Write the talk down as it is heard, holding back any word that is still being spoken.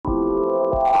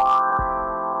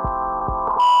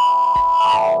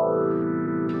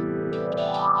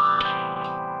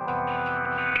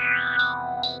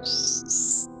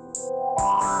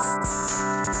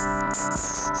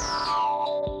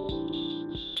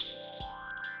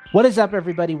What is up,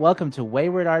 everybody? Welcome to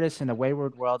Wayward Artists in a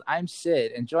Wayward World. I'm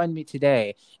Sid, and joining me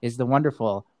today is the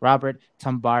wonderful Robert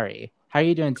Tombari. How are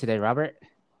you doing today, Robert?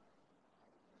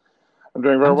 I'm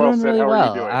doing very I'm well, doing Sid. really How are you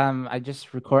well.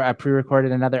 doing? I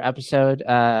pre-recorded another episode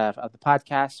of the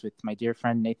podcast with my dear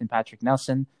friend Nathan Patrick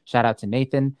Nelson. Shout out to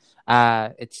Nathan. Uh,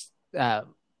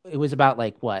 it was about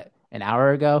like what, an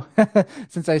hour ago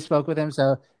since I spoke with him.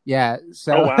 So yeah, Oh,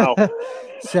 so wow.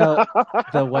 so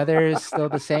the weather is still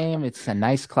the same. It's a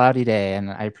nice cloudy day, and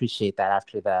I appreciate that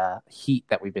after the heat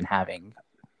that we've been having.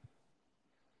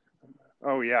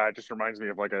 Oh, yeah. It just reminds me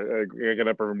of I get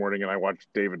up every morning and I watch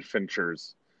David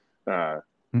Fincher's. Uh,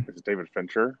 is it David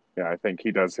Fincher? Yeah, I think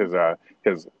he does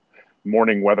his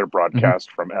morning weather Mhm.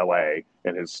 broadcast from LA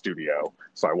in his studio.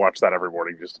 So I watch that every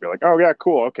morning just to be like, oh, yeah,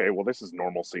 cool. Okay, well, this is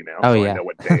normalcy now. Oh So I yeah. know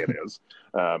what day it is.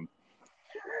 Um,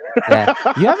 Yeah,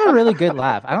 you have a really good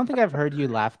laugh. I don't think I've heard you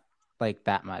laugh like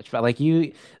that much, but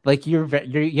you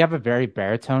have a very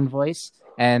baritone voice,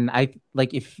 and I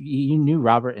like if you knew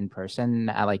Robert in person,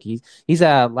 like he's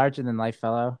a larger than life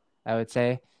fellow, I would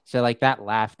say. So like that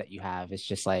laugh that you have is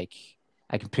just like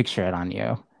I can picture it on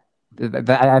you.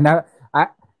 I know. I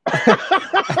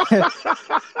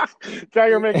now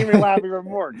you're making me laugh even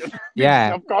more. Just being Yeah.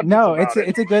 self-conscious No, about it.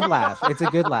 it's a good laugh. It's a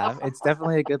good laugh. It's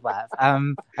definitely a good laugh.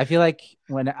 I feel like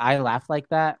when I laugh like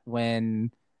that,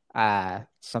 when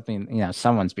something,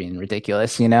 someone's being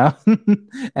ridiculous, and I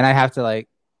have to like,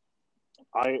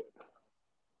 I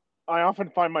I often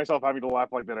find myself having to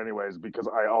laugh like that anyways because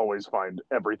I always find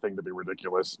everything to be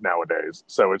ridiculous nowadays.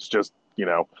 So it's just,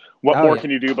 what oh more yeah. can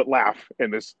you do but laugh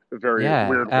in this very Yeah.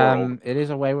 weird world? It is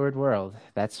a wayward world,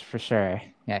 that's for sure.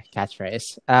 Yeah,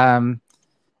 catchphrase.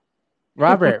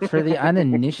 Robert, for the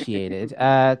uninitiated,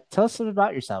 tell us a bit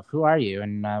about yourself. Who are you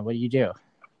and what do you do?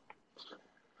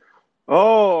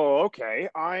 Oh, okay.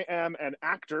 I am an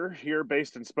actor here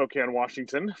based in Spokane,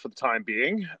 Washington for the time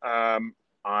being.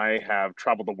 I have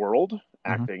traveled the world Hmm.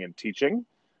 acting and teaching.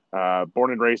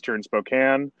 Born and raised here in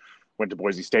Spokane, went to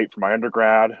Boise State for my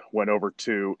undergrad, went over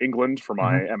to England for Hmm.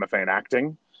 my MFA in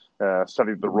acting,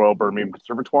 studied at the Royal Birmingham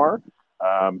Conservatoire.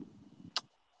 Um,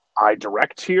 I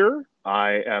direct here.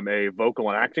 I am a vocal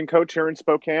and acting coach here in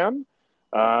Spokane.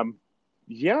 Um,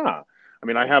 yeah, I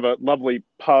mean, I have a lovely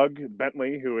pug,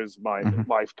 Bentley, who is my Hmm.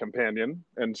 life companion,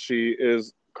 and she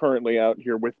is currently out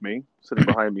here with me, sitting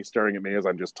behind me, staring at me as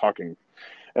I'm just talking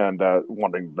and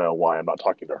wanting to know why I'm not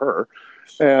talking to her.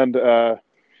 And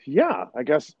yeah, I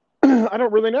guess I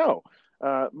don't really know.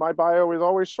 My bio is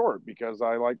always short because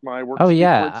I like my work Oh to speak for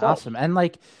yeah, itself. awesome. And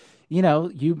like, you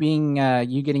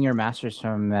getting your master's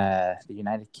from the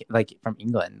like from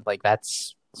England, like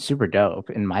that's super dope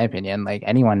in my opinion. Like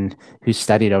anyone who's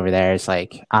studied over there is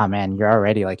like, ah man, you're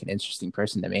already like an interesting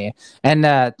person to me.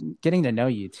 And getting to know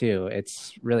you too,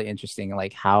 it's really interesting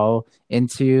like how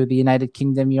into the United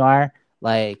Kingdom you are.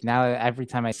 Like now every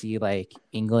time I see like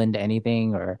England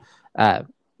anything or uh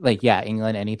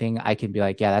England anything, I can be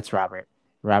like, yeah, that's Robert.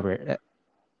 Robert.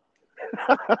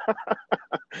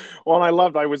 Well,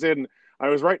 and I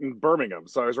was right in Birmingham,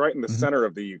 so I was right in the Mhm. center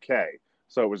of the UK.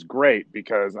 So it was great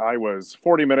because I was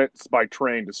 40 minutes by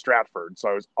train to Stratford. So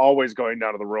I was always going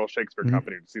down to the Royal Shakespeare Mhm.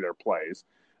 Company to see their plays.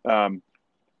 Um,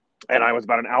 and I was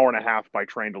about an hour and a half by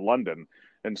train to London.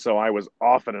 And so I was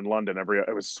often in London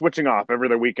I was switching off every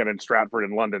other weekend in Stratford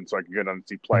and London so I could get on and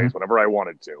see Mhm. plays whenever I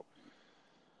wanted to.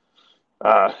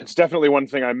 It's definitely one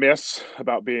thing I miss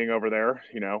about being over there.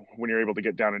 When you're able to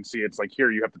get down and see, it's like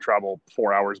here you have to travel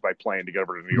 4 hours by plane to get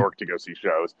over to New York to go see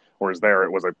shows, whereas there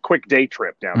it was a quick day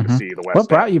trip down to Hmm. see the What West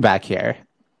brought End. you back here?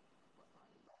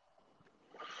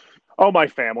 Oh, my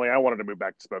family! I wanted to move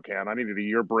back to Spokane. I needed a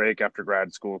year break after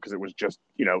grad school because it was just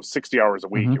 60 hours a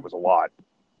week. Hmm. It was a lot.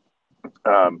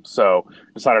 So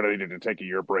decided I needed to take a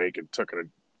year break and took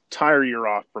an entire year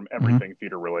off from Hmm. everything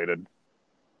theater related.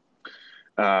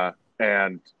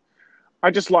 And I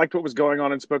just liked what was going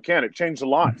on in Spokane. It changed a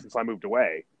lot since I moved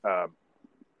away.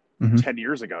 10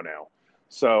 years ago now.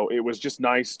 So it was just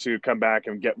nice to come back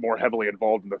and get more heavily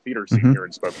involved in the theater scene Hmm. here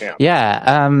in Spokane.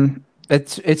 Yeah,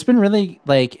 it's been really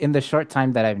like in the short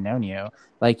time that I've known you,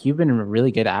 like you've been a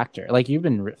really good actor. Like you've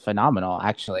been phenomenal,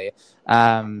 actually.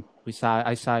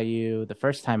 I saw you the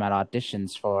first time at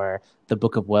auditions for the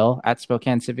Book of Will at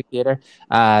Spokane Civic Theater.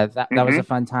 That was Mm-hmm. a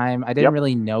fun time. I didn't Yep.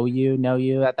 really know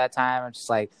you at that time. I'm just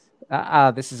like,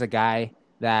 this is a guy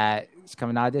that is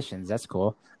coming to auditions. That's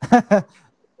cool.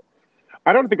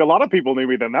 I don't think a lot of people knew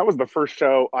me then. That was the first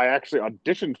show I actually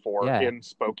auditioned for Yeah. in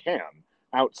Spokane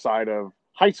outside of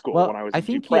high school when Well, I was I in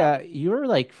G think Prep. you were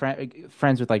like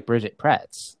friends with like Bridget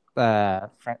Pretz.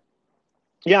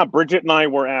 Yeah, Bridget and I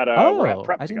were at Oh,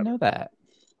 prep I didn't together. know that.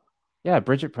 Yeah,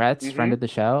 Bridget Pratt's friend Mm-hmm. of the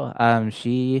show.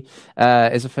 She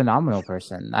is a phenomenal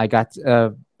person. I got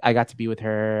to be with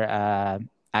her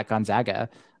at Gonzaga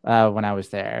when I was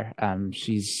there.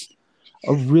 She's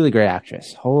a really great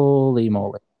actress. Holy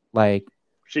moly! Like,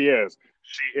 She is.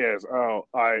 She is. Oh,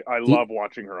 I did love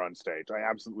watching her on stage. I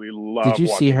absolutely did love you see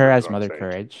watching her Bridget as on Mother stage.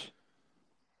 Courage?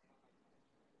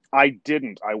 I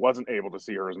didn't. I wasn't able to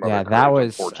see her as Mother Yeah, that Courage,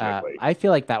 was unfortunately. I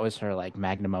feel like that was her like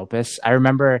magnum opus. I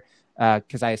remember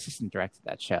because I assistant directed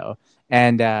that show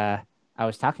and I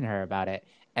was talking to her about it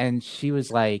and she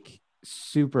was like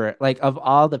super like of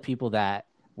all the people that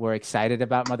were excited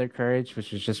about Mother Courage,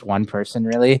 which was just one person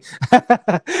really.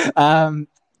 um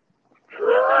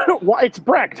Why, it's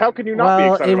Brecht. How can you not be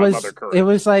well, excited about Mother it Courage?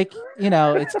 was like,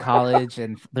 it's college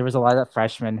and there was a lot of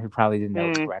freshmen who probably didn't know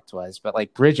who Mm. Brecht was, but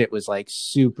like Bridget was like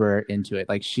super into it.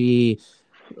 Like she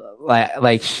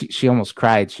almost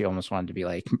cried. She almost wanted to be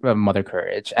like Mother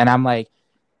Courage. And I'm like,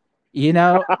 you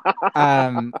know,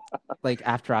 um, like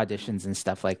after auditions and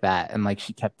stuff like that, and like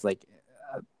she kept like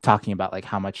talking about like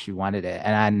how much she wanted it,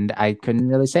 and I couldn't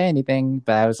really say anything,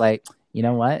 but I was like, you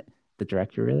know what? The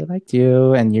director really liked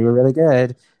you, and you were really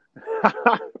good.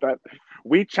 That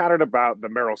we chatted about the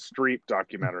Meryl Streep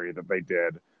documentary that they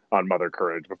did on Mother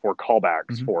Courage before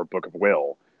callbacks Mhm. for Book of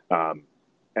Will, um,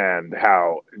 and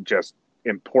how just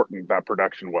important that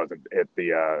production was at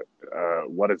the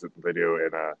what is it that they do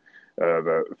in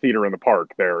the theater in the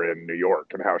park there in New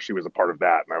York, and how she was a part of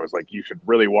that. And I was like, you should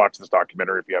really watch this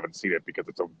documentary if you haven't seen it because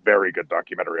it's a very good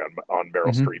documentary on Meryl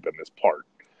Mhm. Streep in this part.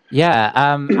 Yeah,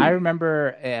 I remember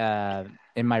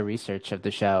in my research of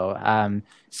the show,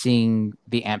 seeing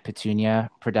the Aunt Petunia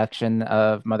production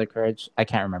of Mother Courage. I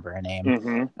can't remember her name.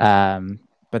 Mm-hmm. Um,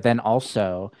 but then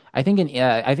also, I think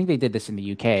they did this in the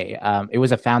UK. It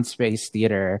was a found space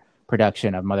theater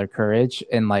production of Mother Courage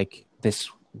in like this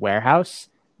warehouse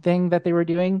thing that they were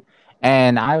doing,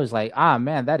 and I was like, ah,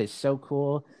 man, that is so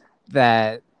cool.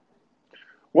 That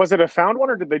Was it a found one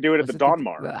or did they do it at the was it the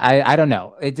Donmar? I don't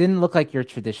know. It didn't look like your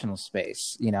traditional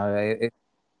space,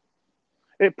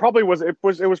 It probably was. It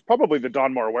was probably the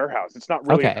Donmar warehouse. It's not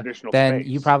really a Okay, traditional then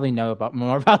you space. probably know about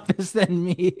more about this than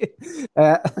me.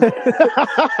 I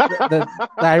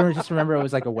just remember it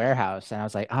was like a warehouse, and I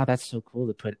was like, "Oh, that's so cool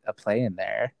to put a play in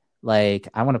there." Like,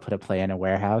 I want to put a play in a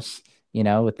warehouse,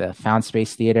 with the found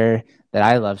space theater that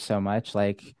I love so much.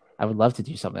 Like, I would love to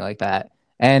do something like that.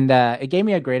 And it gave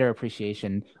me a greater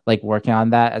appreciation, like working on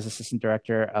that as assistant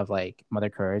director of like Mother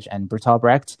Courage and Bertolt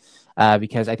Brecht,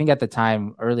 because I think at the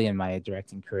time, early in my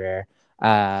directing career,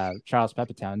 Charles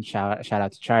Pepitone, shout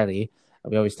out to Charlie.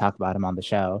 We always talk about him on the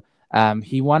show.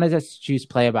 He wanted us to choose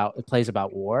plays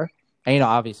about war, and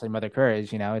obviously Mother Courage.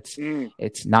 Mm,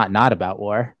 It's not about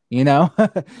war. no,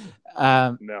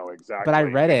 But I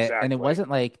exactly, read it, and it exactly. wasn't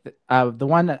like the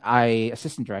one that I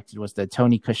assistant directed was the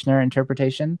Tony Kushner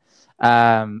interpretation.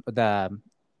 The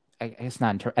I guess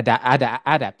not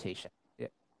adaptation. Yeah,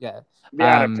 yeah. The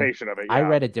adaptation of it, I yeah.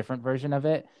 read a different version of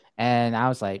it, and I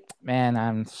was like, man,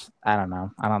 I don't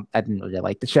know, I didn't really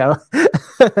like the show,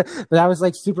 but I was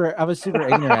super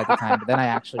ignorant at the time. But then I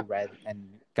actually read and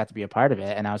got to be a part of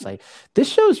it, and I was like, this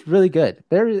show's really good.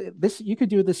 You could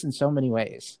do this in so many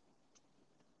ways.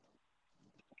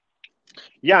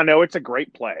 Yeah, no, it's a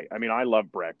great play. I mean, I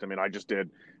love Brecht. I mean, I just did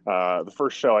the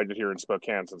first show I did here in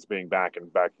Spokane since being back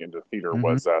and back into theater Hmm.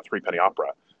 was Three Penny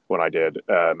Opera when I did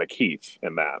McKeith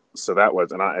in that. So that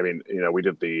was, and I mean, we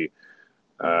did the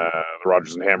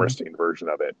Rogers and Hammerstein version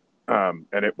of it. And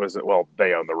it was, well,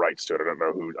 they own the rights to it. I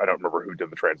don't remember who did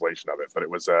the translation of it, but it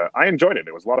was, I enjoyed it.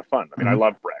 It was a lot of fun. I mean, I Hmm.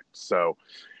 love Brecht. So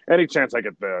any chance I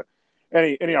get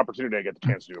any opportunity I get the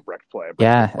chance to do a Brechtian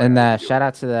Yeah, play, and I will be shout doing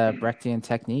out to the Brechtian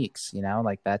techniques.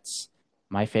 Like that's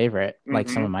my favorite, it. like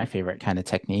some Mm-hmm. of my favorite kind of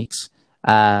techniques.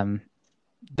 Um,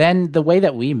 then the way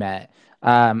that we met,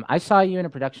 I saw you in a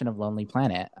production of Lonely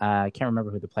Planet. I can't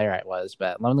remember who the playwright was,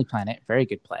 but Lonely Planet, very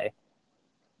good play.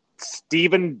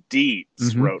 Stephen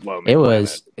Dietz Hmm. wrote Lonely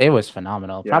Planet. It was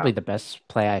phenomenal. Yeah. Probably the best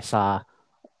play I saw.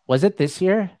 Was it this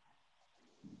year?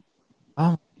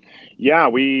 Oh, Yeah,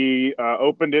 we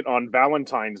opened it on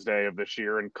Valentine's Day of this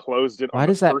year and closed it on why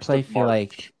the does that 1st play of feel like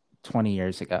March. 20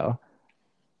 years ago?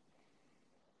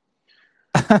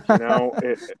 You know,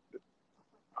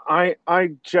 I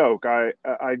joke.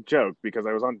 I joke because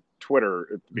I was on Twitter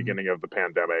at the Mhm. beginning of the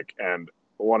pandemic, and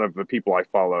one of the people I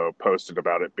follow posted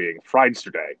about it being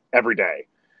Friedster Day every day,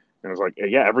 and I was like,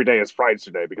 yeah, every day is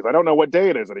Friedster Day because I don't know what day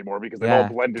it is anymore because they've all Yeah,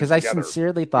 blended because I together.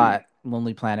 sincerely thought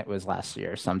Lonely Planet was last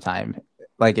year sometime,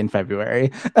 like in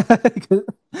February.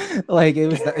 Like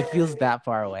it feels that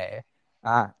far away.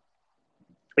 Ah.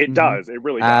 It Hmm. does. It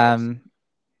really does. Um,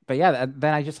 but yeah,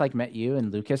 then I just like met you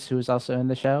and Lucas, who was also in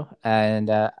the show, and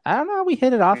I don't know, we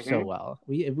hit it off so Hmm. well.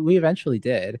 We eventually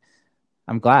did.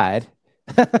 I'm glad.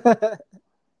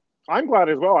 I'm glad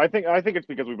as well. I think it's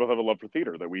because we both have a love for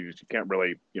theater that we just can't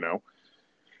really, we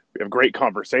have great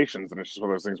conversations, and it's just one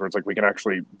of those things where it's like we can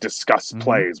actually discuss Hmm.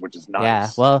 plays, which is Yeah,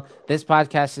 nice. well, this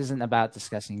podcast isn't about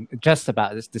discussing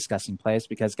plays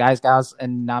because guys, gals,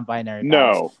 and non-binary pals,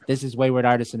 No. this is Wayward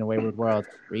Artists in a Wayward World,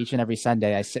 where each and every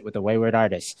Sunday I sit with a wayward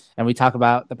artist and we talk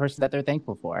about the person that they're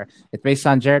thankful for. It's based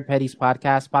on Jared Petty's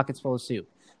podcast, Pockets Full of Soup,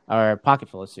 or Pocket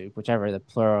Full of Soup, whichever the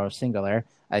plural or singular.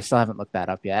 I still haven't looked that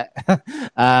up yet.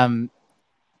 um,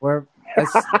 we're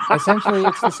essentially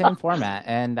it's the same format,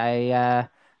 and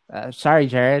sorry,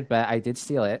 Jared, but I did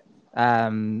steal it.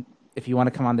 If you want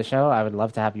to come on the show, I would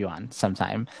love to have you on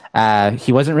sometime.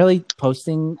 He wasn't really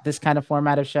posting this kind of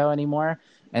format of show anymore,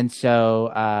 and so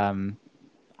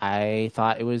I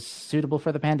thought it was suitable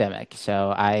for the pandemic.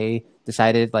 So I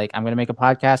decided like I'm going to make a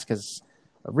podcast because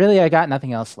really I got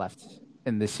nothing else left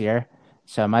in this year,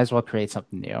 so I might as well create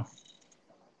something new.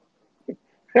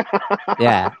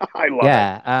 Yeah. I love it.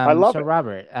 Yeah. I love So it.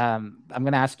 Robert, I'm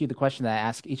gonna ask you the question that I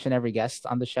ask each and every guest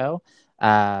on the show.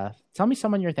 Tell me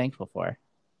someone you're thankful for.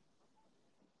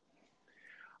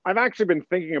 I've actually been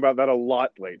thinking about that a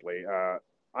lot lately.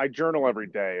 I journal every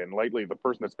day, and lately the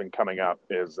person that's been coming up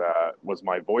is was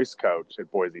my voice coach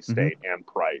at Boise Hmm. State, Ann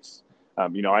Price.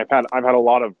 I've had a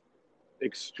lot of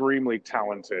extremely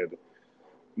talented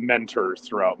mentors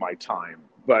throughout my time,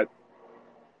 but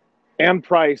Ann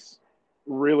Price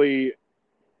really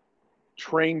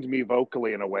trained me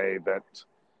vocally in a way that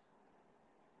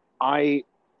I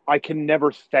I can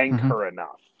never thank Hmm. her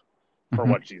enough for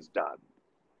Hmm. what she's done.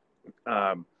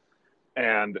 Um,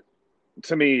 and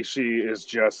to me, she is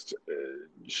just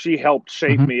she helped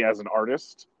shape Hmm. me as an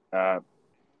artist,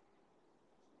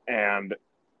 and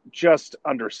just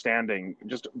understanding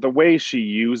just the way she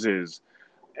uses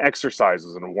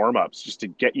exercises and warm-ups just to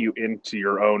get you into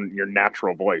your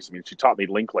natural voice. I mean, she taught me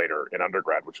Linklater in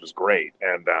undergrad, which was great,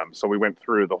 and so we went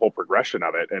through the whole progression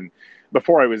of it. And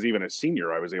before I was even a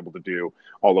senior, I was able to do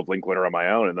all of Linklater on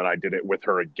my own, and then I did it with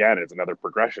her again as another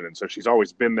progression. And so she's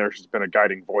always been there. She's been a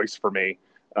guiding voice for me,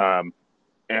 um,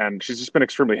 and she's just been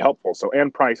extremely helpful. So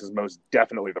Anne Price is most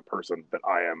definitely the person that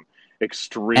I am Anne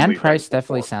extremely Price thankful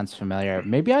definitely for. sounds familiar.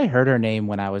 Maybe I heard her name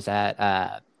when I was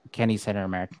at Kenny Center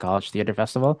American College Theater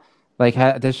Festival. Like,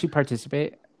 does she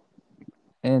participate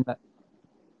in?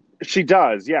 She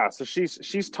does, yeah. So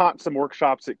she's taught some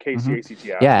workshops at Hmm. KCACTF,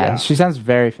 Yeah, yeah. she sounds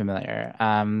very familiar.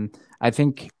 I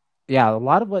think, yeah, a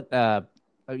lot of what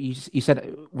you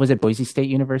said was it Boise State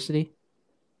University?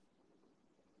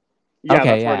 Yeah, Okay,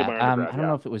 that's where I did yeah. my undergrad. I don't Yeah.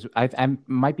 know if it was. I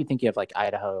might be thinking of like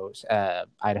Idaho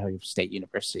State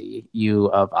University, U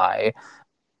of I.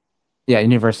 Yeah,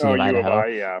 University Oh, of U of Idaho. I.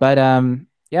 Yeah. But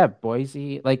yeah,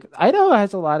 Boise, like Idaho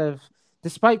has a lot of,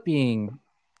 despite being,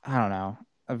 I don't know,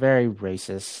 a very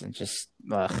racist and just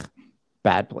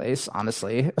bad place,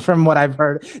 honestly, from what I've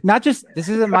heard. Not just this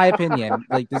isn't my opinion,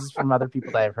 like this is from other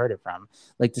people that I've heard it from.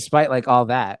 Like despite like all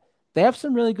that, they have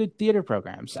some really good theater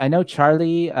programs. I know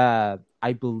Charlie,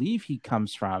 I believe he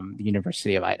comes from the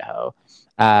University of Idaho.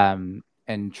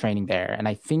 And training there. And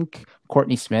I think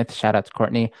Courtney Smith, shout out to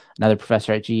Courtney, another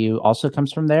professor at GU, also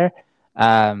comes from there.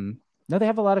 Um, no, they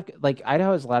have a lot of like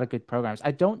Idaho has a lot of good programs.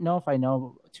 I don't know if I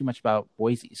know too much about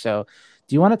Boise. So,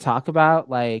 do you want to talk about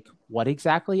like what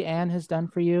exactly Anne has done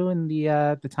for you in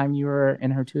the time you were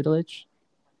in her tutelage?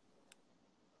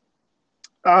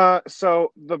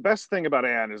 So the best thing about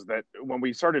Anne is that when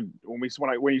you started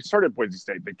Boise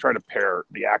State, they try to pair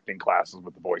the acting classes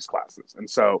with the voice classes. And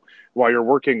so while you're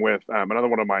working with another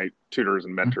one of my tutors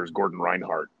and mentors, Gordon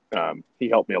Reinhardt, he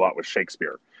helped me a lot with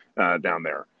Shakespeare down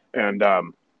there. And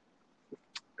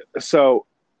so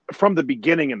from the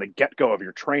beginning and the get-go of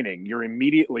your training, you're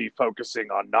immediately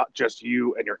focusing on not just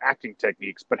you and your acting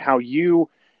techniques, but how you,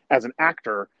 as an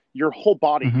actor, your whole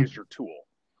body Mm-hmm. is your tool.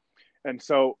 And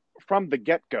so from the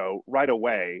get-go, right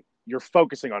away, you're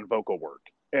focusing on vocal work.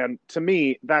 And to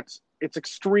me, it's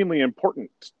extremely important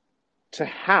to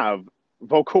have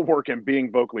vocal work and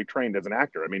being vocally trained as an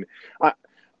actor. I mean, I,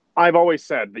 I've always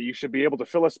said that you should be able to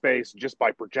fill a space just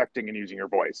by projecting and using your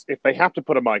voice. If they have to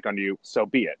put a mic on you, so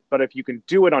be it. But if you can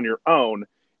do it on your own,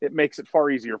 it makes it far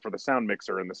easier for the sound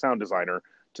mixer and the sound designer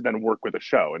to then work with a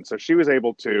show. And so she was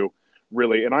able to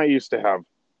really, and I used to have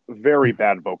very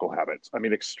bad vocal habits. I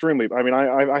mean, extremely. I mean,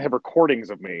 I have recordings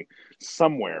of me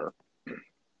somewhere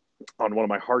on one of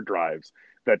my hard drives.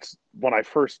 That's when I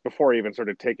first, before I even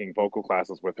started taking vocal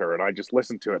classes with her, and I just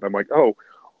listened to it. And I'm like, oh,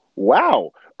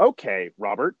 wow. Okay,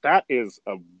 Robert, that is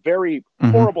a very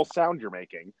Mm-hmm. horrible sound you're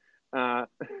making. Uh,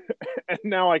 and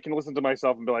now I can listen to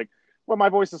myself and be like, well, my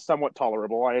voice is somewhat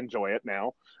tolerable. I enjoy it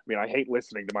now. I mean, I hate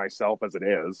listening to myself as it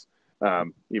is.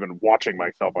 Even watching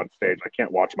myself on stage, I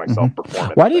can't watch Hmm. myself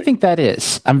perform Why do you anything. think that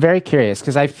is? I'm very curious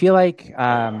because I feel like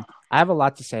I have a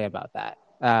lot to say about that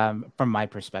from my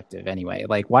perspective, anyway.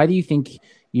 Like, why do you think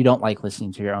you don't like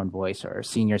listening to your own voice or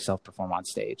seeing yourself perform on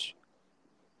stage?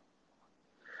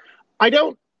 I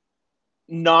don't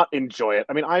not enjoy it.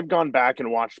 I mean, I've gone back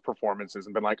and watched performances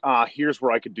and been like, here's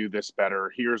where I could do this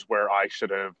better. Here's where I should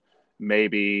have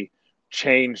maybe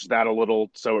changed that a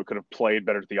little so it could have played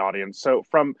better to the audience. So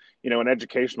from, an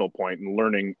educational point and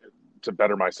learning to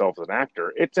better myself as an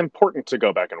actor, it's important to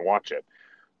go back and watch it.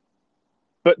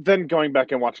 But then going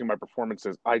back and watching my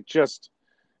performances,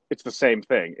 it's the same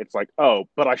thing. It's like, oh,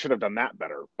 but I should have done that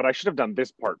better. But I should have done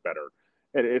this part better.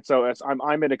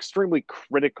 I'm an extremely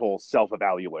critical self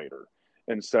evaluator,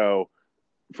 and so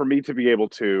for me to be able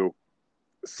to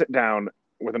sit down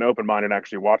with an open mind and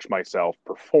actually watch myself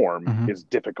perform Hmm. is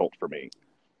difficult for me.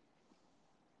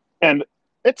 And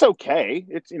it's okay.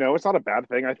 It's not a bad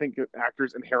thing. I think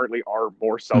actors inherently are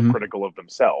more self Hmm. critical of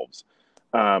themselves.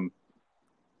 Um,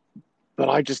 but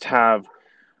I just have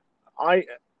I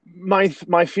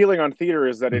my feeling on theater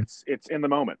is that it's in the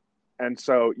moment, and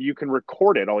so you can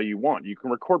record it all you want. You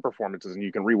can record performances and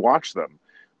you can rewatch them,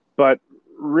 but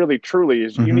really, truly,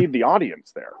 is you Hmm. need the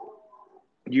audience there.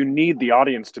 You need the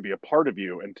audience to be a part of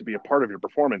you and to be a part of your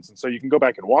performance, and so you can go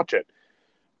back and watch it,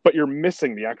 but you're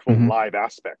missing the actual Hmm. live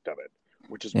aspect of it,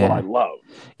 which is what I Yeah. love.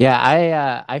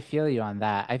 Yeah, I feel you on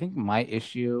that. I think my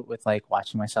issue with like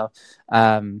watching myself,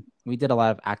 we did a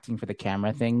lot of acting for the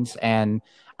camera things, and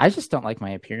I just don't like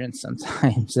my appearance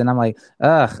sometimes. And I'm like,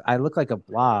 ugh, I look like a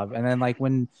blob. And then like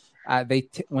when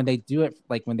when they do it,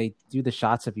 like when they do the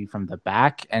shots of you from the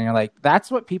back, and you're like, that's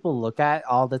what people look at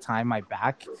all the time, my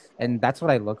back, and that's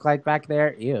what I look like back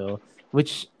there. Ew.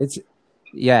 Which it's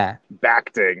yeah.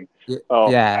 Acting, Y- oh,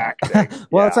 Yeah. acting,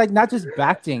 Well, it's yeah. like not just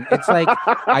acting. It's like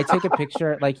I take a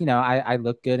picture, like, I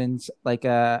look good in like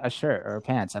a shirt or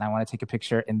pants, and I want to take a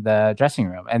picture in the dressing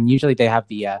room. And usually they have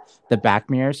the back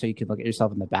mirror so you can look at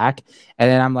yourself in the back. And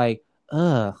then I'm like,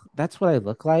 ugh, that's what I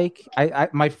look like.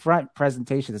 My front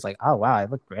presentation is like, oh wow, I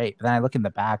look great. But then I look in the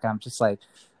back, and I'm just like,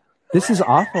 this is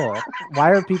awful.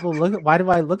 Why do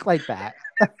I look like that?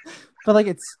 But like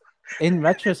it's in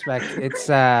retrospect, it's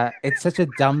such a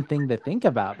dumb thing to think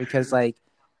about because like,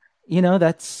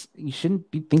 that's you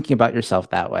shouldn't be thinking about yourself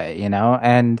that way.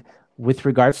 And with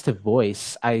regards to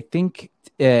voice, I think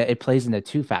it plays into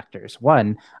two factors.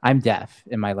 One, I'm deaf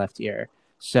in my left ear.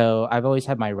 So I've always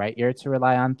had my right ear to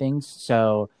rely on things.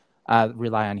 So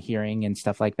rely on hearing and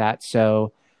stuff like that.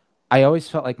 So I always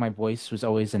felt like my voice was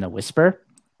always in a whisper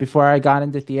before I got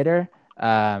into theater.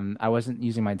 I wasn't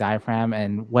using my diaphragm,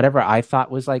 and whatever I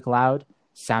thought was like loud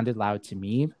sounded loud to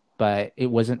me, but it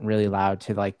wasn't really loud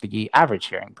to like the average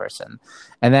hearing person.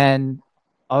 And then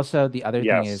also the other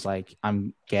thing is Yes. like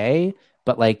I'm gay,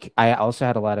 but like I also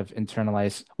had a lot of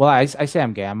internalized. Well, I say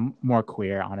I'm gay. I'm more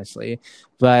queer, honestly,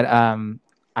 but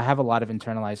I have a lot of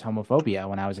internalized homophobia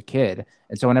when I was a kid,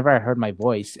 and so whenever I heard my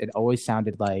voice, it always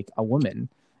sounded like a woman,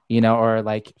 or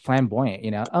like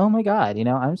flamboyant, oh my God,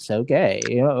 I'm so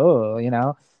gay,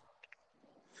 oh,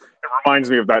 Reminds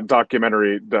me of that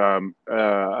documentary.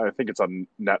 I think it's on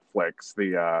Netflix.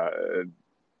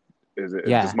 Does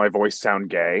yeah. my voice sound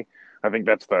gay? I think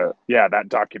that's that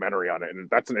documentary on it, and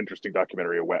that's an interesting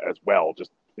documentary as well.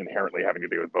 Just inherently having to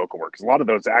do with vocal work, because a lot of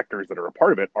those actors that are a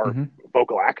part of it are Hmm.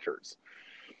 vocal actors,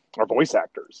 are voice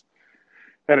actors,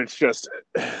 and it's just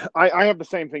I have the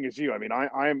same thing as you. I mean,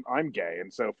 I'm gay,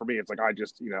 and so for me, it's like I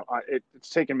just it's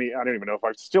taken me. I don't even know if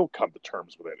I've still come to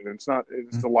terms with it, and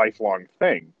it's a lifelong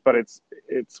thing, but it's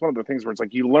one of the things where it's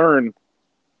like you learn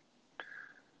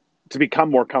to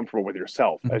become more comfortable with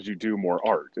yourself Hmm. as you do more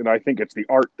art. And I think it's the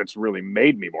art that's really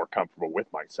made me more comfortable with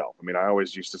myself. I mean, I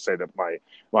always used to say that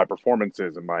my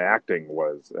performances and my acting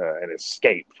was an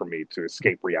escape for me to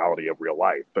escape reality of real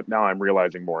life. But now I'm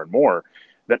realizing more and more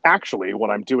that actually what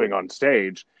I'm doing on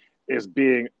stage is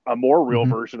being a more real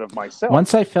Hmm. version of myself.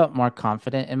 Once I felt more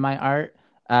confident in my art,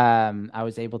 I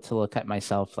was able to look at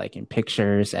myself like in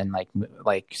pictures and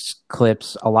like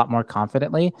clips a lot more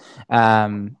confidently.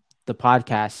 The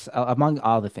podcast, among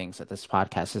all the things that this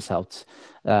podcast has helped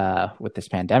with this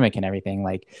pandemic and everything,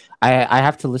 like I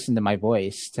have to listen to my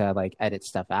voice to like edit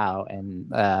stuff out,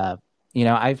 and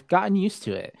I've gotten used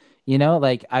to it.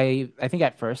 Like I think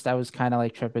at first I was kind of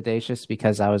like trepidatious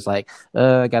because I was like,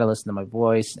 I gotta listen to my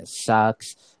voice and it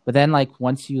sucks. But then like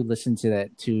once you listen to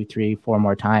that two, three, four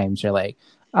more times, you're like,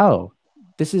 oh,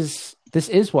 this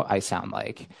is what I sound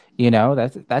like.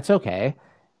 That's okay.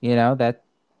 That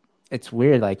it's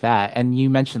weird like that. And you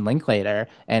mentioned Linklater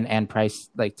and Price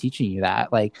like teaching you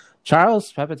that. Like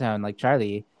Charles Pepitone, like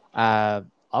Charlie, uh,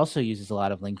 also uses a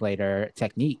lot of Linklater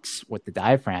techniques with the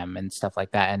diaphragm and stuff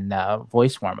like that, and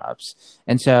voice warm ups.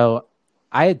 And so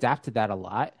I adapted that a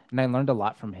lot, and I learned a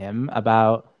lot from him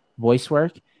about voice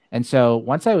work. And so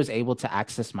once I was able to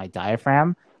access my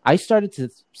diaphragm, I started to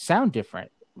sound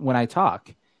different when I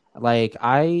talk. Like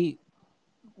I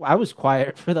was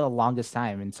quiet for the longest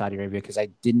time in Saudi Arabia because I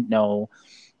didn't know.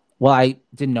 Well, I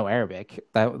didn't know Arabic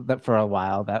that for a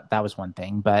while. That was one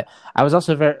thing, but I was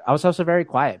also very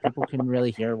quiet. People couldn't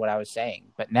really hear what I was saying.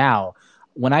 But now,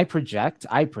 when I project.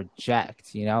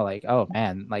 You know, like oh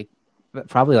man, like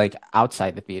probably like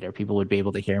outside the theater, people would be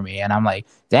able to hear me, and I'm like,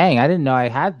 dang, I didn't know I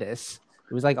had this.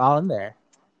 It was like all in there.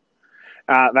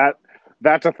 That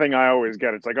that's a thing I always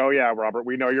get. It's like, oh yeah, Robert,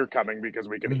 we know you're coming because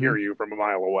we can hear Hmm. you from a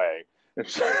mile away.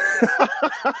 It's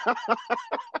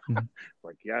Hmm.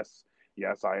 like yes,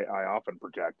 yes, I often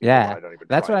project even when Yeah, I don't even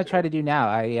that's try what I try to. to do now.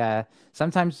 I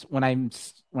sometimes when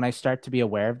I start to be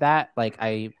aware of that, like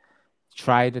I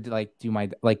try to like do my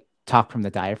like talk from the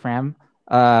diaphragm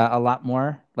a lot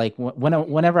more. Like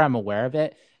whenever I'm aware of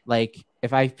it, like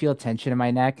if I feel tension in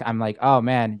my neck, I'm like, oh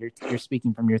man, you're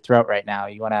speaking from your throat right now.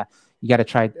 You got to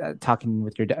try talking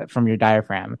with from your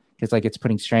diaphragm because like it's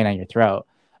putting strain on your throat.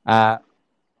 Uh,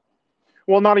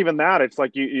 Well, not even that. It's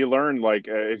like you learn like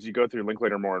as you go through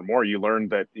Linklater more and more, you learn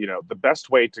that the best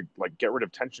way to like get rid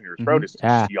of tension in your throat is to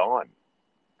yeah, just yawn.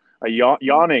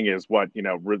 Yawning is what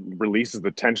releases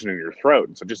the tension in your throat.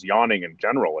 And so just yawning in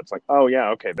general, it's like, oh yeah,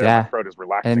 okay, there my yeah. throat is And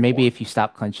relaxing maybe more. if you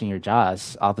stop clenching your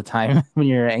jaws all the time when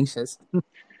you're anxious.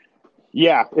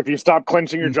 Yeah, if you stop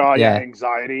clenching your jaw, yeah, Yeah.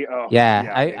 anxiety. Oh Yeah,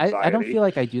 yeah, I don't anxiety. feel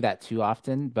like I do that too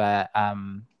often, but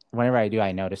whenever I do,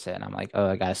 I notice it and I'm like, oh,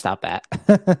 I gotta stop that.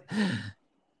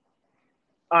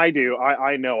 I do.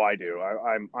 I know I do.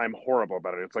 I'm horrible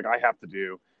about it. It's like I have to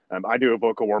do. I do a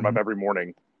vocal warm up Mhm. every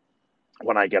morning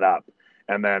when I get up.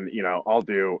 And then, I'll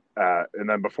do, and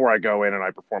then before I go in and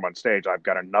I perform on stage, I've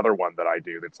got another one that I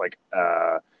do that's like,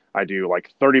 I do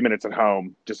like 30 minutes at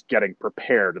home, just getting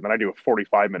prepared. And then I do a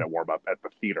 45-minute warm up at the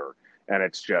theater. And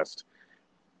it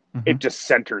Mhm. just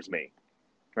centers me.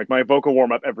 Like my vocal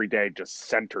warm up every day just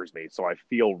centers me. So I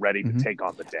feel ready to Mhm. take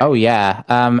on the Oh day. yeah.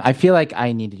 I feel like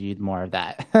I need to do more of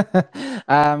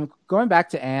that. Going back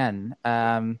to Anne,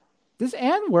 does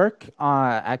Anne work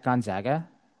at Gonzaga,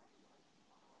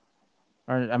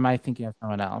 or am I thinking of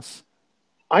someone else?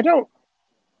 I don't,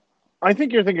 I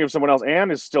think you're thinking of someone else.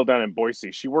 Anne is still down in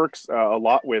Boise. She works a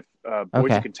lot with Boise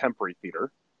Okay. Contemporary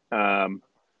Theater, um,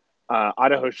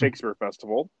 Idaho Shakespeare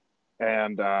Festival,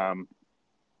 and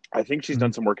I think she's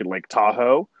done Mhm. some work in Lake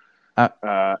Tahoe, Uh,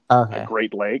 uh, okay.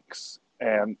 Great Lakes,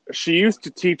 and she used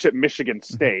to teach at Michigan Mhm.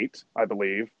 State, I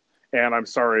believe. And I'm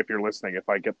sorry if you're listening if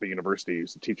I get the university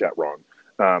used to teach that wrong.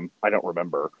 I don't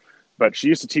remember, but she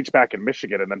used to teach back in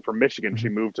Michigan, and then from Michigan she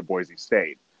Mhm. moved to Boise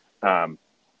State. Um,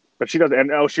 but she does,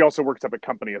 and oh, she also works up at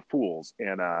Company of Fools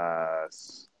in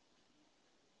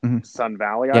Mhm. Sun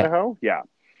Valley, Yeah. Idaho. Yeah,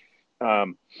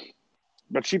 um,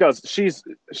 but she does.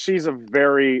 She's a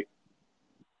very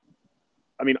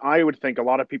I mean, I would think a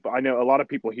lot of people, I know a lot of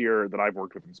people here that I've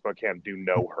worked with in Spokane do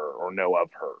know her or know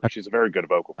of her. She's a very good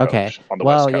vocal Okay. coach on the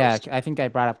West Well, yeah, Coast. I think I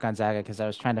brought up Gonzaga because I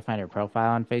was trying to find her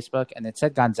profile on Facebook and it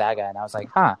said Gonzaga and I was like,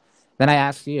 huh. Then I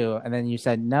asked you and then you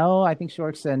said, no, I think she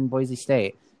works in Boise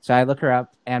State. So I look her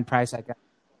up and Price at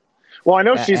Well,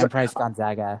 and Price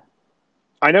Gonzaga.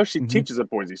 I know she Hmm. teaches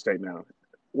at Boise State now.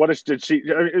 Did she,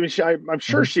 I mean, I'm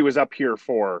sure Hmm. she was up here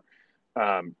for,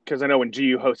 because I know when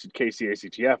GU hosted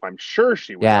KCACTF, I'm sure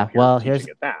she was up Yeah, here well, teaching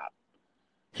at that.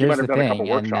 She might here's have the done a couple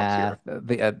thing, and workshops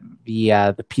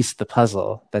here. the piece of the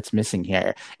puzzle that's missing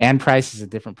here. Anne Price is a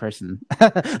different person.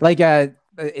 Like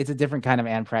it's a different kind of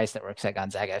Anne Price that works at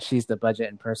Gonzaga. She's the budget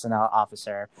and personnel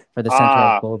officer for the Center of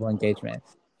Ah, Global Engagement.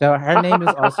 So her name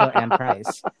is also Anne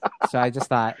Price. So I just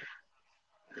thought,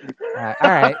 all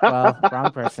right, well,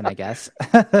 wrong person, I guess.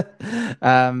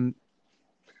 um,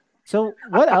 so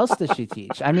what else does she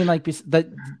teach? I mean, like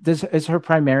does is her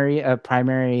primary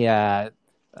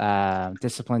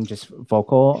discipline just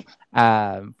vocal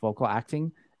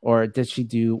acting, or does she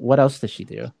do what else does she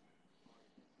do?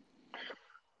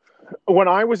 when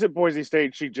I was at Boise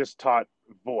State, she just taught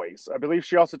voice. I believe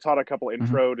she also taught a couple Hmm.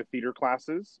 intro to theater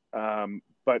classes,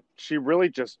 but she really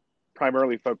just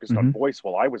primarily focused on Hmm. voice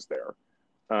while I was there.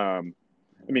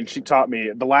 I mean, she taught me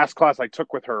the last class I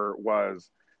took with her was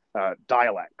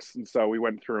dialects, and so we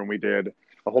went through and we did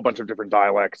a whole bunch of different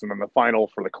dialects, and then the final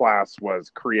for the class was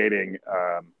creating.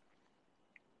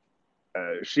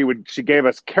 She gave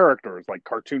us characters like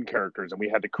cartoon characters, and we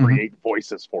had to Hmm. create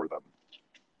voices for them.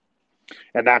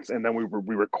 and then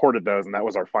we recorded those, and that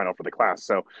was our final for the class.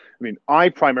 So I mean, I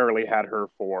primarily had her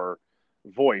for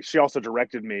voice. She also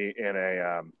directed me in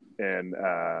a in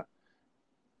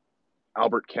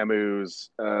Albert Camus.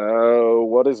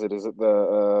 What is it? Is it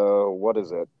the what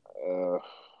is it?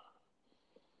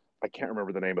 I can't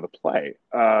remember the name of the play.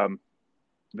 The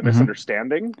Hmm.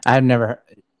 Misunderstanding. I've never,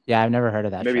 yeah, I've never heard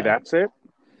of that Maybe show. that's it.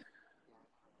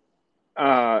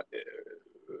 Uh,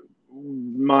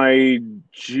 my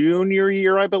junior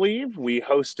year, I believe, we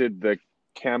hosted the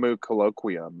Camus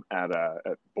Colloquium at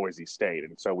Boise State,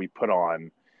 and so we put on,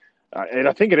 and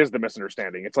I think it is The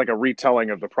Misunderstanding. It's like a retelling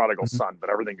of The Prodigal Mhm. Son, but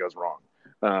everything goes wrong.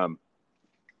 Um,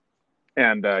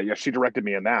 and yeah, she directed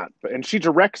me in that, and she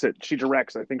directs it. She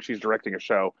directs. I think she's directing a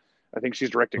show. I think she's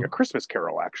directing A Oh, Christmas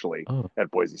Carol actually oh,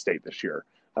 at Boise State this year.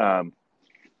 Um,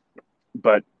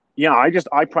 but yeah,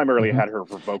 I primarily mhm. had her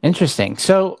for vocal work. Interesting.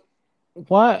 So,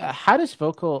 how does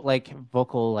vocal like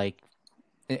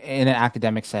in an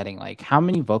academic setting, like how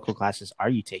many vocal classes are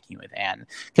you taking with Anne?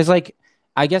 Because like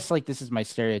I guess like this is my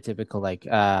stereotypical like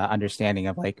understanding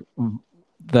of like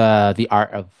the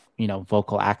art of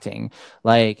vocal acting.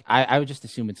 Like I would just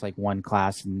assume it's like one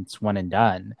class and it's one and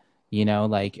done.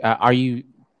 Like are you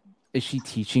is she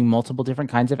teaching multiple different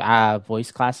kinds of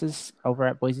voice classes over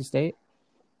at Boise State?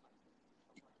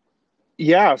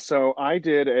 Yeah, so I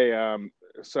did a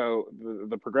so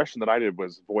the progression that I did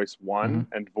was voice Mm-hmm. one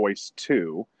and voice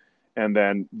two, and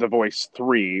then the voice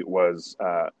three was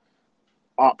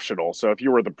optional. So if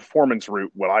you were the performance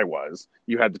route, what I was,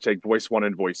 you had to take voice one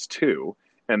and voice two,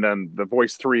 and then the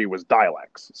voice three was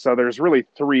dialects. So there's really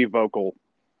three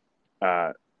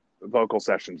uh, vocal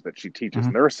sessions that she teaches, Mm-hmm.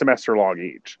 and they're a semester long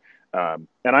each.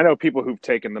 And I know people who've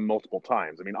taken them multiple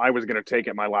times. I mean, I was going to take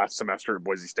it my last semester at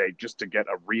Boise State just to get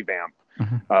a revamp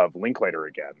Mm-hmm. of Linklater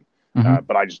again, Mm-hmm.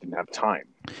 but I just didn't have time.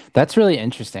 That's really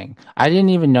interesting. I didn't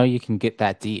even know you can get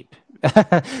that deep.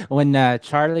 When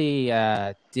Charlie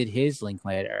did his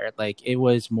Linklater, like it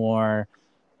was more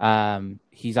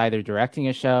he's either directing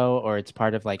a show or it's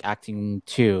part of like acting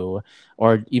too,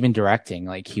 or even directing.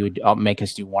 Like he would make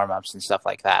us do warm-ups and stuff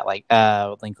like that, like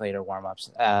Linklater warm-ups.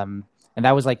 And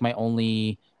that was like my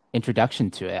only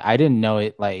introduction to it. I didn't know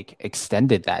it like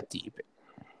extended that deep.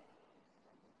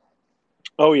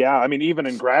 Oh yeah, I mean, even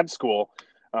in grad school,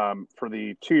 for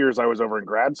the 2 years I was over in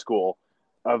grad school,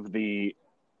 of the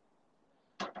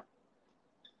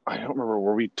I don't remember,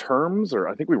 were we terms, or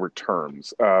I think we were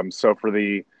terms. So for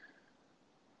the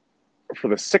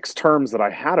 6 terms that I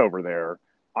had over there,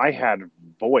 I had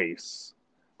voice.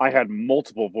 I had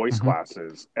multiple voice Mhm.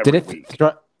 classes Did every it week.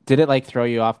 throw? Did it like throw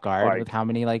you off guard with Like, how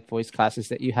many like voice classes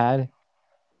that you had?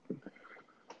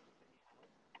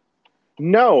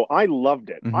 no, I loved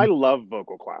it. Hmm. I love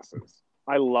vocal classes.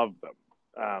 I love them.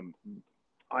 Um,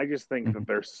 I just think Hmm. that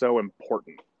they're so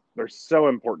important. They're so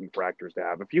important for actors to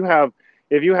have. If you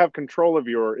have control of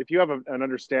your if you have an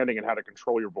understanding in how to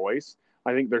control your voice,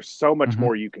 I think there's so much Hmm.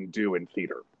 more you can do in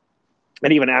theater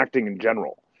and even acting in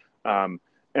general. Um,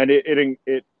 and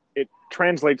it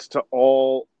translates to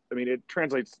all. I mean, it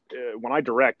translates when I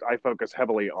direct. I focus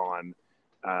heavily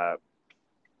uh,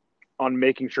 on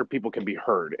making sure people can be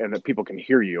heard and that people can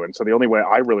hear you. And so the only way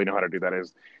I really know how to do that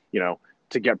is, you know,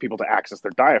 to get people to access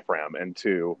their diaphragm and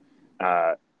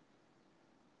uh,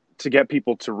 to get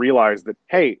people to realize that,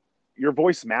 hey, your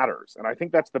voice matters. And I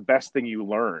think that's the best thing you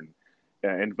learn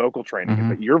in vocal training is Hmm.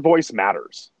 that your voice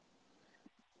matters.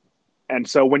 And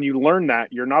so when you learn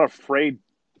that, you're not afraid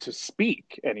to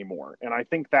speak anymore. And I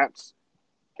think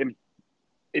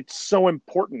it's so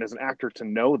important as an actor to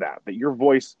know that your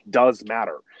voice does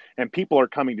matter, and people are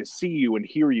coming to see you and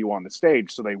hear you on the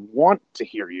stage, so they want to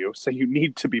hear you. So you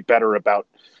need to be better about,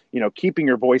 keeping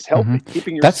your voice Hmm. healthy,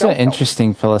 keeping That's an yourself healthy.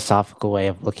 interesting philosophical way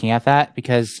of looking at that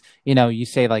because you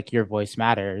say like your voice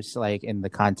matters, like in the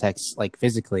context, like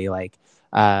physically, like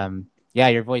yeah,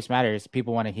 your voice matters.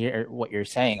 People want to hear what you're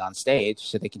saying on stage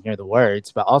so they can hear the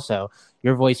words, but also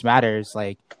your voice matters.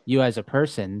 Like you as a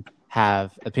person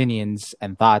have opinions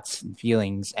and thoughts and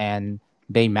feelings, and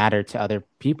they matter to other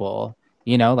people.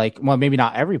 Like well, maybe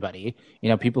not everybody.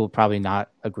 People will probably not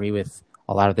agree with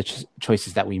a lot of the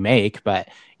choices that we make, but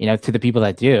to the people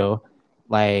that do,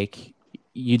 like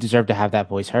you deserve to have that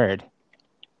voice heard.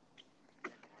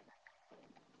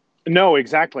 No,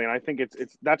 exactly. And I think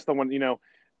it's that's the one,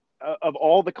 of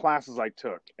all the classes I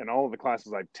took and all of the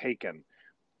classes I've taken,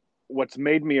 what's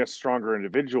made me a stronger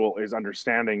individual is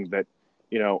understanding that,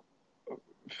 you know,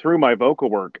 through my vocal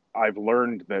work, I've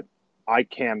learned that I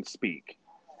can speak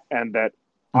and that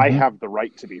I Mm-hmm. have the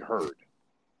right to be heard.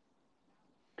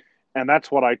 And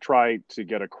that's what I try to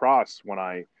get across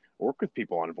work with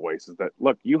people on voice is that,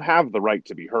 look, you have the right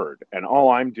to be heard. And all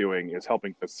I'm doing is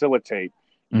helping facilitate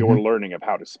Hmm. your learning of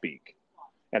how to speak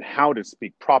and how to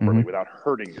speak Hmm. properly without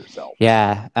hurting yourself.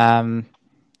 Yeah.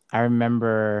 I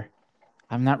remember,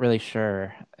 I'm not really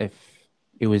sure if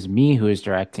it was me who was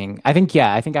directing. I think,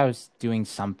 yeah, I think I was doing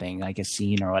something like a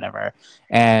scene or whatever.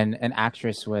 And an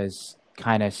actress was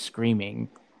kind of screaming,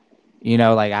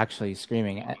 like actually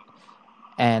screaming.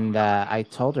 And I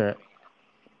told her,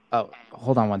 oh,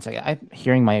 hold on one second. I'm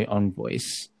hearing my own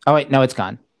voice. Oh, wait, no, it's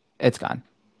gone. It's gone.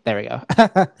 There we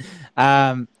go.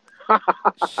 um,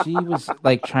 she was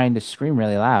like trying to scream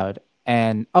really loud.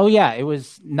 And oh yeah, it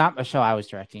was not a show I was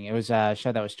directing. It was a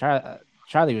show that was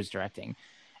Charlie was directing.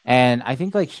 And I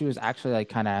think like she was actually like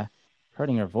kind of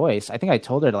hurting her voice. I think I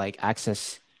told her to like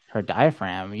access her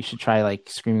diaphragm. You should try like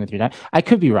screaming with your diaphragm. I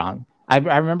could be wrong. I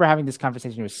remember having this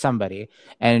conversation with somebody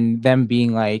and them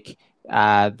being like,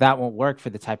 that won't work for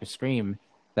the type of scream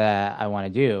that I want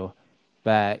to do.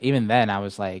 But even then, I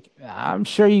was like, I'm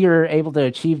sure you're able to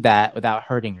achieve that without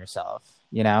hurting yourself,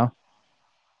 you know?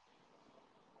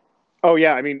 Oh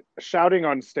yeah, I mean, shouting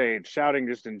on stage, shouting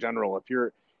just in general, if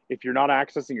you're not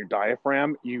accessing your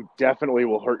diaphragm, you definitely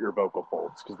will hurt your vocal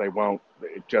folds because they won't.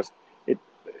 It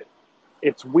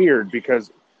it's weird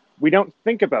because we don't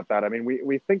think about that. I mean,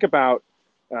 we think about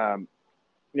um,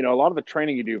 a lot of the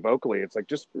training you do vocally. It's like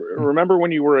just remember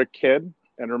when you were a kid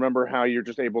and remember how you're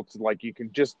just able to like you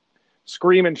can just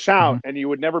scream and shout Mhm, and you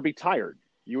would never be tired.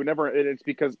 You would never. It's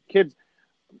because kids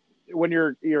when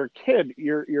you're a kid,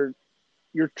 you're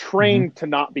mhm, trained to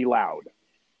not be loud.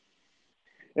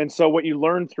 And so what you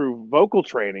learn through vocal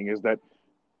training is that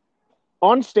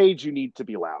on stage you need to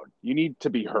be loud. You need to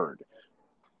be heard.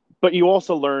 But you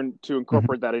also learn to mhm,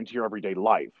 incorporate that into your everyday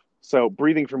life. So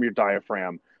breathing from your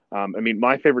diaphragm. I mean,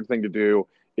 my favorite thing to do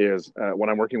is when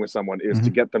I'm working with someone is to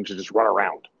mhm, get them to just run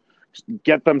around,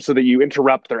 get them so that you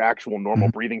interrupt their actual normal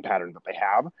mhm, breathing pattern that they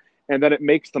have, and then it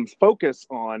makes them focus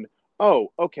on,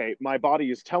 oh, okay, my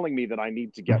body is telling me that I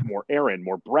need to get mhm, more air in,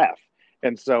 more breath,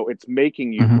 and so it's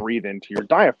making you mhm, breathe into your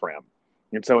diaphragm.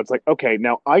 And so it's like, okay,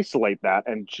 now isolate that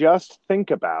and just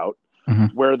think about mhm.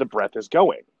 where the breath is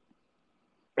going.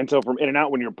 And so from in and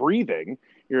out, when you're breathing,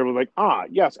 you're able to like,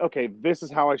 yes, okay, this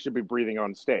is how I should be breathing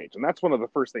on stage. And that's one of the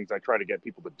first things I try to get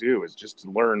people to do is just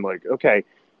to learn like, okay,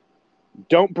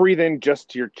 don't breathe in just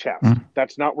to your chest. Mhm.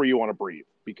 That's not where you want to breathe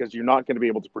because you're not going to be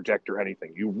able to project or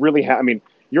anything. You really have, I mean,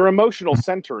 your emotional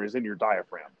center is in your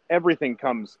diaphragm. Everything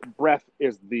comes,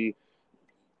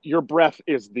 your breath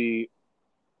is the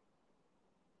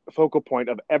focal point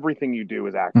of everything you do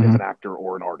as an Mhm. actor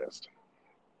or an artist.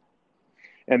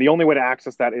 And the only way to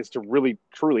access that is to really,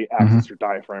 truly Mhm. access your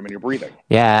diaphragm and your breathing.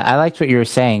 Yeah, I liked what you were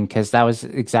saying because that was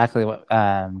exactly what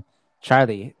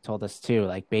Charlie told us too.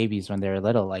 Like babies when they were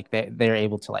little, like they're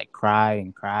able to like cry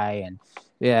and cry and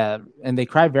yeah, and they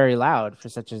cry very loud for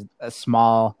such a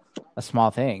small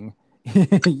thing.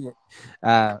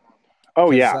 uh, Oh,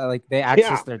 because yeah. like they Yeah.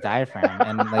 access their diaphragm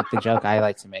and like the joke I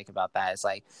like to make about that is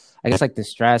like I guess like the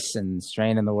stress and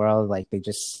strain in the world like they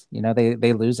just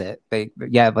they lose it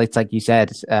yeah it's like you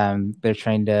said they're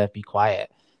trained to be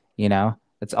quiet.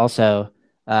 It's also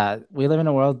we live in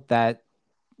a world that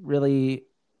really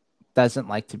doesn't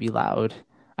like to be loud.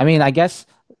 I mean, I guess,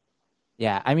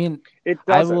 yeah, I mean, It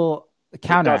I doesn't. will It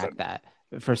counteract doesn't. that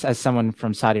for as someone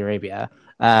from Saudi Arabia,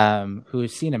 who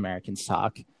has seen Americans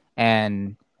talk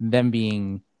and them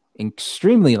being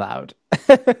extremely loud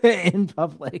in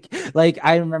public. Like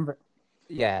I remember,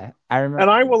 yeah, I remember.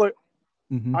 And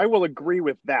Hmm. I will agree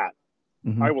with that.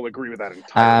 Hmm. I will agree with that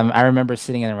entirely. I remember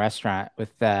sitting in a restaurant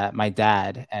with my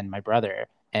dad and my brother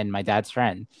and my dad's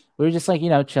friend. We were just like,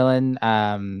 chilling.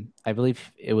 I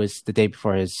believe it was the day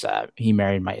before he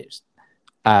married my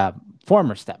uh,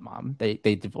 former stepmom.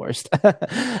 They divorced.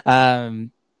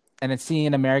 um, and it's seeing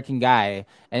an American guy,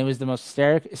 and it was the most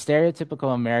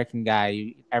stereotypical American guy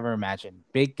you ever imagine.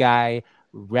 Big guy,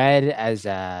 red as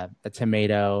a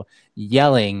tomato,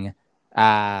 yelling.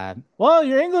 Well,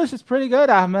 your English is pretty good,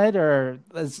 Ahmed, or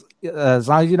as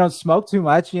long as you don't smoke too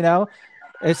much, or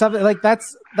something like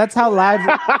that's how loud,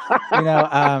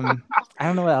 I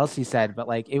don't know what else he said, but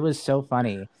like it was so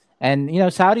funny. And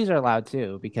Saudis are loud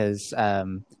too because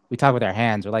we talk with our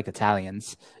hands. We're like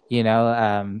Italians,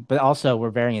 but also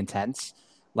we're very intense.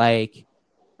 Like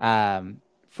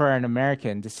for an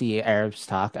American to see Arabs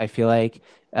talk, I feel like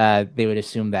they would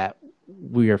assume that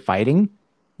we are fighting.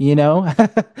 You know,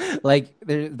 like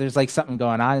there's like something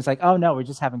going on. It's like, oh no, we're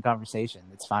just having conversation.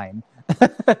 It's fine.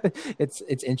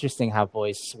 It's interesting how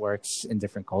voice works in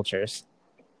different cultures.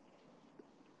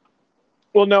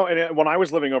 Well, no, and when I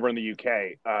was living over in the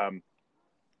UK,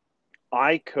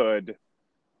 I could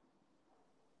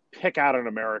pick out an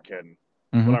American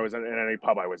when I Hmm. was in any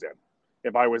pub I was in.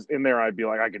 If I was in there, I'd be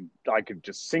like, I could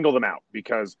just single them out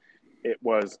because it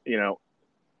was,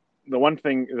 the one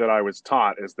thing that I was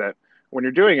taught is that when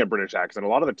you're doing a British accent, a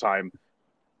lot of the time,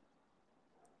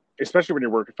 especially when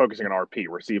you're focusing on RP,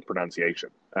 received pronunciation,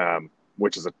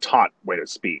 which is a taught way to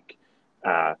speak.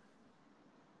 Uh,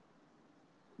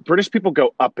 British people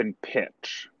go up in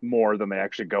pitch more than they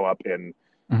actually go up in,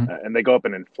 Hmm. and they go up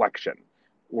in inflection,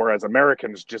 whereas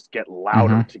Americans just get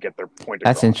louder Hmm. to get their point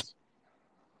That's interesting.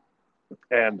 across.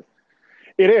 And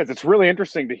it is. It's really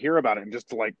interesting to hear about it and just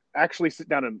to like actually sit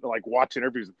down and like watch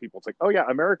interviews with people. It's like, oh yeah,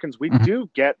 Americans, we Hmm. do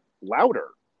get louder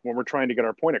when we're trying to get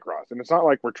our point across. And it's not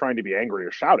like we're trying to be angry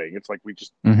or shouting. It's like we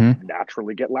just Hmm.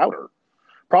 naturally get louder.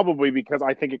 Probably because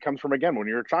I think it comes from again when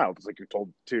you're a child. It's like you're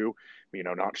told to,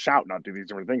 not shout, not do these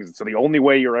different things. And so the only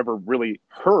way you're ever really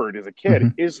heard as a kid Hmm.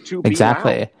 is to be loud.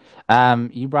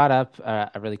 Exactly. You brought up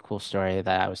a really cool story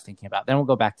that I was thinking about. Then we'll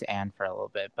go back to Anne for a little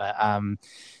bit. But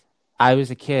I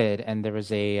was a kid, and there was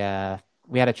we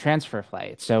had a transfer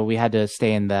flight, so we had to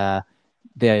stay in the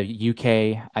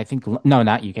UK. I think no,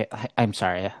 not UK. I'm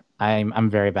sorry. I'm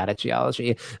very bad at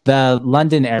geology. The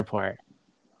London airport.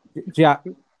 Ge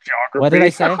what did I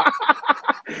Geography. say?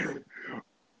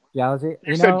 Geology.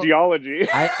 You said geology.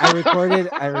 I recorded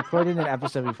an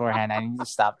episode beforehand. I need to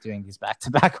stop doing these back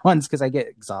to back ones because I get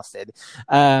exhausted.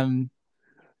 Um,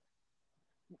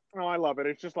 Oh, I love it.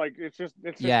 It's just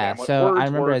Yeah, Hamlet. so I Words,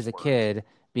 remember words, as a words. kid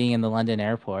being in the London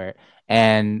airport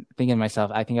and thinking to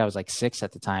myself, I think I was like 6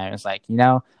 at the time. It's like,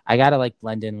 I gotta like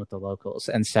blend in with the locals,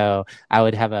 and so I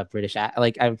would have a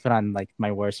like I would put on like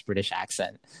my worst British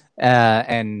accent,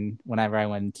 and whenever I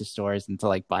went into stores and to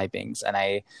like buy things, and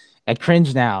I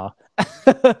cringe now,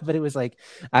 but it was like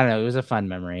I don't know, it was a fun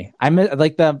memory.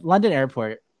 Like the London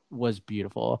airport was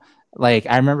beautiful. Like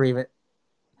I remember even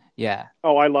yeah.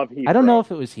 Oh, I love I don't know Heathrow.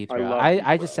 if it was I Heathrow. love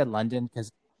I just Heathrow. said London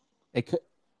because it could.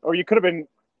 Or you could have been.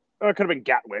 Oh, it could have been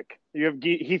Gatwick. You have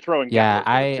Heathrow and Yeah, Gatwick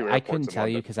are the two I airports couldn't in tell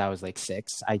you London. because I was like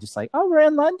 6. I just like, oh, we're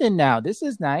in London now. This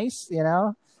is nice.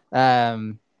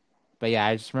 Um, but yeah,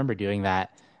 I just remember doing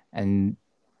that, and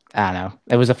I don't know,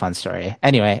 it was a fun story.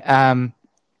 Anyway,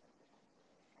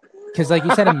 because like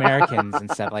you said, Americans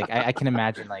and stuff. Like I can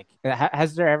imagine. Like,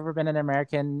 has there ever been an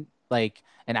American, like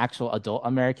an actual adult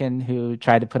American, who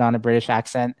tried to put on a British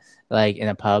accent, like in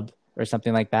a pub or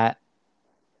something like that?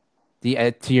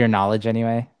 To your knowledge,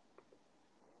 anyway.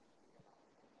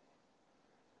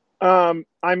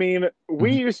 I mean,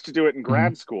 we Hmm. used to do it in Hmm.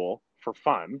 grad school for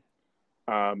fun.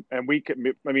 And we could,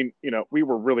 I mean, Hmm. we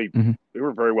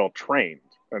were very well trained.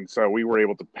 And so we were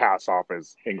able to pass off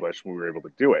as English when we were able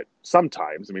to do it.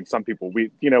 Sometimes, I mean, some people,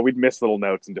 we'd miss little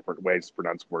notes in different ways to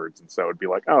pronounce words. And so it'd be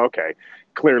like, oh, okay,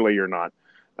 clearly you're not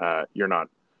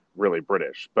really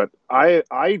British. But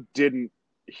I didn't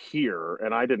hear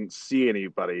and I didn't see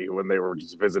anybody when they were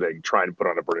just visiting trying to put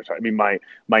on a British. I mean,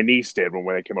 my niece did when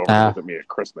they came over to Uh, visit me at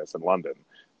Christmas in London.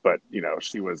 But,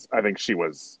 I think she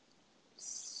was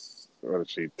what is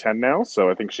she 10 now, so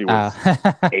I think she Uh, was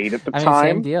 8 at the I mean, same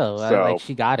time. deal. Like So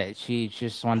she got it. She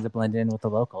just wanted to blend in with the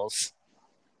locals.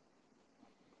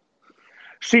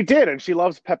 she did, and she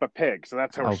loves Peppa Pig, so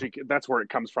Oh, that's where it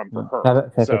comes from for her.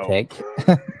 Peppa So Pig.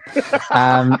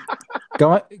 Um,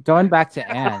 going back to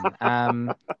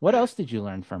Anne. What else did you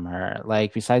learn from her?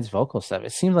 Like besides vocal stuff,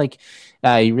 it seemed like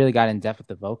you really got in depth with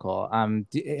the vocal.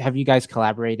 Have you guys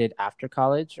collaborated after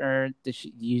college, or do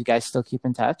you guys still keep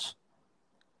in touch?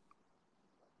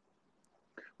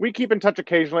 we keep in touch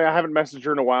occasionally. I haven't messaged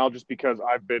her in a while just because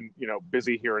I've been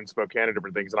busy here in Spokane and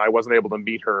different things, and I wasn't able to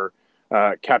meet her,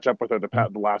 catch up with her the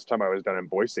last time I was down in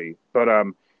Boise. But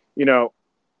you know,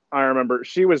 I remember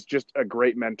she was just a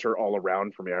great mentor all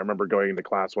around for me. I remember going into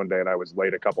class one day and I was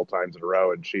late a couple times in a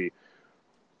row, and she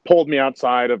pulled me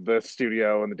outside of the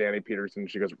studio and the Danny Peterson.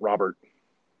 She goes, Robert,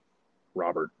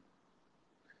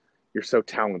 you're so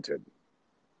talented.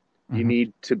 You Hmm.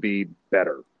 need to be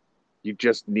better. You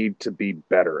just need to be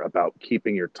better about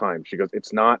keeping your time. She goes,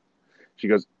 it's not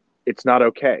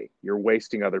okay. You're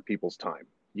wasting other people's time.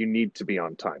 You need to be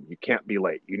on time. You can't be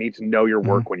late. You need to know your Hmm.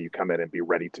 work when you come in and be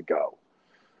ready to go.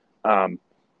 Um,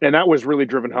 and that was really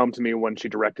driven home to me when she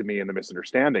directed me in The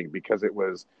Misunderstanding, because it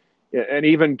was, and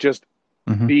even just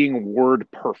Hmm. being word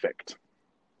perfect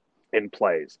in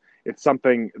plays. It's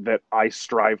something that I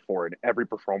strive for in every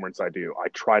performance I do. I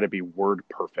try to be word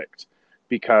perfect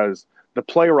because the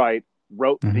playwright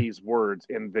wrote Hmm. these words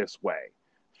in this way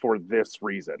for this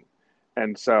reason.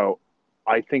 And so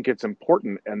I think it's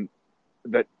important, and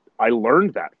that I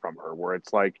learned that from her, where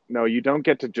it's like, no, you don't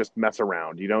get to just mess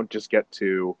around. You don't just get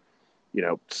to,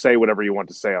 say whatever you want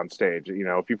to say on stage.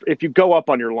 If you go up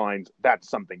on your lines, that's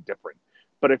something different.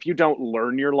 But if you don't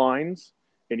learn your lines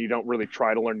and you don't really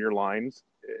try to learn your lines,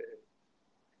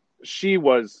 she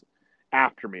was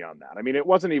after me on that. I mean, it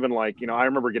wasn't even like, I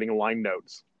remember getting line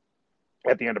notes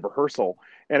at the end of rehearsal,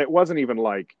 and it wasn't even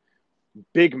like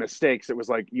big mistakes. It was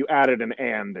like you added an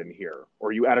and in here,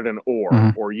 or you added an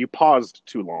Mhm. or you paused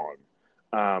too long.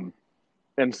 Um,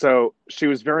 and so she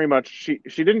was very much, she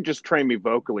didn't just train me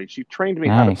vocally, she trained me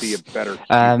how to be a Nice. better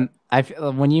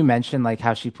human. When you mentioned like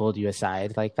how she pulled you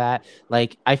aside like that,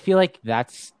 like I feel like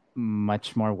that's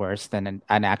much more worse than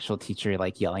an actual teacher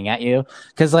like yelling at you,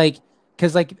 because like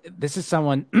this is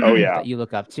someone Oh yeah. that you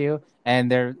look up to,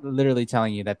 and they're literally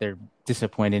telling you that they're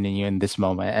disappointed in you in this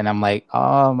moment, and I'm like,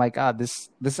 oh my God,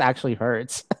 this actually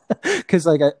hurts, because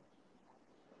like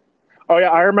Oh yeah,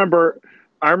 I remember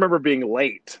being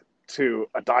late to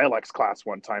a dialects class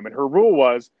one time, and her rule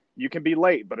was you can be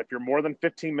late, but if you're more than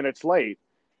 15 minutes late,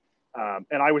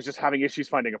 and I was just having issues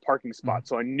finding a parking spot,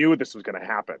 so I knew this was going to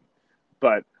happen.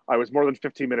 But I was more than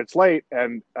 15 minutes late,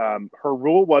 and her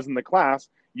rule was in the class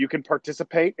you can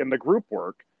participate in the group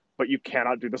work, but you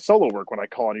cannot do the solo work when I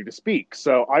call on you to speak.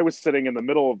 So I was sitting in the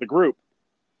middle of the group,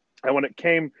 and when it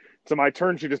came to my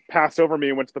turn, she just passed over me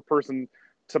and went to the person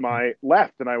to my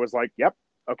left, and I was like, "Yep,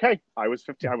 okay." I was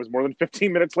more than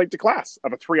 15 minutes late to class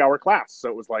of a 3 hour class, so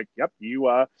it was like, "Yep, you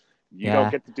don't yeah,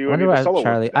 get to I do any wonder of the about solo work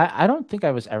Charlie. today." I don't think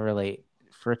I was ever late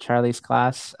for Charlie's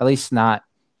class, at least not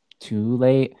too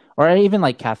late, or even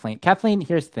like Kathleen. Kathleen,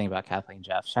 here's the thing about Kathleen,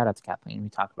 Jeff. Shout out to Kathleen. We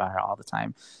talk about her all the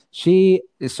time. She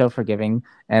is so forgiving,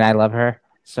 and I love her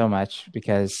so much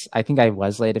because I think I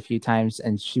was late a few times,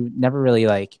 and she never really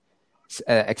like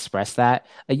expressed that.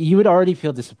 You would already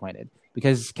feel disappointed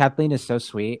because Kathleen is so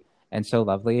sweet and so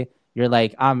lovely. You're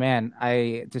like, oh man,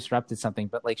 I disrupted something,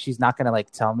 but like she's not gonna like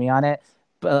tell me on it,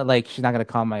 but like she's not gonna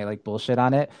call my like bullshit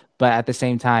on it. But at the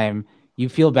same time, you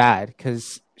feel bad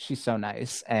because she's so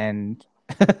nice and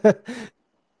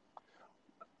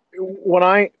When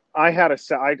I had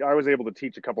I was able to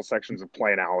teach a couple sections of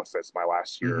play analysis my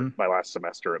last year, Mhm. my last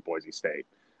semester at Boise State,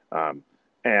 um,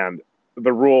 and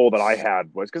the rule that I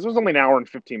had was because it was only an hour and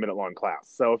 15 minute long class.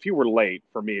 So if you were late,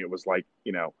 for me, it was like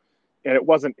and it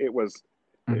wasn't. It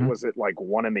Mhm. was at like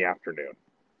 1 in the afternoon.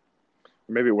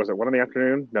 Maybe it was at 1 in the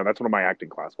afternoon. No, that's when my acting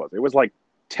class was. It was like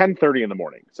 10:30 in the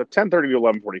morning. So 10:30 to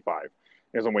 11:45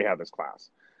 is when we had this class.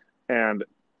 And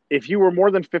if you were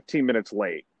more than 15 minutes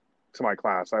late to my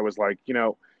class, I was like,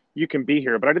 you can be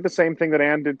here. But I did the same thing that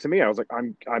Anne did to me. I was like,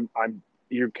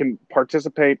 you can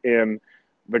participate in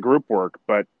the group work,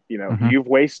 but Mhm. you've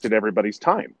wasted everybody's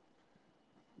time.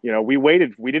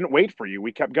 We didn't wait for you.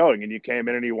 We kept going, and you came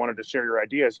in and you wanted to share your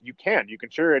ideas. You can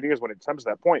share your ideas when it comes to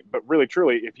that point. But really,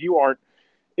 truly, if you aren't,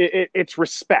 it's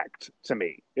respect to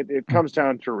me. It Mhm. comes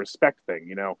down to a respect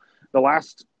thing. The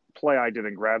last play I did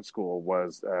in grad school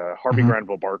was Harvey Mhm.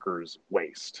 Granville Barker's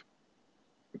Waste,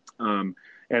 um,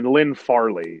 and Lynn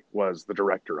Farley was the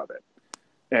director of it.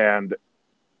 And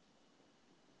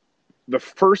the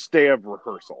first day of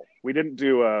rehearsal, we didn't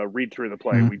do a read through the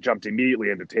play. Mhm. We jumped immediately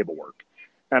into table work,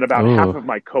 and about half Ooh. of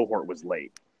my cohort was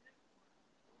late.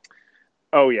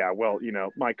 Oh yeah, well,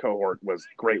 my cohort was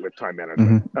great with time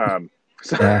management. Mhm.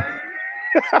 So, Yeah.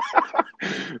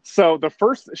 so the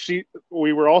first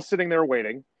we were all sitting there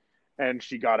waiting, and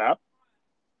she got up,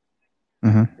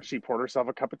 Mhm. she poured herself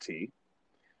a cup of tea,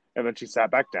 and then she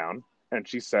sat back down, and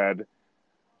she said,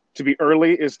 "To be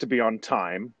early is to be on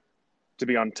time. To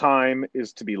be on time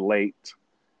is to be late,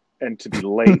 and to be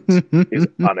late is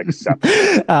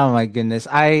unacceptable." Oh my goodness.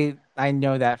 I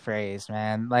know that phrase,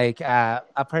 man. Like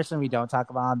a person we don't talk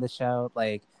about on the show,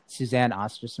 like Suzanne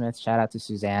Ostersmith. Shout out to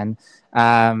Suzanne.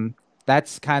 Um,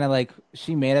 that's kind of like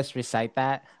she made us recite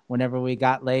that whenever we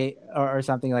got late or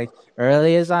something like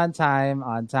early is on time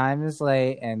is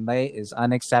late, and late is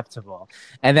unacceptable.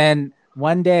 And then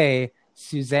one day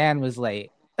Suzanne was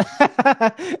late.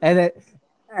 and it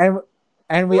and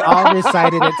and we all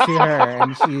recited it to her,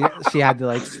 and she had to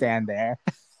like stand there.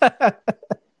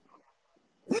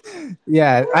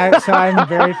 Yeah, I'm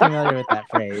very familiar with that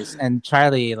phrase. And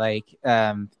Charlie, like,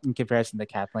 in comparison to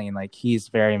Kathleen, like he's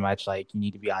very much like you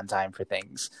need to be on time for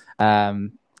things.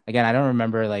 Again, I don't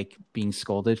remember like being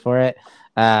scolded for it.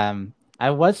 I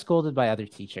was scolded by other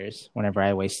teachers whenever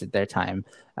I wasted their time.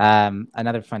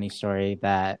 Another funny story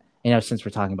that since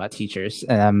we're talking about teachers,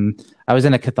 I was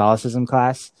in a Catholicism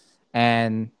class,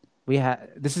 and we had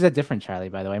this is a different Charlie,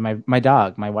 by the way. My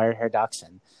dog, my wire hair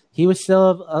dachshund, he was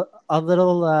still a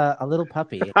little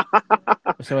puppy.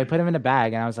 So I put him in a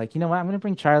bag, and I was like, you know what? I'm gonna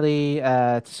bring Charlie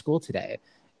to school today.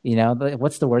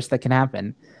 What's the worst that can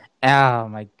happen? Oh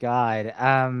my God.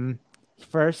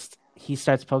 First he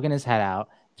starts poking his head out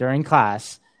during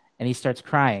class, and he starts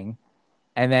crying.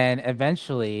 And then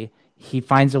eventually he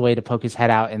finds a way to poke his head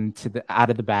out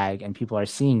of the bag, and people are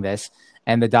seeing this,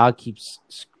 and the dog keeps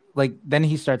like then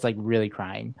he starts like really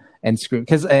crying and screaming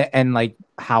because and like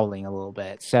howling a little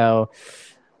bit. So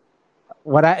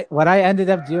what I ended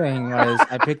up doing was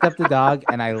I picked up the dog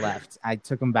and I left. I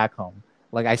took him back home.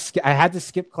 Like I had to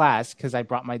skip class because I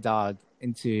brought my dog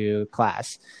into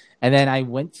class, and then I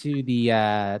went to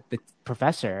the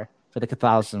professor for the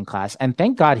Catholicism class, and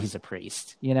thank God he's a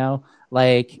priest.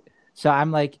 Like so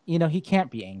I'm like he can't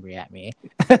be angry at me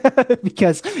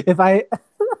because if I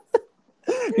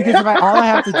all I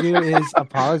have to do is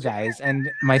apologize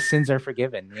and my sins are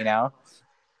forgiven.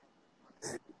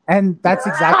 And that's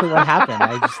exactly what happened.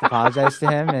 I just apologized to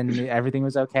him and everything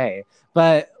was okay.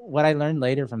 But what I learned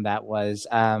later from that was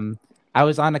I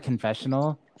was on a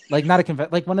confessional, like not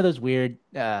like one of those weird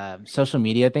social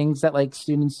media things that like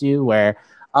students do where,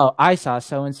 oh, I saw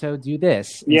so and so do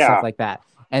this and stuff Yeah. like that.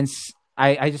 And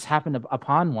I just happened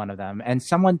upon one of them and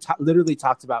someone literally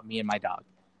talked about me and my dog.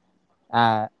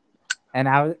 Uh, and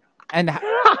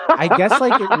I guess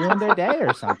like it ruined their day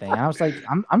or something. I was like,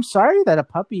 I'm sorry that a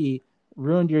puppy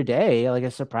ruined your day, like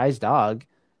a surprise dog,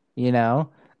 you know.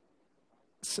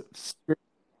 S- s-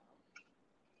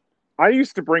 I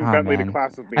used to bring oh Bentley to man,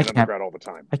 class with me I in can't undergrad all the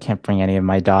time. I can't bring any of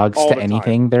my dogs All to the time.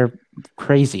 anything. They're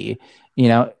crazy, you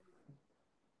know.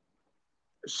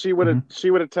 Hmm. She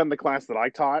would attend the class that I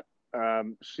taught.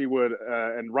 She would,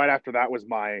 and right after that was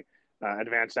my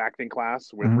advanced acting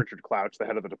class with Hmm. Richard Clouch, the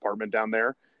head of the department down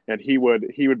there. And he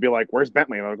would be like, "Where's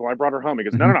Bentley?" And I was like, "Well, I brought her home." He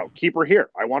goes, "No, Hmm. no, no, keep her here.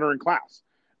 I want her in class."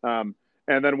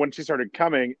 And then when she started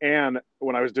coming, and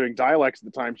when I was doing dialects at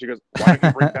the time, she goes, "Why don't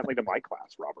you bring Bentley to my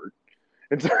class, Robert?"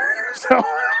 And so, so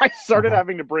I started Uh-huh.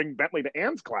 having to bring Bentley to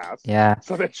Anne's class Yeah.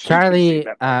 so that she could see Charlie,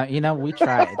 Bentley. we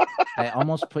tried. I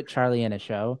almost put Charlie in a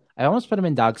show. I almost put him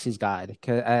in Dog Sees God,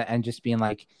 and just being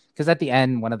like, because at the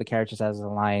end, one of the characters has a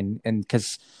line, and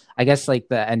because I guess like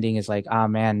the ending is like, oh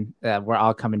man, we're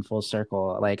all coming full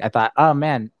circle. Like I thought, oh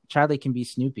man, Charlie can be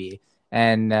Snoopy,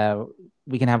 and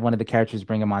we can have one of the characters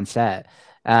bring him on set.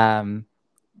 Um,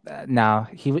 no,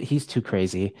 he's too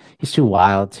crazy. He's too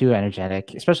wild, too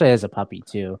energetic, especially as a puppy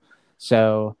too.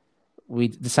 So we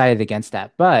decided against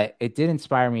that. But it did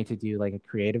inspire me to do like a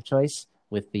creative choice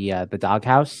with the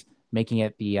doghouse, making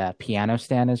it the piano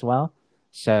stand as well.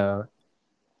 So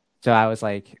so I was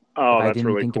like, if Oh, I that's didn't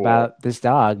really think cool. about this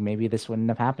dog, maybe this wouldn't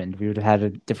have happened. We would have had a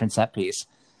different set piece.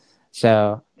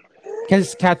 So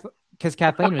because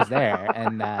Kathleen was there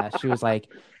and she was like,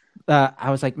 I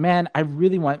was like, man, I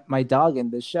really want my dog in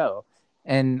this show,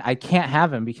 and I can't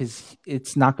have him because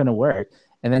it's not going to work.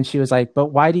 And then she was like, but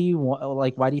why do you want,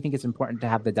 like, why do you think it's important to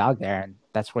have the dog there? And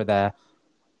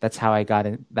that's how I got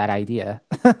that idea.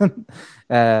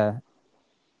 uh,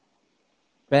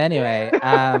 but anyway,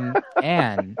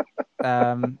 Anne,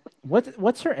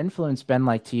 what's her influence been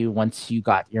like to you once you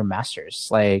got your master's?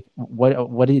 Like,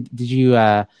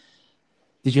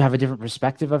 did you have a different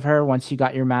perspective of her once you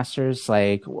got your master's?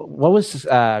 Like, what was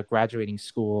graduating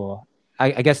school?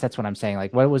 I guess that's what I'm saying.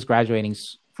 Like, what was graduating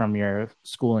from your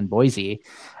school in Boise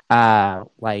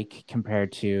like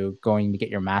compared to going to get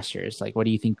your master's? Like, what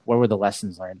do you think? What were the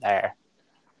lessons learned there?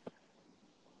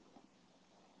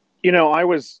 I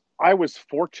was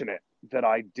fortunate that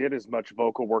I did as much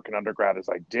vocal work in undergrad as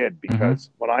I did Mm-hmm. because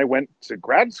when I went to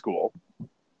grad school,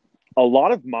 a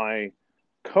lot of my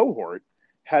cohort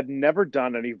had never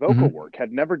done any vocal Mm-hmm. work,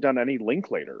 had never done any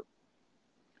Linklater.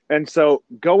 And so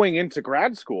going into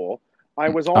grad school, I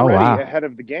was Oh already wow. ahead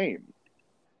of the game.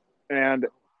 And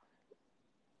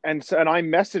and I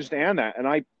messaged Anne that and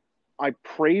I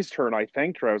praised her and I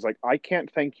thanked her. I was like, I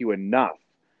can't thank you enough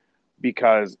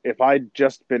because if I'd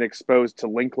just been exposed to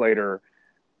Linklater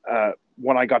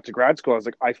when I got to grad school, I was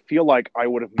like, I feel like I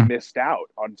would have missed out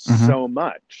on Mm-hmm. so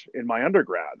much in my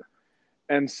undergrad.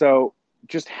 And so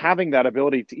just having that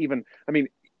ability to even, I mean,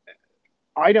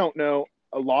 I don't know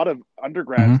a lot of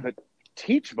undergrads Mm-hmm. that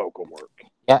teach vocal work,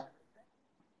 Yeah.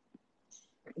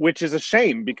 which is a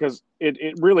shame because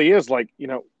it really is like,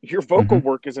 your vocal Mm-hmm.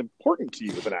 work is important to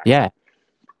you as an actor. Yeah.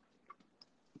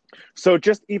 So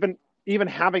just even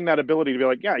having that ability to be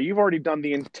like, yeah, you've already done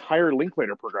the entire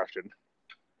Linklater progression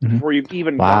Mm-hmm. before you've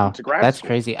even gotten Wow, to grad that's school.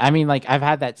 crazy. I mean, like I've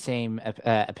had that same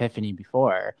epiphany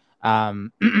before.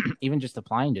 Even just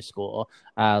applying to school.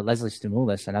 Leslie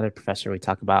Stimulus, another professor we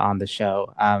talk about on the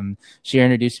show, she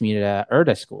introduced me to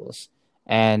IRTA schools,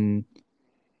 and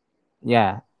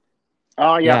yeah,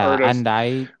 Oh yeah, yeah, Erda's. and Oh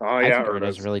I yeah, think IRTA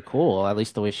is Erda's. really cool. At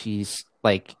least the way she's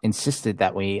like insisted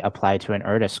that we apply to an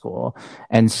IRTA school,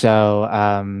 and so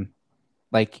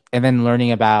like and then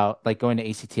learning about like going to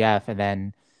ACTF and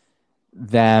then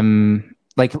them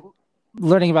like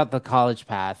learning about the college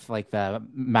path, like the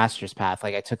master's path,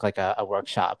 like I took like a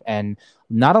workshop, and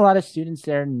not a lot of students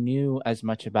there knew as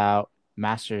much about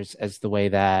masters as the way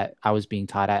that I was being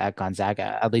taught at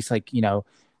Gonzaga. At least like,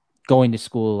 going to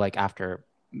school like after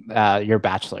your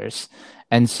bachelor's.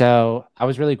 And so I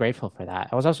was really grateful for that.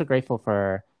 I was also grateful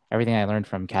for everything I learned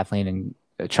from Kathleen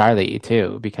and Charlie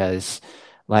too, because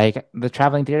like the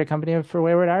traveling theater company for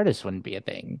Wayward Artists wouldn't be a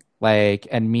thing. Like,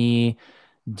 and me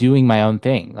doing my own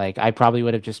thing. Like I probably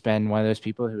would have just been one of those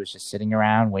people who was just sitting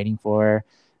around waiting for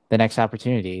the next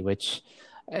opportunity, which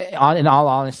in all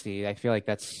honesty, I feel like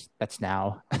that's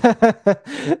now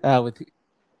with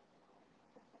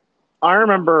I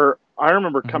remember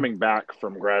Mhm, coming back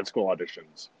from grad school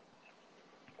auditions,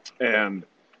 and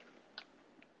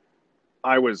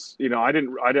I was,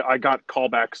 I got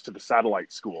callbacks to the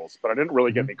satellite schools, but I didn't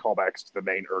really get mhm, any callbacks to the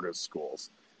main Ernest schools.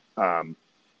 Um,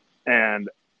 and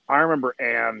I remember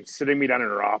Anne sitting me down in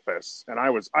her office, and I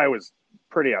was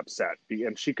pretty upset.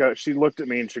 And she looked at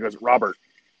me and she goes, "Robert,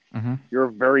 mhm, you're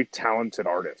a very talented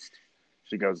artist."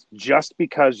 She goes, "Just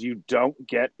because you don't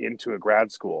get into a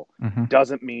grad school mhm,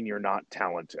 doesn't mean you're not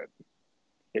talented.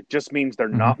 It just means they're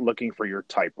mhm, not looking for your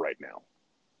type right now."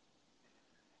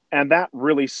 And that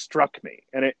really struck me.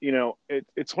 And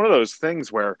it's one of those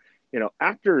things where,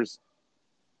 actors,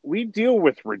 we deal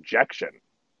with rejection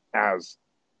as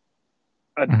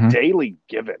a mhm, daily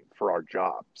given for our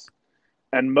jobs.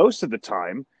 And most of the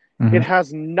time, it mhm,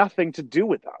 has nothing to do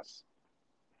with us.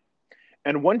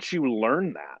 And once you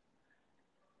learn that,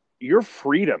 your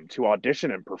freedom to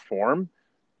audition and perform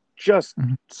just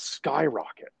mhm.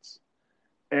 skyrockets.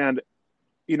 And,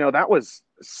 that was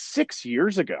 6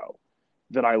 years ago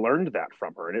that I learned that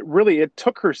from her. And it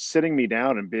took her sitting me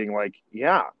down and being like,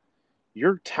 yeah,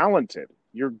 you're talented,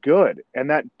 you're good.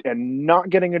 And not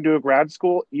getting into a grad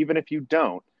school, even if you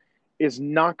don't, is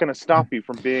not going to stop you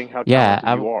from being how Yeah,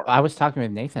 talented you are. I was talking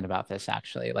with Nathan about this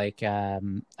actually, like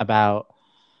about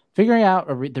figuring out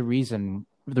the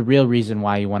real reason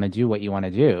why you want to do what you want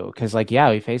to do. Because like, yeah,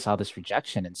 we face all this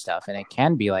rejection and stuff, and it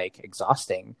can be like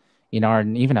exhausting, or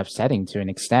even upsetting to an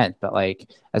extent. But like,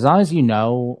 as long as you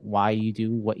know why you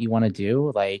do what you want to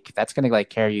do, like that's gonna like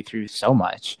carry you through so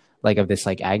much like of this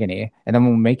like agony, and then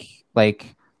will make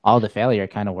like all the failure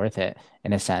kind of worth it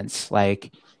in a sense.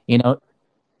 Like, you know,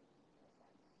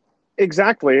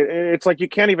 Exactly. It's like you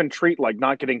can't even treat like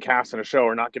not getting cast in a show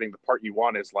or not getting the part you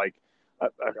want as like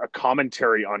a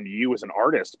commentary on you as an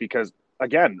artist, because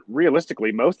again,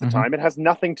 realistically, most of the mhm, time it has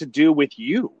nothing to do with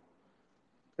you.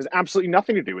 It has absolutely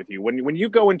nothing to do with you. When you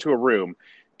go into a room,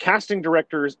 casting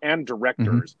directors and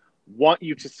mhm, directors want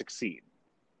you to succeed.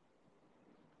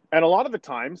 And a lot of the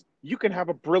times you can have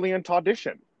a brilliant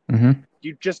audition. mhm,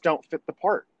 You just don't fit the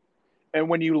part. And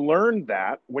when you learn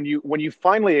that, when you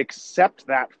finally accept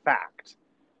that fact,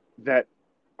 that,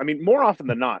 I mean, more often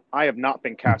than not, I have not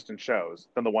been cast in shows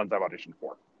than the ones I've auditioned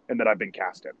for and that I've been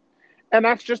cast in. And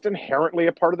that's just inherently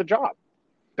a part of the job.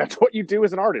 That's what you do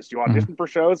as an artist. You mhm, audition for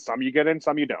shows, some you get in,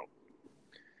 some you don't.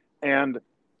 And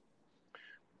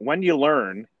when you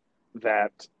learn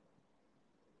that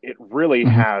it really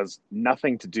mhm, has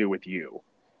nothing to do with you,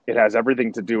 it has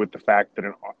everything to do with the fact that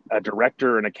a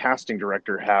director and a casting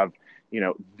director have,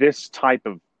 this type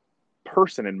of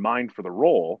person in mind for the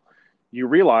role, you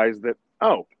realize that,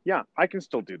 oh, yeah, I can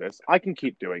still do this. I can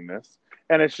keep doing this.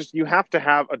 And it's just, you have to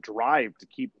have a drive to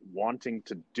keep wanting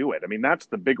to do it. I mean, that's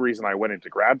the big reason I went into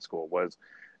grad school was,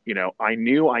 I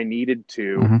knew I needed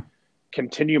to mhm,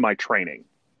 continue my training.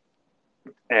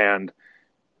 And,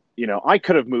 I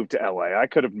could have moved to LA. I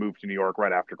could have moved to New York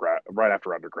right after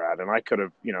undergrad. And I could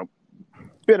have,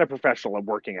 been a professional and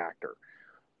working actor.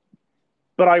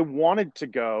 But I wanted to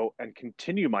go and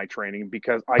continue my training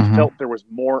because I mhm, felt there was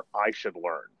more I should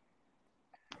learn.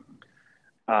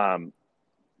 Um,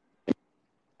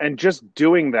 and just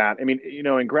doing that, I mean,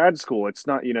 in grad school, it's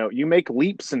not, you make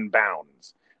leaps and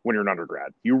bounds when you're an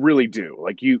undergrad. You really do.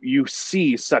 Like you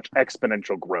see such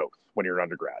exponential growth when you're an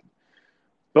undergrad.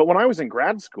 But when I was in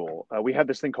grad school, we had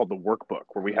this thing called the workbook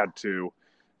where we had to,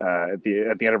 at the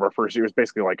end of our first year, it was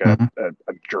basically like a, mhm, a,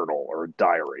 a journal or a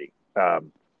diary.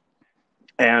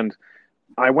 And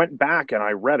I went back and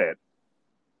I read it,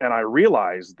 and I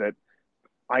realized that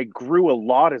I grew a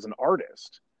lot as an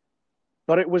artist,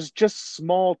 but it was just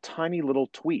small, tiny little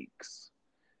tweaks.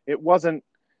 It wasn't,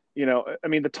 I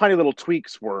mean, the tiny little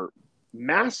tweaks were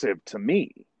massive to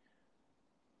me,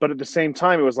 but at the same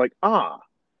time, it was like,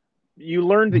 you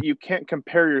learned that you can't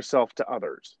compare yourself to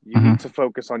others. You mhm, need to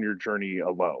focus on your journey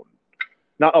alone.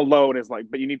 Not alone is like,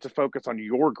 but you need to focus on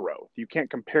your growth. You can't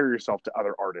compare yourself to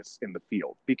other artists in the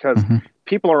field because mhm,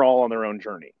 people are all on their own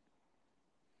journey.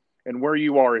 and where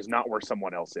you are is not where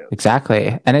someone else is.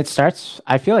 Exactly. And I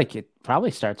feel like it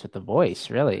probably starts with the voice,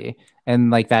 really.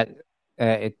 And like that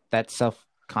It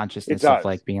self-consciousness of does.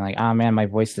 like being like, oh man, my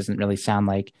voice doesn't really sound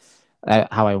like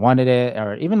how I wanted it,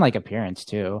 or even like appearance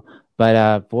too.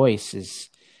 But voice is,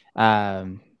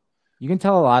 um, you can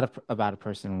tell a lot about a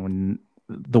person when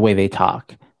the way they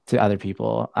talk to other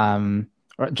people,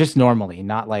 or just normally,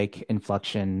 not like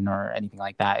inflection or anything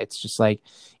like that. It's just like,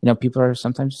 people are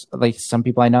sometimes like some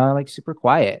people I know are like super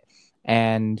quiet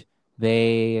and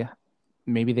they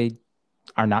maybe they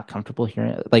are not comfortable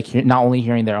hearing not only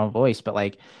hearing their own voice but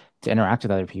like to interact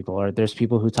with other people, or there's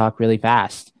people who talk really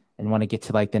fast and want to get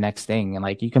to like the next thing, and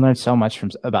like you can learn so much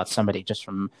from about somebody just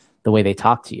from the way they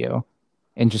talk to you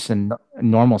in just a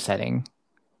normal setting.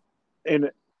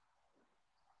 And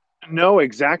no,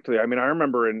 exactly. I mean, I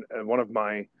remember in one of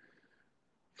my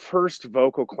first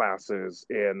vocal classes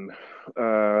in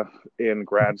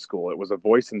grad school, it was a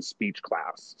voice and speech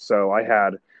class. So I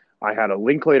had a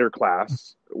Linklater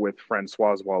class with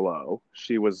Francoise Wallow.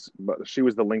 She was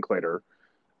the Linklater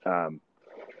um,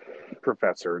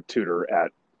 professor tutor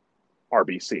at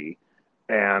RBC,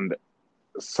 and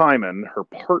Simon, her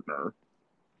partner,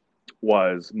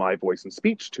 was my voice and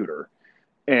speech tutor.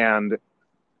 And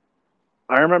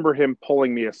I remember him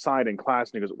pulling me aside in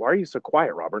class, and he goes, "Why are you so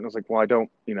quiet, Robert?" And I was like, "Well, I don't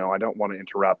want to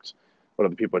interrupt what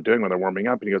other people are doing when they're warming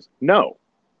up." And he goes, "No,"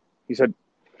 he said,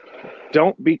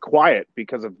 "Don't be quiet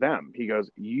because of them." He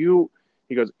goes, "You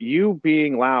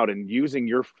being loud and using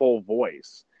your full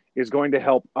voice is going to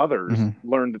help others Hmm.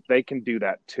 learn that they can do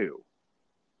that too."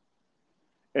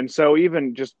 And so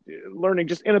even just learning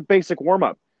just in a basic warm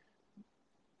up,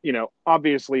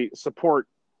 obviously support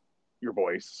your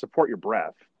voice, support your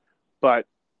breath, but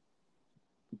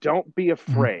don't be Hmm.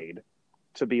 afraid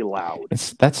to be loud.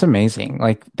 That's amazing.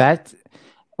 Like that,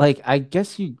 like I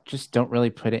guess you just don't really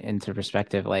put it into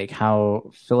perspective, like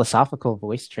how philosophical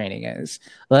voice training is.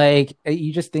 Like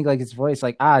you just think like it's voice,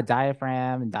 like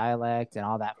diaphragm and dialect and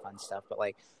all that fun stuff, but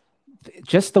like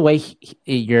just the way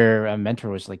your mentor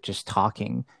was like just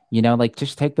talking, like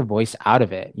just take the voice out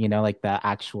of it, like the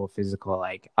actual physical,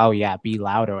 like, oh yeah, be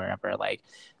loud or whatever, like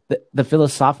the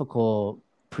philosophical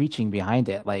preaching behind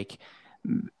it, like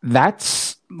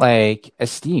that's like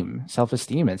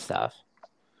self-esteem and stuff.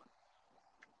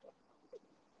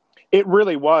 It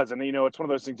really was, and it's one of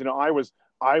those things.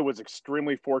 I was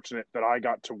extremely fortunate that I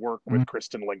got to work Mhm. with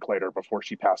Kristen Linklater before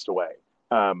she passed away,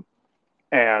 um,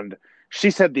 and she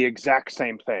said the exact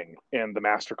same thing in the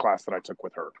master class that I took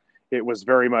with her. It was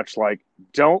very much like,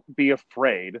 don't be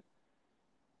afraid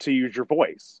to use your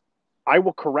voice. I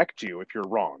will correct you if you're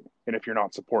wrong and if you're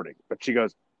not supporting. But she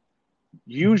goes,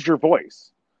 use your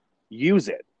voice, use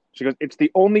it. She goes, it's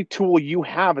the only tool you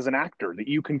have as an actor that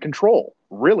you can control.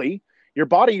 Really, your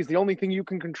body is the only thing you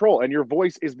can control, and your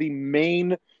voice is the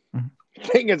main Mhm.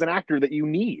 thing as an actor that you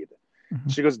need. Mhm.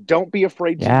 She goes, don't be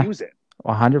afraid to Yeah, use it.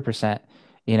 100%,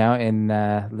 in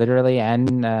literally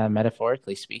and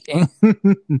metaphorically speaking.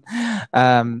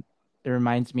 um it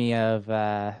reminds me of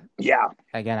Yeah.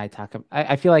 again,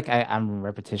 I feel like I'm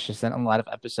repetitious in a lot of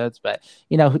episodes, but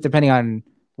depending on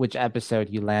which episode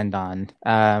you land on,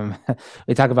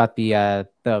 we talk about the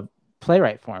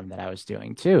playwright form that I was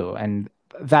doing too, and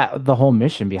that the whole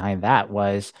mission behind that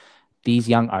was these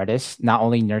young artists, not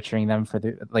only nurturing them for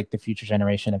the future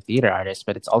generation of theater artists,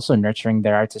 but it's also nurturing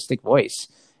their artistic voice,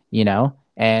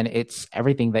 and it's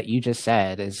everything that you just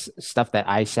said is stuff that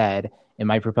I said in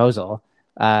my proposal.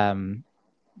 Um,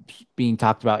 Being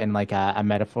talked about in like a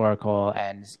metaphorical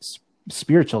and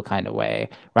spiritual kind of way,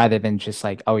 rather than just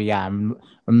like, oh yeah, I'm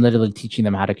literally teaching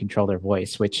them how to control their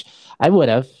voice, which I would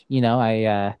have.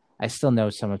 I still know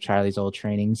some of Charlie's old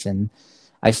trainings, and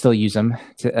I still use them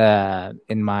to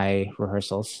in my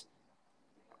rehearsals.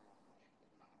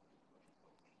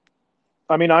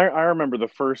 I mean, I remember the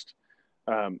first,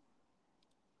 um,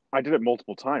 I did it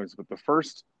multiple times, but the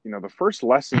first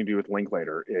lesson you do with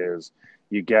Linklater is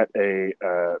you get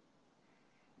you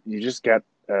just get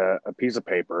a piece of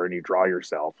paper and you draw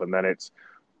yourself, and then it's,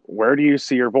 where do you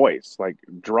see your voice? Like,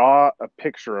 draw a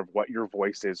picture of what your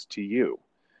voice is to you.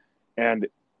 And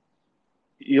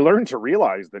you learn to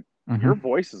realize that your Hmm.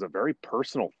 voice is a very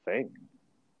personal thing.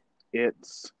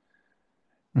 It's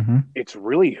Hmm. it's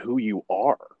really who you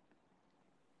are.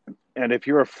 And if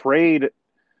you're afraid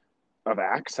of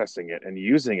accessing it and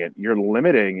using it, you're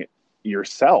limiting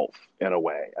yourself in a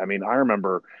way. I mean, I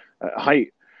remember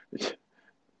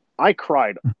I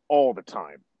cried all the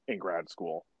time in grad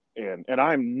school, and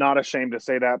I'm not ashamed to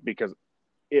say that, because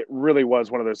it really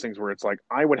was one of those things where it's like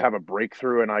I would have a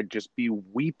breakthrough and I'd just be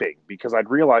weeping because I'd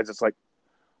realize it's like,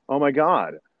 oh my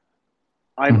god,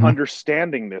 I'm Hmm.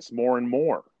 understanding this more and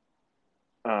more.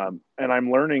 And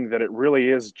I'm learning that it really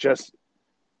is just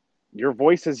your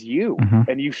voice is you, Hmm.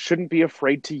 and you shouldn't be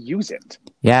afraid to use it.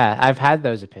 Yeah, I've had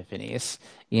those epiphanies.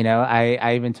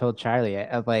 I even told Charlie,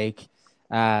 like,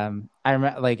 I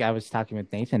remember, like, I was talking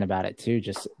with Nathan about it too,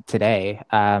 just today.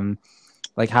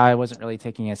 Like how I wasn't really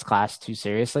taking his class too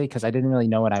seriously because I didn't really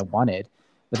know what I wanted.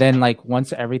 But then, like,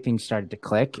 once everything started to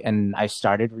click and I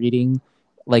started reading,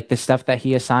 like, the stuff that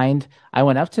he assigned, I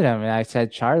went up to him and I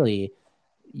said, Charlie,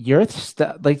 your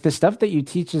stuff, like, the stuff that you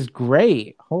teach is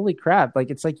great. Holy crap. Like,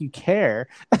 it's like you care.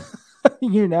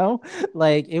 you know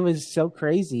like it was so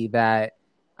crazy that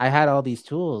I had all these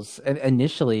tools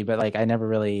initially, but like I never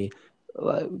really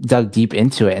dug deep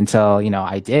into it until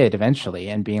I did eventually,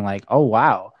 and being like, oh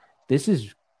wow, this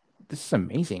is this is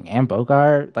amazing. And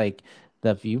Bogart, like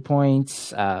the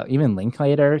viewpoints, even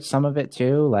Linklater, some of it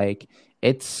too, like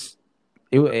it's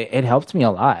it helped me a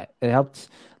lot. It helped,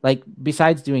 like,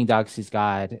 besides doing Dog Sees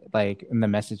God, like, and the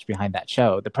message behind that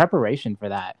show, the preparation for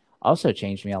that also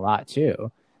changed me a lot too.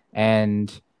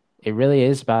 And it really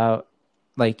is about,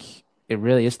 like, it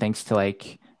really is thanks to,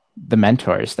 like, the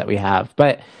mentors that we have.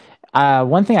 But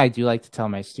one thing I do like to tell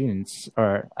my students,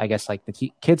 or I guess like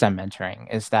the kids I'm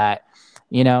mentoring, is that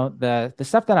the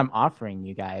stuff that I'm offering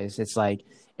you guys, it's like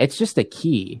it's just a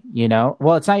key.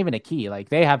 Well, it's not even a key. Like,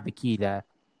 they have the key to.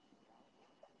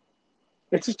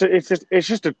 It's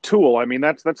just a tool. I mean,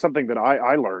 that's something that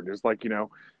I learned is like,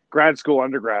 grad school,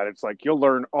 undergrad. It's like you'll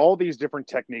learn all these different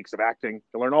techniques of acting.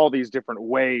 You'll learn all these different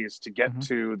ways to get Mhm.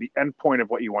 to the end point of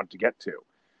what you want to get to.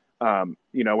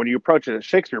 When you approach a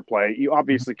Shakespeare play, you Mhm.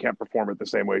 obviously can't perform it the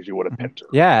same way as you would a Mhm. Pinter.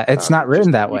 Yeah, it's not It's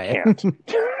written just that you way. can't.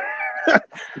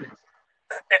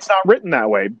 It's not written that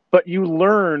way, but you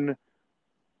learn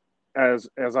as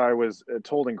I was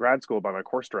told in grad school by my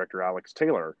course director Alex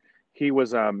Taylor. He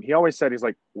always said, he's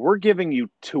like, we're giving you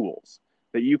tools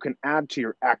that you can add to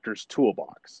your actor's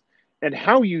toolbox, and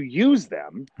how you use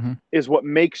them Mhm. is what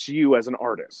makes you as an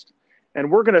artist.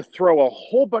 And we're going to throw a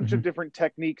whole bunch of Mhm. different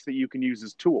techniques that you can use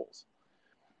as tools,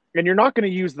 and you're not going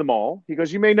to use them all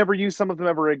because you may never use some of them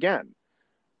ever again,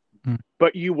 Mhm.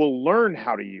 but you will learn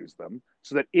how to use them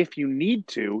so that if you need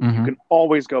to, you Mhm. can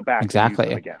always go back and use them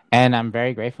Exactly. again. And I'm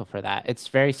very grateful for that. It's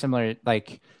very similar,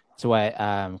 like, to what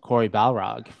Corey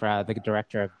Balrog, the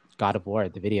director of God of War,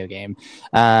 the video game,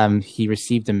 he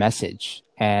received a message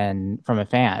and from a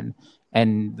fan,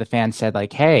 and the fan said,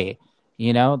 like, hey,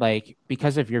 like,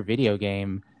 because of your video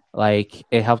game, like,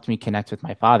 it helped me connect with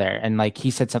my father. And like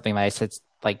he said something that I said,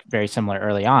 like, very similar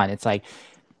early on. It's like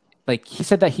he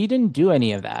said that he didn't do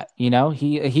any of that. He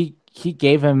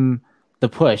gave him the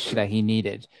push that he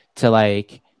needed to,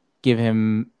 like, give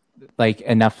him, like,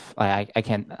 enough. I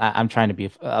can't. I'm trying to be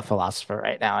a philosopher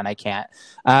right now, and I can't.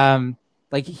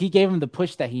 Like, he gave him the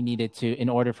push that he needed to, in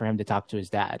order for him to talk to his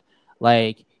dad.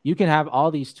 Like, you can have all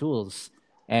these tools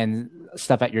and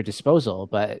stuff at your disposal,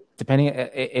 but depending,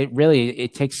 it really,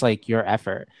 it takes, like, your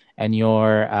effort and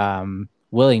your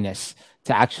willingness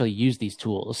to actually use these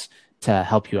tools to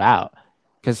help you out.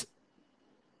 Because.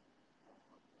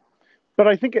 But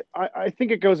I think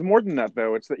it goes more than that,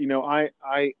 though. It's that,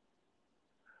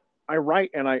 I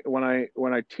write, and when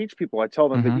I teach people, I tell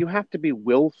them that Hmm. you have to be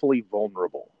willfully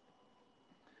vulnerable,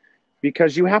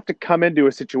 because you have to come into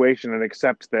a situation and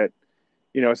accept that,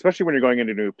 especially when you're going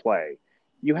into a new play,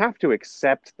 you have to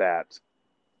accept that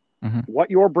Hmm.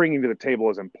 what you're bringing to the table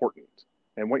is important,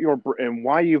 and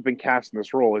why you've been cast in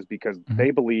this role is because Hmm.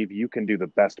 they believe you can do the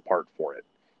best part for it.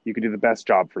 You can do the best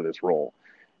job for this role.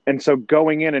 And so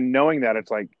going in and knowing that, it's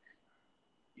like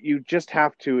you just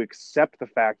have to accept the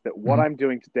fact that what Hmm. I'm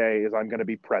doing today is I'm going to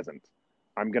be present.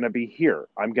 I'm going to be here.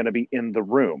 I'm going to be in the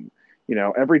room.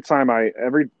 Every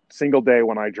single day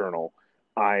when I journal,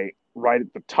 I write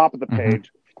at the top of the Hmm.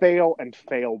 page, fail and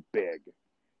fail big.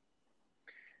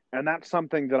 And that's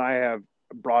something that I have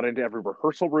brought into every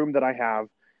rehearsal room that I have,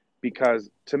 because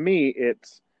to me,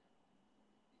 it's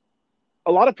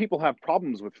a lot of people have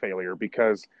problems with failure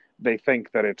because they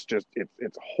think that it's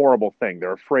a horrible thing.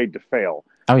 They're afraid to fail.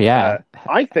 Oh Uh, yeah.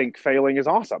 I think failing is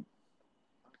awesome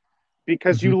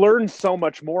because Hmm. you learn so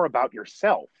much more about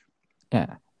yourself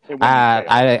Yeah. when you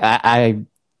fail.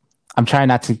 I'm trying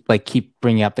not to, like, keep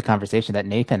bringing up the conversation that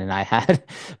Nathan and I had,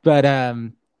 but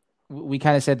we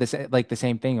kind of said this, like, the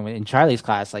same thing in Charlie's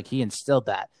class. Like, he instilled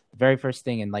that the very first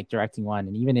thing in, like, directing one,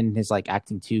 and even in his, like,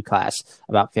 acting two class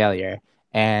about failure.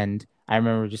 And I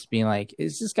remember just being like,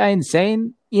 "Is this guy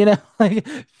insane? Like,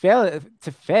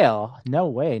 fail? No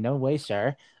way, no way,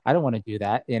 sir. I don't want to do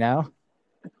that."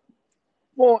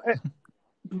 Well,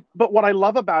 but what I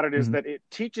love about it is Hmm. that it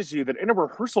teaches you that in a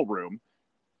rehearsal room,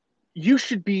 you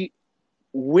should be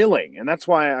willing. And that's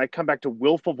why I come back to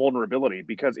willful vulnerability,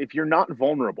 because if you're not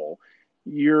vulnerable,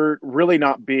 you're really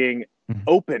not being Mhm.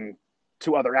 open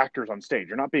to other actors on stage.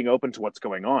 You're not being open to what's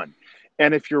going on.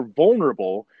 And if you're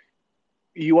vulnerable,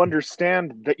 you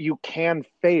understand that you can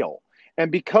fail.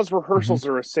 And because Mhm. rehearsals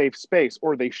are a safe space,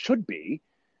 or they should be,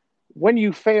 when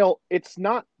you fail, it's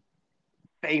not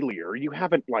failure. You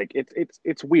haven't, like,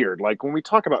 it's weird. Like when we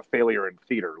talk about failure in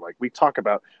theater, like we talk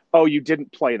about, oh, you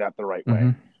didn't play that the right way,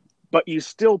 Mhm. but you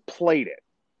still played it.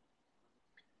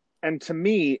 And to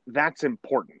me, that's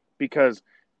important, because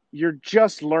you're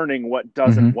just learning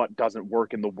Mhm. what doesn't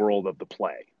work in the world of the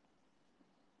play.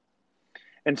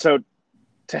 And so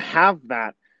to have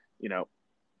that, you know,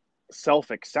 self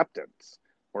acceptance,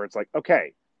 where it's like,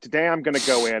 okay, today I'm going to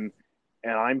go in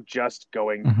and I'm just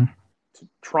going Mhm. to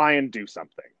try and do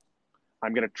something.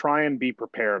 I'm going to try and be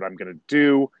prepared. I'm going to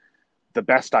do the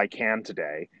best I can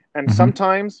today. And Mhm.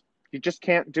 sometimes you just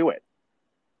can't do it.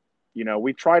 You know,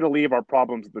 we try to leave our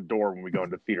problems at the door when we go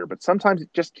into theater, but sometimes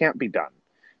it just can't be done.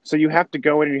 So you have to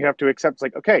go in and you have to accept, it's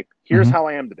like, okay, here's Mhm. how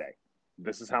I am today.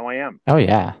 This is how I am. Oh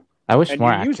yeah. I wish And you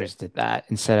more use it. actors did that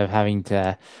instead of having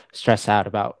to stress out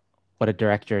about what a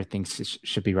director thinks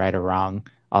should be right or wrong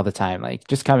all the time. Like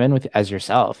just come in with as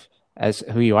yourself, as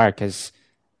who you are, because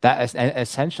that is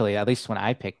essentially, at least when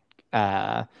I pick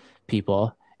uh,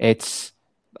 people, it's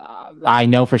I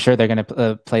know for sure they're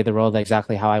gonna play the role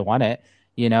exactly how I want it.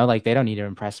 You know, like they don't need to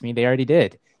impress me; they already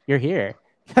did. You're here.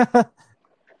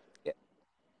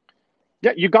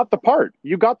 Yeah, you got the part.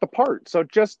 You got the part. So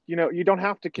just, you don't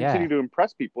have to continue Yeah. to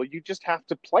impress people. You just have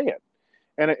to play it.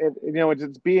 And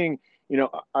it's being,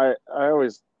 I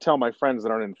always tell my friends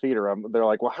that aren't in theater, they're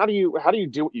like, well, how do you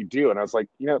do what you do? And I was like,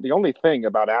 the only thing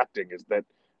about acting is that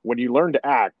when you learn to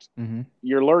act, Hmm.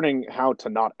 you're learning how to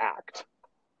not act.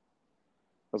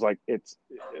 I was like, it's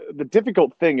the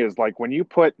difficult thing is like when you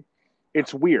put,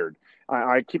 it's weird.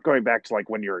 I keep going back to like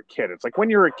when you're a kid. It's like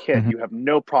when you're a kid, Hmm. you have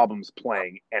no problems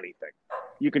playing anything.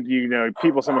 You can,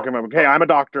 someone come up, hey, I'm a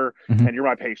doctor Hmm. and you're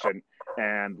my patient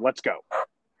and let's go.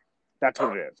 That's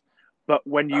what it is. But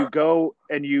when you go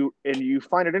and you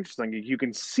find it interesting, you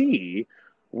can see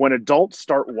when adults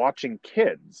start watching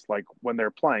kids, like when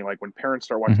they're playing, like when parents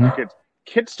start watching their Hmm.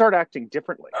 kids start acting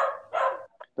differently.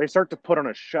 They start to put on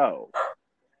a show.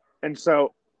 And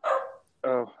so,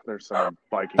 oh, there's someone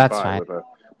biking That's by fine. with a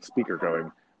speaker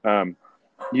going. Um,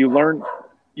 you learn,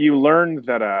 you learn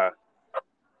that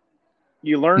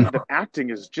you learn that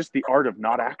acting is just the art of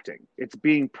not acting. It's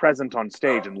being present on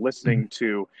stage and Mhm. listening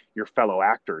to your fellow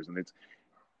actors, and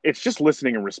it's just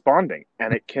listening and responding.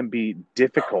 And it can be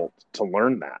difficult to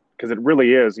learn that, because it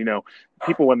really is.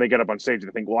 People when they get up on stage, they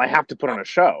think, "Well, I have to put on a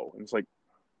show." And it's like,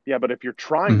 yeah, but if you're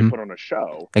trying to Hmm. put on a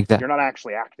show, Exactly. you're not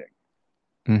actually acting.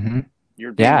 Hmm.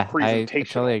 You're being Yeah, I totally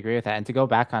presentational. agree with that. And to go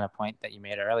back on a point that you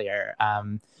made earlier,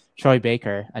 Troy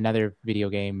Baker, another video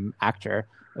game actor,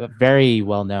 very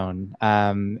well known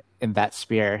in that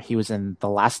sphere. He was in The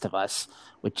Last of Us,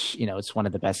 which is one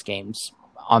of the best games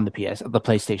on the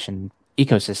PlayStation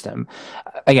ecosystem.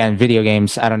 Again, video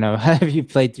games. I don't know if you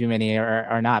played too many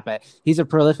or not, but he's a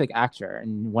prolific actor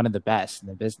and one of the best in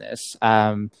the business.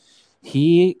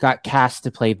 He got cast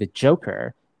to play the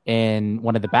Joker in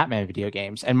one of the Batman video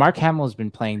games. And Mark Hamill has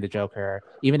been playing the Joker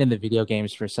even in the video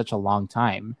games for such a long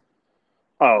time.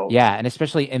 Oh, Yeah, and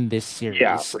especially in this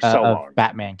yeah, series for so of long.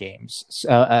 Batman games,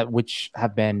 which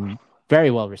have been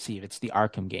very well received. It's the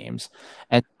Arkham games,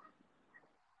 and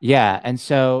yeah, and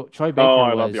so Troy Oh, Baker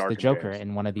I love the was the Arkham Joker games.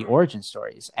 in one of the origin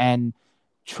stories, and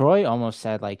Troy almost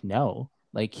said like no,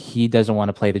 like he doesn't want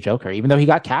to play the Joker, even though he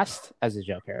got cast as a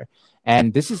Joker.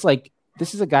 And this is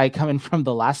a guy coming from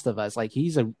The Last of Us, like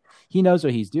he knows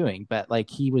what he's doing, but like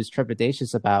he was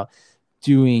trepidatious about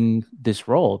doing this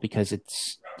role because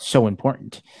it's so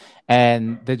important.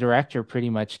 And the director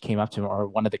pretty much came up to him, or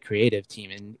one of the creative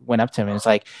team, and went up to him and was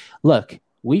like, "Look,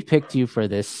 we picked you for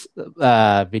this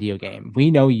video game. We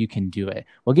know you can do it.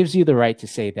 What gives you the right to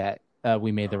say that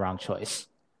we made the wrong choice?"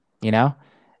 You know?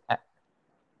 Uh,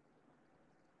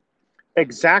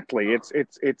 Exactly.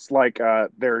 It's like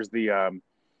there's the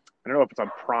I don't know if it's on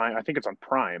Prime. I think it's on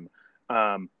Prime.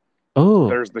 Um, Oh,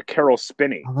 there's the Carol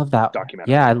Spinney I love that. Yeah,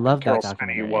 documentary, I and love that Carol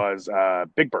Spinney documentary. was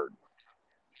Big Bird,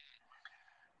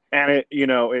 and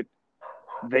it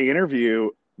they interview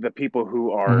the people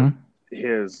who are Hmm.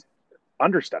 his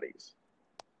understudies,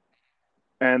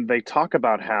 and they talk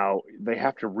about how they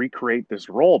have to recreate this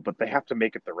role, but they have to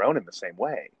make it their own in the same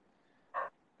way.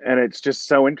 And it's just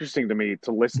so interesting to me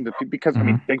to listen to, because I Hmm.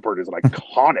 mean, Big Bird is an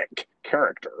iconic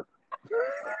character.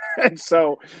 And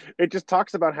so it just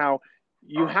talks about how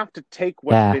you have to take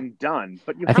what's Yeah, been done,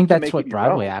 but you I have think to that's make it what your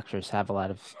Broadway own. actors have a lot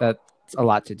of. a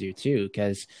lot to do too,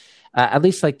 because at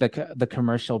least like the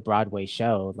commercial Broadway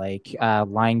show, like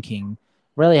Lion King,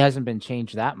 really hasn't been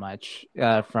changed that much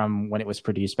from when it was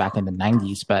produced back in the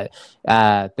 '90s. But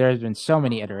there has been so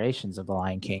many iterations of the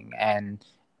Lion King, and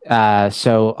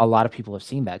so a lot of people have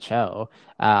seen that show.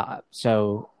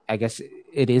 So I guess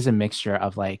it is a mixture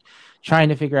of like trying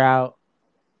to figure out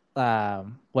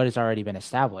what has already been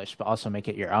established, but also make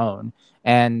it your own.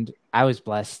 And I was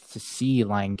blessed to see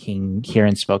Lion King here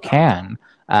in Spokane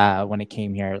when it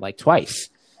came here like twice.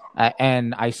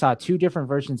 And I saw two different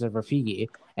versions of Rafiki,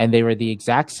 and they were the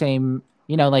exact same,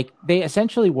 like they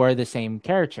essentially were the same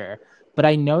character. But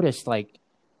I noticed like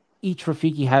each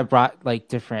Rafiki had brought like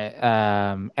different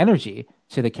energy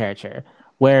to the character.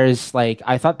 Whereas like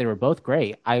I thought they were both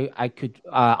great. I could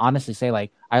honestly say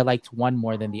like I liked one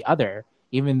more than the other,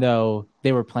 even though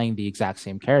they were playing the exact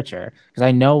same character, because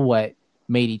I know what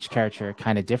made each character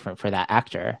kind of different for that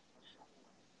actor,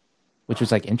 which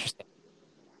was like interesting.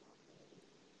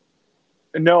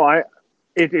 No, I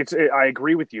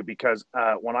agree with you because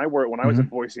when I was Mm-hmm. at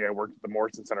Boise, I worked at the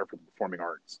Morrison Center for the Performing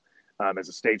Arts as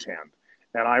a stagehand,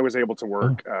 and I was able to Oh.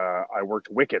 work. I worked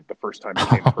Wicked the first time it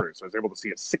came through, so I was able to see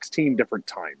it 16 different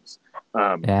times.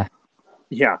 Um, Yeah.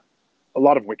 yeah, a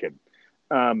lot of Wicked,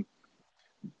 um,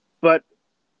 but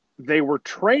they were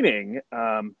training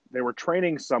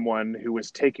someone who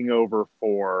was taking over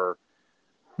for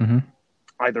Mm-hmm.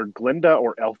 either Glinda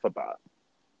or Elphaba,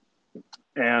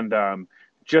 and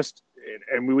just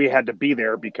and we had to be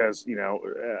there because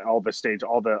all the stage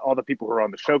all the people who were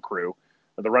on the show crew,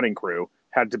 the running crew,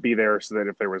 had to be there so that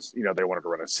if there was they wanted to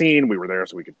run a scene, we were there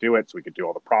so we could do it, so we could do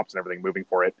all the props and everything moving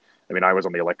for it. I mean, I was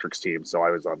on the electrics team, so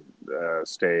I was on Mm-hmm.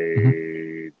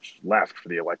 stage left for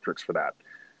the electrics for that,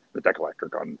 the deck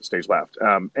electric on stage left,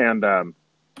 and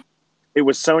it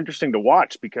was so interesting to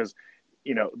watch because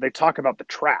they talk about the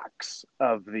tracks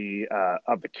of the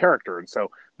character, and so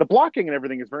the blocking and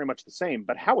everything is very much the same,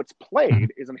 but how it's Mm-hmm.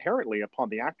 played is inherently upon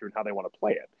the actor and how they want to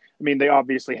play it. I mean, they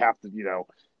obviously have to,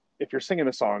 if you're singing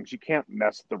the songs, you can't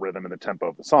mess with the rhythm and the tempo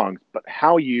of the songs, but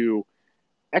how you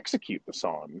execute the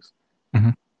songs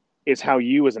Mm-hmm. is how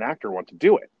you as an actor want to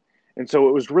do it. And so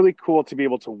it was really cool to be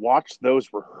able to watch those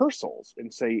rehearsals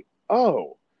and say,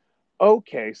 oh,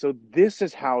 okay, so this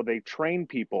is how they train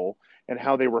people and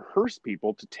how they rehearse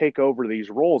people to take over these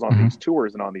roles on these Mm-hmm.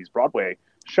 tours and on these Broadway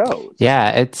shows.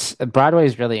 Yeah, it's Broadway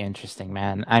is really interesting,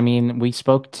 man. I mean, we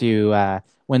spoke to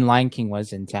when Lion King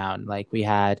was in town. Like we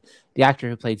had the actor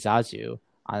who played Zazu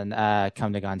on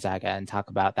Come to Gonzaga and talk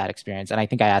about that experience. And I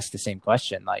think I asked the same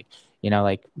question, like,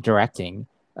 like directing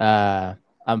a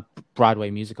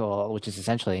Broadway musical, which is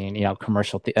essentially,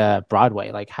 commercial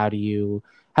Broadway. Like how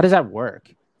does that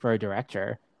work for a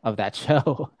director of that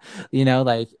show?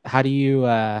 Like how do you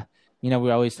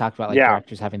we always talk about like Yeah,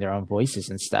 directors having their own voices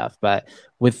and stuff, but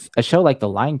with a show like The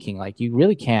Lion King, like you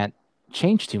really can't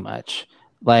change too much.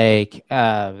 Like,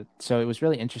 so it was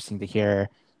really interesting to hear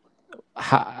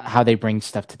how they bring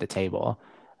stuff to the table.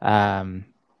 Um,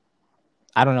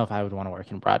 I don't know if I would want to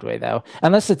work in Broadway though,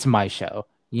 unless it's my show.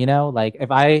 Like if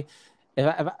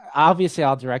obviously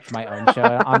I'll direct my own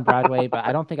show on Broadway, but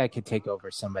I don't think I could take over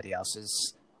somebody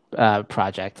else's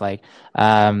project. Like,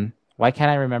 why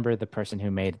can't I remember the person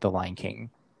who made The Lion King?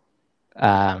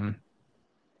 Um,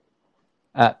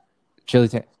 Uh,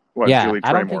 Julie, was yeah,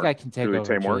 I don't think I can take Julie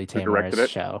over Taymor Julie who directed Taymor's it.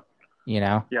 show.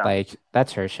 Yeah, Like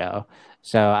that's her show.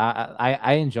 So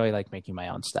I enjoy like making my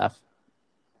own stuff.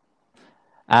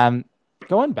 Um,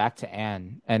 Going back to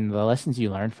Anne and the lessons you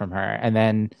learned from her, and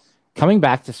then coming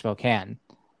back to Spokane,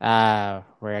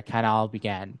 where it kind of all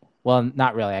began. Well,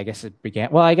 not really. I guess it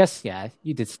began. Well, I guess yeah,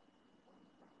 you did.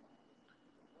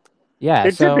 Yeah.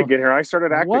 it did So begin here. I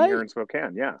started acting here what in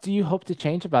Spokane. Yeah. do you hope to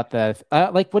change about the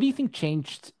like what do you think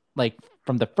changed like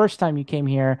from the first time you came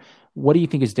here? What do you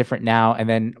think is different now? And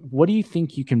then what do you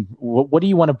think what do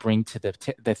you want to bring to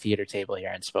the theater table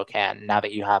here in Spokane now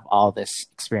that you have all this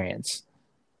experience?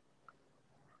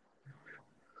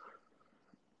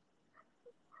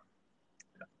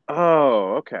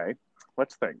 Oh, okay.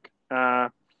 Let's think.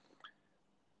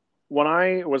 When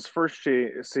I was first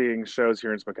seeing shows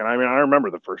here in Spokane, I mean, I remember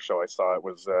the first show I saw. It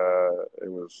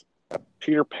was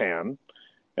Peter Pan,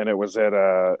 and it was at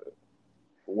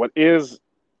what is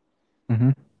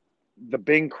Hmm. the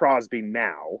Bing Crosby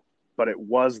now, but it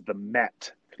was the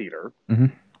Met Theater, Hmm.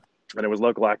 and it was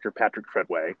local actor Patrick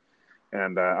Treadway.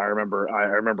 And I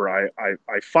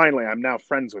finally, I'm now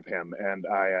friends with him, and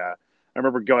I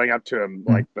remember going up to him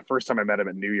like the first time I met him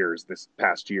at New Year's this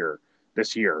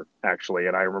year actually,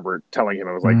 and I remember telling him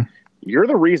I was like, Hmm. "You're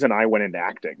the reason I went into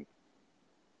acting."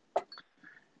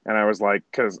 And I was like,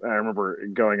 because I remember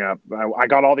going up, I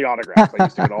got all the autographs. I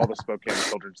used to go to all the Spokane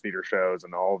Children's Theater shows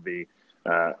and all of the.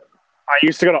 I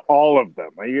used to go to all of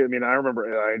them. I mean, I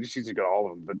remember I just used to go to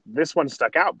all of them, but this one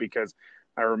stuck out because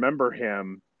I remember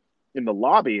him in the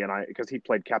lobby, and because he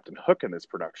played Captain Hook in this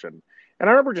production, and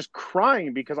I remember just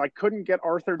crying because I couldn't get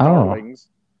Arthur Oh. Darling's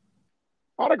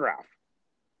autograph.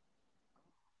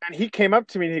 And he came up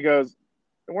to me and he goes,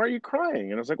 "Why are you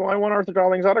crying?" And I was like, "Well, I want Arthur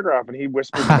Darling's autograph." And he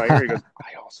whispered in my ear, he goes,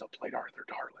 "I also played Arthur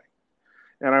Darling."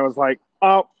 And I was like,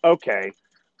 "Oh, okay,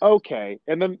 okay."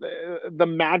 And then the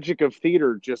magic of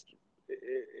theater just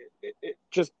it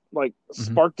just like Hmm.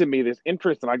 sparked in me this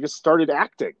interest, and I just started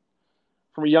acting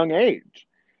from a young age.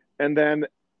 And then,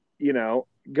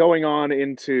 going on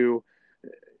into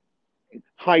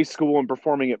high school and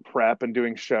performing at prep and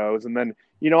doing shows. And then,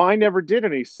 I never did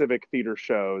any civic theater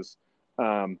shows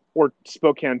or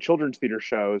Spokane children's theater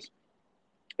shows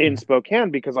in Spokane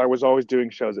because I was always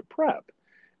doing shows at prep.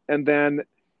 And then,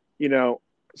 you know,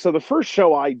 so the first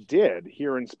show I did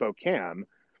here in Spokane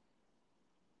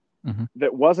Hmm.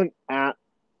 that wasn't at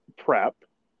prep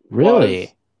was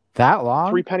Really? That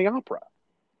long? Three Penny Opera.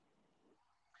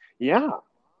 Yeah,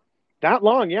 that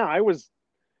long. Yeah, I was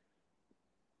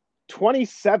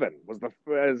 27 was the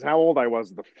as how old I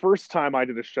was the first time I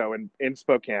did a show in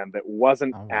Spokane that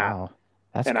wasn't Oh, at wow.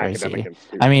 That's an academic crazy. I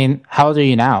institution. mean, how old are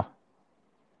you now?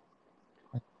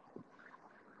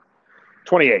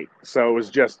 28. So it was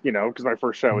just, because my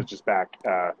first show was just back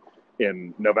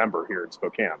in November here in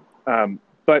Spokane.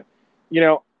 But, you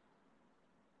know,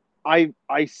 I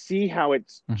see how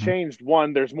it's Mm-hmm. changed.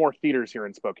 One, there's more theaters here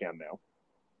in Spokane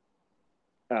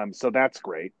now. So that's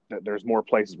great that there's more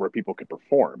places where people could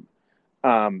perform.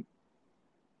 Um,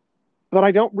 but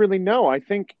I don't really know. I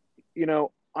think,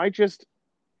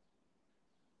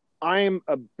 I'm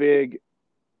a big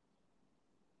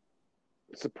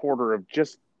supporter of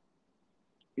just,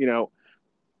 you know,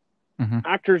 Mm-hmm.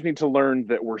 actors need to learn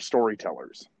that we're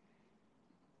storytellers.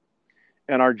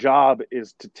 And our job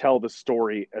is to tell the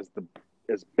story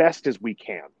as best as we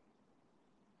can.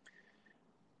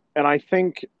 And I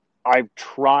think I've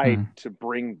tried Mm-hmm. to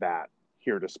bring that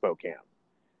here to Spokane.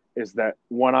 Is that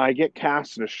when I get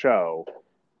cast in a show,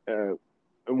 uh,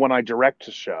 when I direct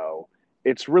a show,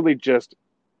 it's really just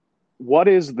what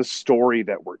is the story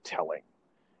that we're telling,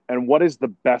 and what is the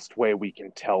best way we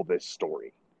can tell this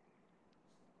story.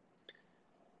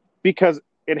 Because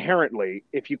inherently,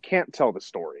 if you can't tell the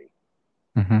story,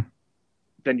 Mm-hmm.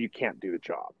 then you can't do the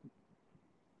job.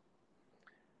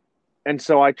 And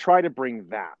so I try to bring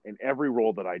that in every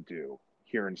role that I do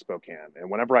here in Spokane. And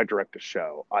whenever I direct a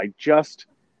show, I just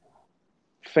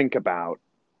think about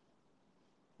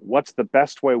what's the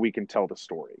best way we can tell the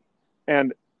story.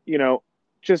 And,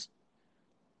 just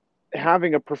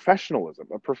having a professionalism,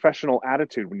 a professional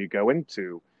attitude when you go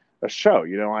into a show.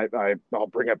 I'll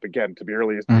bring up again, to be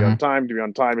early is to be on Mm-hmm. time, to be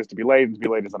on time is to be late, and to be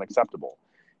late is unacceptable.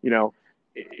 You know,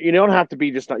 you don't have to be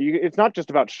just, it's not just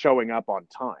about showing up on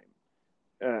time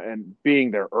and being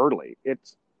there early.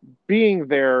 It's being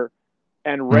there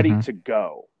and ready Mm-hmm. to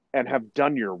go and have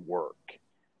done your work.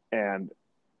 And,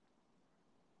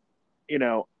 you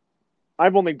know,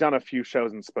 I've only done a few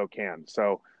shows in Spokane,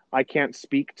 so I can't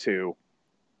speak to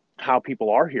how people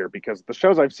are here because the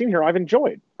shows I've seen here, I've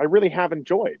enjoyed. I really have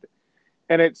enjoyed.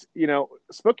 And it's,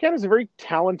 Spokane is a very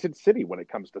talented city when it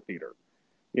comes to theater.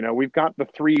 We've got the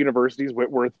three universities,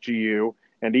 Whitworth, GU,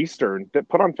 and Eastern, that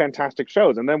put on fantastic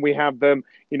shows. And then we have them,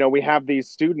 we have these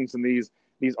students and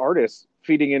these artists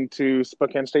feeding into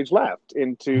Spokane Stage Left,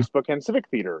 into Spokane Civic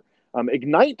Theater,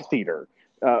 Ignite Theater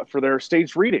for their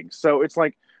staged readings. So it's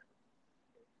like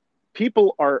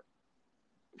people are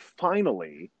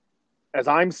finally, as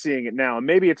I'm seeing it now, and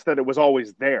maybe it's that it was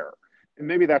always there. And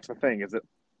maybe that's the thing, is that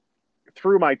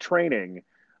through my training,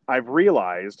 I've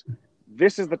realized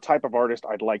this is the type of artist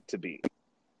I'd like to be.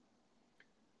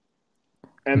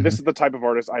 And this Mm-hmm. is the type of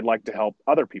artist I'd like to help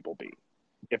other people be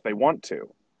if they want to.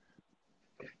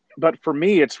 But for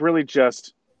me, it's really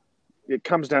just, it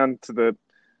comes down to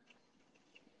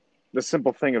the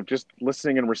simple thing of just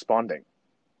listening and responding.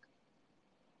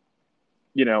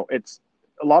 It's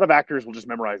a lot of actors will just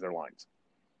memorize their lines.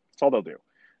 That's all they'll do.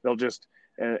 They'll just,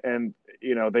 and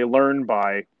they learn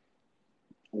by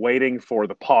waiting for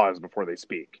the pause before they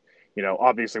speak.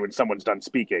 Obviously, when someone's done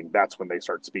speaking, that's when they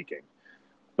start speaking.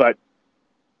 But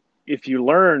if you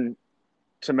learn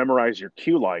to memorize your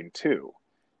cue line too,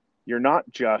 you're not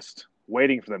just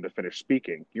waiting for them to finish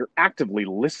speaking, you're actively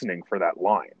listening for that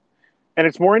line. And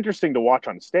it's more interesting to watch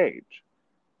on stage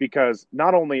because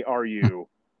not only are you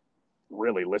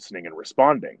really listening and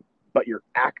responding, but you're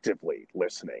actively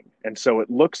listening. And so it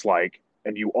looks like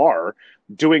and you are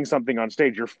doing something on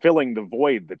stage, you're filling the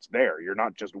void that's there. You're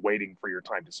not just waiting for your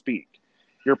time to speak.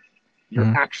 You're you're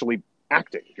Mhm. actually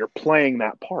acting. You're playing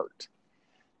that part.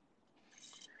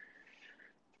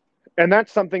 And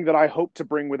that's something that I hope to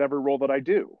bring with every role that I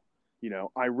do.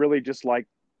 I really just like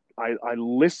I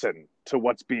listen to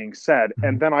what's being said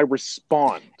and Mhm. then I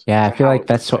respond Yeah, I to feel how like it was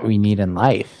that's what said. we need in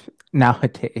life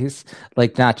nowadays.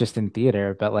 Like not just in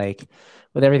theater, but like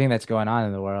with everything that's going on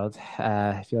in the world.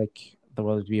 I feel like the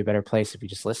world would be a better place if we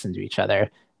just listened to each other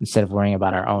instead of worrying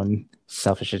about our own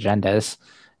selfish agendas.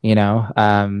 You know,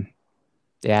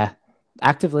 yeah,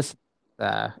 active listen,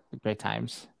 great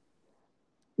times.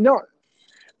 No,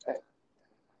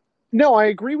 no, I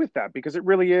agree with that because it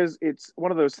really is. It's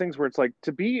one of those things where it's like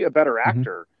to be a better Hmm.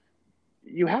 actor,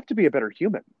 you have to be a better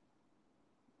human.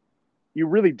 You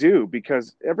really do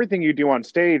because everything you do on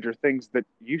stage are things that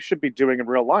you should be doing in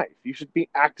real life. You should be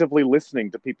actively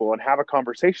listening to people and have a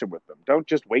conversation with them. Don't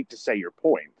just wait to say your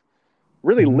point.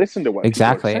 Really Hmm. listen to what people are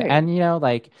Exactly. saying. And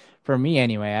like for me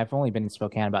anyway, I've only been in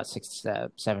Spokane about 6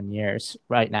 7 years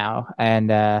right now,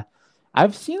 and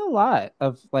I've seen a lot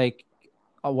of like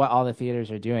what all the theaters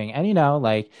are doing. And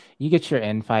like you get your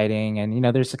infighting, and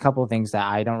there's a couple of things that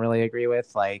I don't really agree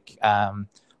with. Like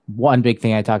one big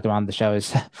thing I talked about on the show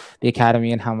is the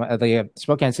Academy and how much the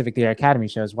Spokane Civic Theater Academy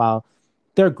shows. While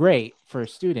they're great for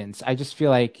students, I just feel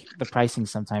like the pricing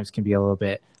sometimes can be a little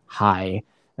bit high.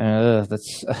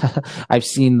 That's I've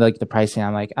seen like the pricing.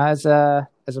 I'm like, as a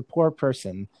poor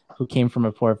person who came from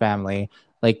a poor family,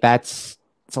 like that's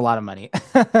it's a lot of money.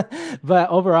 But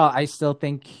overall, I still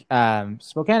think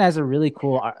Spokane has a really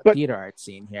cool But theater art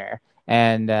scene here,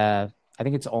 and I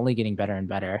think it's only getting better and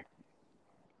better.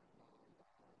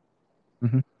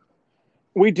 Hmm.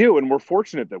 we do, and we're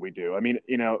fortunate that we do. I mean,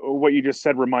 what you just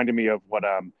said reminded me of what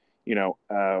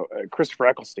Christopher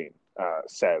Eccleston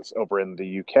says over in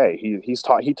the UK.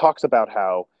 He talks about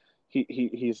how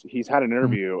he's had an Hmm.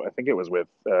 interview. I think it was with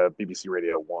BBC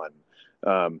Radio One,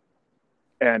 um,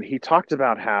 and he talked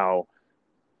about how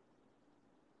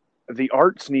the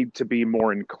arts need to be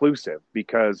more inclusive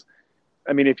because,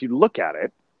 I mean, if you look at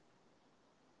it,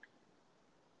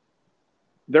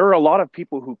 there are a lot of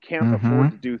people who can't afford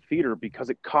Hmm. to do theater because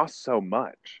it costs so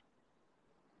much.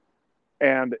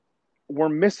 And we're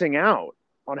missing out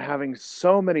on having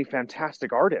so many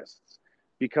fantastic artists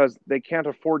because they can't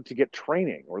afford to get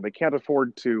training or they can't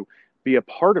afford to be a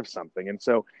part of something. And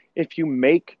so if you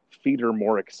make theater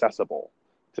more accessible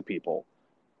to people,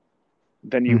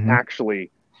 then you Hmm.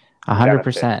 actually A hundred benefit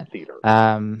percent. theater.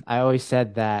 I always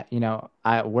said that,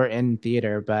 we're in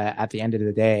theater, but at the end of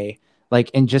the day, like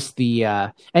in just the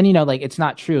and like it's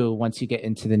not true once you get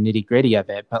into the nitty-gritty of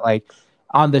it, but like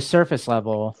on the surface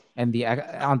level and the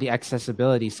on the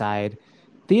accessibility side,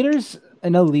 theater's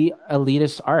an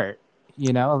elitist art,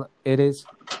 it is.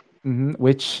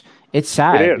 Which it's It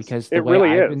sad is. because the It way really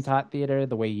I've been is. taught theater,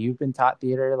 the way you've been taught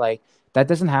theater, like that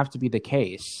doesn't have to be the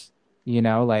case.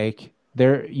 Like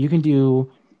there you can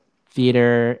do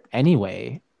theater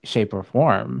anyway, shape or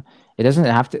form. It doesn't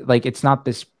have to like it's not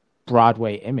this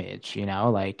Broadway image,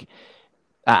 like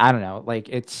I don't know, like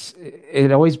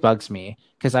it always bugs me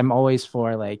because I'm always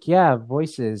for like yeah,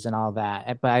 voices and all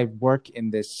that, but I work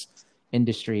in this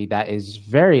industry that is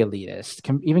very elitist,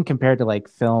 even compared to like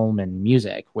film and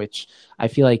music, which I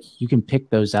feel like you can pick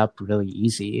those up really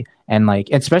easy, and like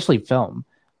especially film.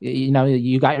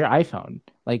 You got your iPhone,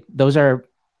 like those are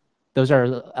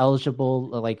eligible,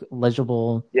 like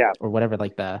legible Yeah. or whatever,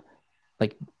 like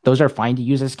those are fine to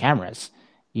use as cameras,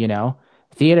 you know?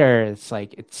 Theater, it's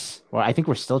like well, I think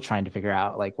we're still trying to figure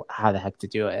out like how the heck to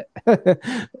do it.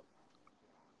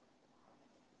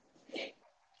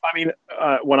 I mean,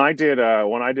 when I did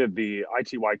the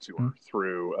ITY tour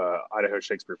through Idaho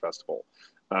Shakespeare Festival,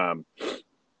 um,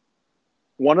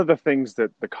 one of the things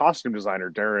that the costume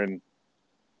designer Darren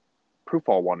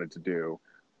Prufall wanted to do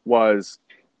was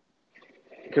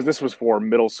because this was for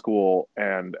middle school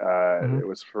and Hmm. it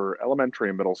was for elementary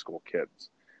and middle school kids,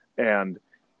 and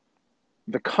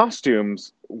the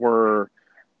costumes were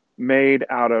made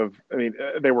out of. I mean,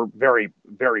 they were very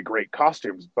very great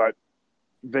costumes, but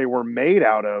they were made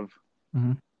out of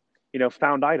Hmm.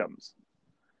 found items.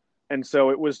 And so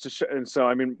it was and so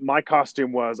I mean, my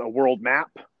costume was a world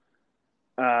map.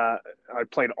 I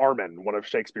played Armen, one of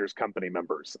Shakespeare's company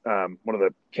members, one of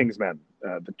the King's men,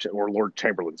 or Lord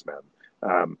Chamberlain's men.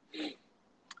 Um,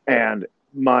 and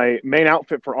my main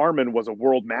outfit for Armen was a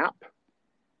world map,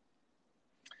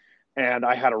 and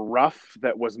I had a ruff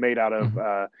that was made out of.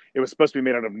 Hmm. It was supposed to be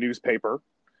made out of newspaper,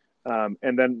 and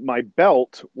then my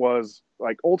belt was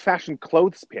like old-fashioned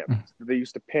clothes pins that they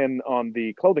used to pin on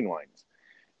the clothing lines.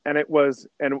 And it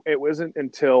wasn't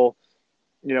until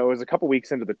it was a couple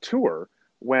weeks into the tour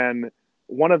when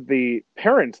one of the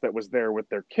parents that was there with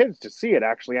their kids to see it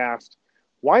actually asked,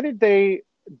 why did they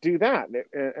do that?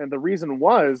 And the reason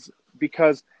was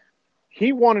because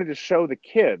he wanted to show the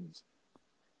kids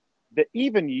that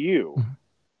even you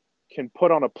can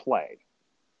put on a play,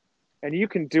 and you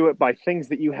can do it by things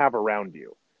that you have around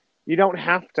you. You don't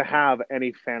have to have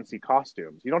any fancy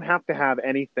costumes. You don't have to have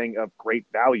anything of great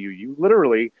value. You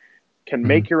literally can Mhm.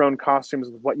 make your own costumes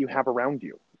with what you have around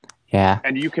you, Yeah.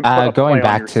 and you can put a Going play on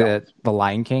back yourself. to The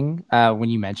Lion King, when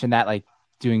you mentioned that, like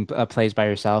doing plays by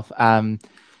yourself,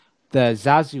 the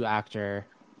Zazu actor,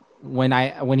 when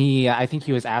he, I think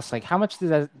he was asked like, how much does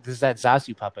that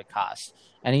Zazu puppet cost?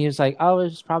 And he was like, oh, it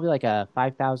was probably like a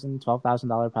 $5,000,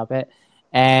 $12,000 puppet.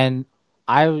 And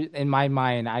in my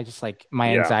mind, I just like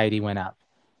my Yeah. anxiety went up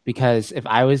because if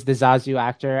I was the Zazu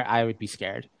actor, I would be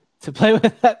scared to play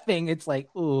with that thing. It's like,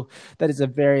 ooh, that is a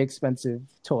very expensive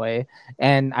toy.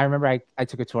 And I remember I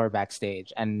took a tour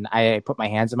backstage and I put my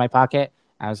hands in my pocket.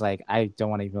 I was like, I don't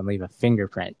want to even leave a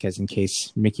fingerprint because in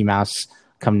case Mickey Mouse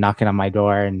come knocking on my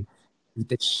door and beat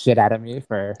the shit out of me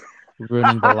for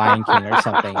ruining the Lion King or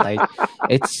something. Like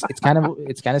it's kind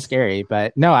of scary,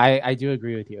 but no, I do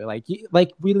agree with you. Like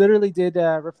we literally did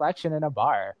a reflection in a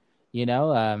bar.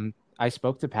 I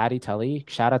spoke to Patty Tully.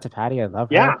 Shout out to Patty, I love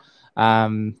her. Yeah.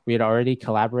 We had already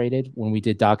collaborated when we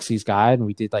did Dog Sees God, and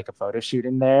we did like a photo shoot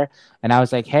in there. And I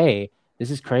was like, hey, this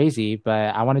is crazy,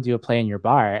 but I want to do a play in your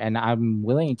bar, and I'm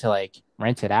willing to like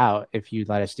rent it out if you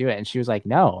let us do it. And she was like,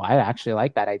 no, I actually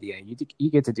like that idea. You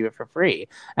get to do it for free.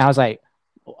 And I was like,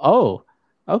 oh,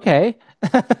 okay,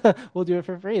 we'll do it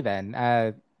for free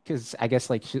then. Because I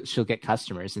guess like she'll get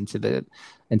customers into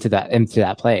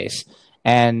that place.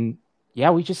 And yeah,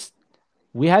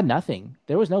 we had nothing.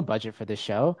 There was no budget for this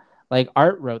show. Like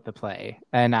Art wrote the play,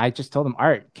 and I just told him,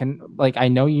 Art, can like I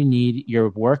know you need your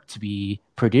work to be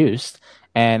produced,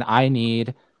 and I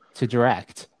need to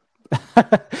direct.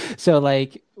 So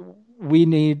like we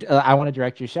need I want to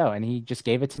direct your show, and he just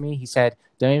gave it to me. He said,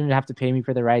 "Don't even have to pay me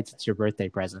for the rights. It's your birthday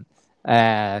present."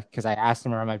 Because I asked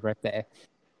him around my birthday,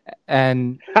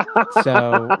 and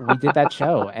so we did that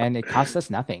show, and it cost us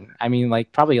nothing. I mean,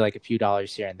 like probably like a few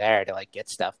dollars here and there to like get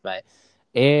stuff, but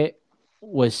it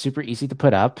was super easy to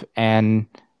put up. And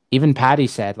even Patty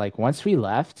said, like once we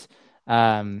left,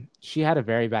 she had a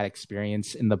very bad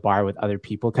experience in the bar with other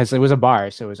people because it was a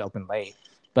bar, so it was open late.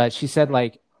 But she said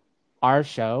like our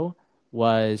show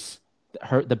was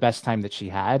the best time that she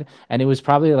had, and it was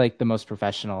probably like the most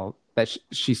professional that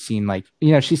she's seen. Like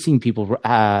she's seen people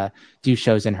do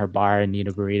shows in her bar and need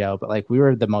a burrito, but like we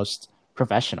were the most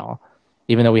professional,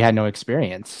 even though we had no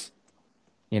experience.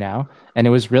 And it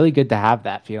was really good to have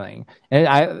that feeling,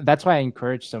 and that's why I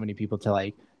encourage so many people to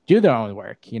like do their own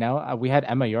work. We had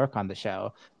Emma York on the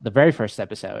show, the very first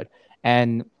episode,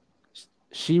 and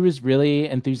she was really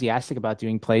enthusiastic about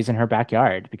doing plays in her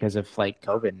backyard because of like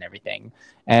COVID and everything.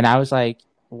 And I was like,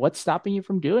 what's stopping you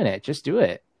from doing it? Just do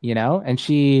it. And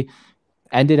she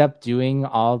ended up doing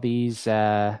all these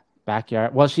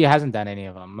backyard. Well, she hasn't done any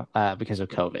of them because of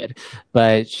COVID,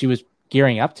 but she was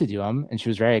gearing up to do them and she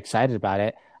was very excited about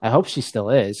it. I hope she still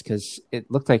is because it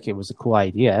looked like it was a cool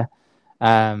idea.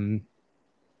 Um,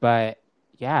 but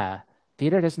yeah,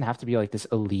 theater doesn't have to be like this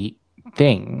elite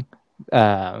thing,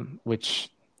 which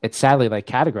it's sadly like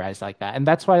categorized like that. And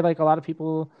that's why like a lot of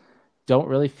people don't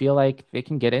really feel like they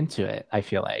can get into it, I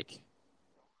feel like.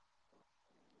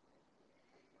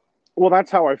 Well,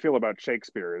 that's how I feel about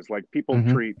Shakespeare. Is like people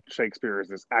Hmm. treat Shakespeare as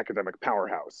this academic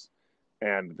powerhouse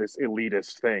and this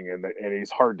elitist thing, and he's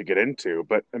hard to get into.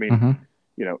 But I mean, Hmm.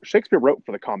 Shakespeare wrote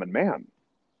for the common man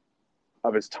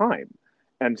of his time,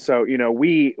 and so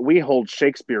we hold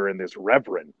Shakespeare in this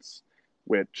reverence,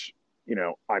 which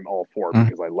I'm all for Hmm.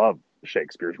 because I love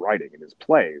Shakespeare's writing and his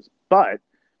plays. But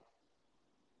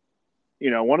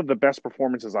one of the best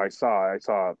performances I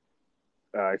saw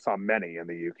many in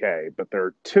the UK, but there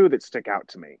are two that stick out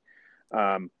to me.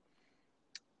 Um,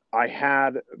 I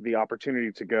had the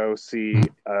opportunity to go see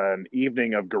an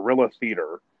evening of guerrilla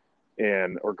theater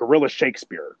or guerrilla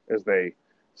Shakespeare, as they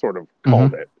sort of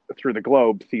called Hmm. it, through the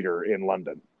Globe Theater in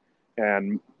London.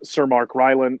 And Sir Mark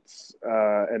Rylance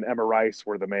and Emma Rice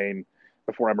were the main,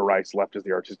 before Emma Rice left as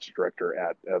the artistic director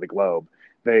at the Globe.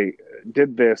 They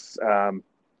did this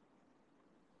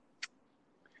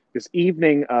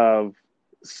evening of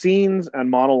scenes and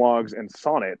monologues and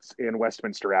sonnets in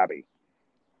Westminster Abbey.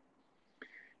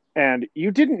 And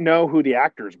you didn't know who the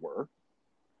actors were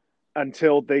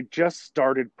until they just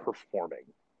started performing.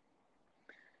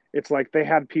 It's like they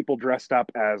had people dressed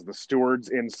up as the stewards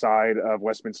inside of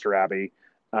Westminster Abbey.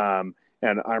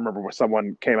 And I remember when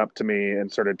someone came up to me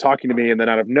and started talking to me, and then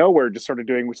out of nowhere just started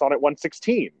doing, we saw it at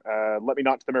 116. Let me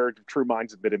not to the marriage of true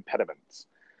minds admit impediments.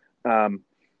 Um,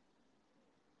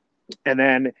 and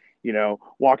then,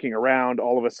 walking around,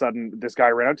 all of a sudden, this guy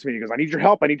ran up to me. He goes, "I need your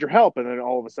help. I need your help." And then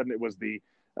all of a sudden, it was the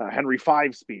Henry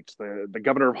V speech, the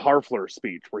governor of Harfleur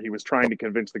speech, where he was trying to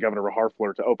convince the governor of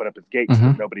Harfleur to open up his gates so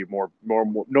that Mm-hmm. nobody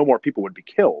no more people would be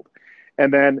killed.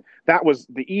 And then that was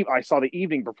I saw the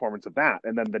evening performance of that.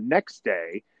 And then the next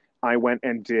day, I went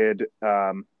and did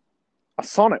a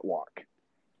sonnet walk,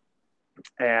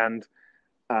 and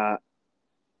uh,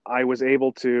 I was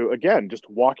able to, again, just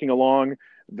walking along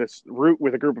this route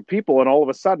with a group of people, and all of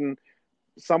a sudden,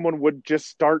 someone would just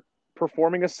start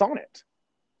performing a sonnet.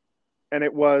 And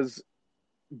it was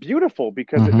beautiful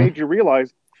because it Mm-hmm. made you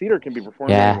realize theater can be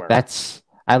performed Yeah, anywhere. that's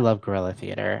I love guerrilla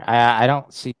theater. I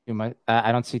don't see too much.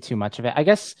 I don't see too much of it. I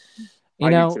guess I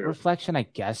do too. reflection. I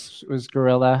guess was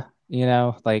guerrilla.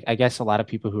 Like I guess a lot of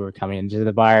people who were coming into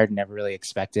the bar never really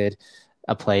expected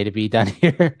a play to be done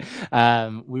here.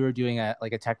 We were doing a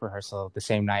tech rehearsal the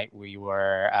same night we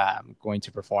were going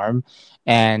to perform,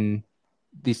 and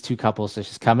these two couples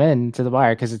just come in to the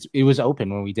bar because it was open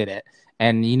when we did it,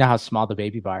 and you know how small the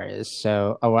baby bar is.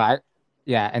 So,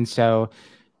 yeah, and so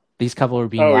these couple were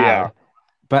being Oh yeah. loud,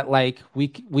 but like we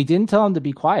didn't tell them to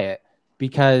be quiet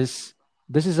because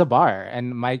this is a bar,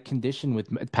 and my condition with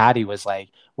Patty was like,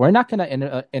 we're not going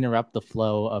to interrupt the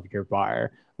flow of your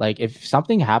bar. Like if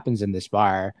something happens in this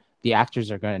bar, the actors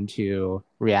are going to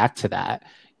react to that,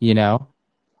 you know.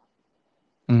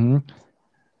 Mhm.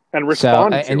 And So,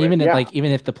 respond and to it. even Yeah. like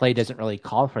even if the play doesn't really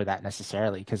call for that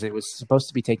necessarily, because it was supposed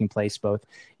to be taking place both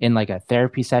in like a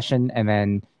therapy session and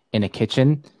then in a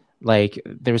kitchen, like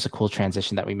there was a cool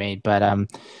transition that we made. But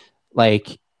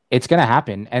like it's gonna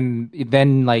happen, and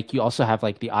then like you also have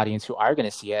like the audience who are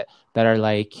gonna see it that are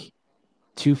like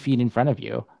 2 feet in front of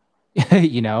you,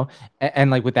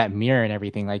 and like with that mirror and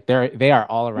everything, like they are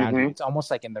all around you. Mm-hmm. It's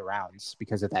almost like in the rounds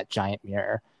because of that giant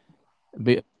mirror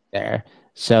there.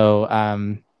 So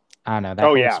I don't know, that Oh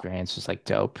whole yeah. experience was like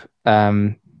dope.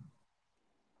 I'm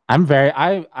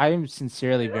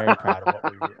sincerely very proud of what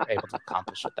we were able to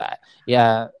accomplish with that.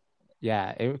 Yeah,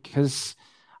 yeah, because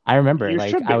I remember You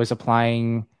like should I be. was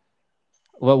applying.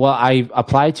 Well, I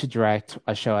applied to direct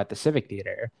a show at the Civic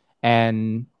Theater,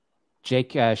 and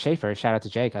Jake Schaefer, shout out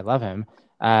to Jake, I love him.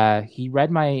 He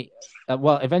read my,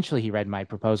 well, eventually he read my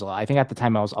proposal. I think at the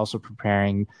time I was also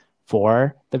preparing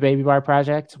for the Baby Bar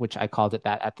project, which I called it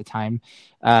that at the time,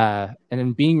 and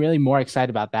then being really more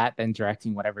excited about that than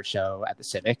directing whatever show at the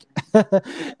Civic.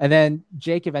 And then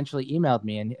Jake eventually emailed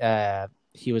me, and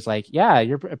he was like, "Yeah,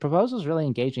 your proposal is really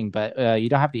engaging, but you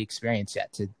don't have the experience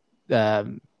yet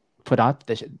to put on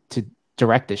to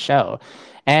direct the show."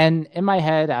 And in my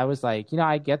head, I was like,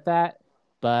 I get that,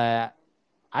 but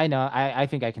I know I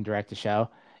think I can direct a show.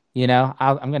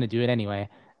 I'm going to do it anyway.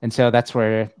 And so that's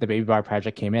where the Baby Bar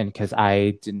project came in because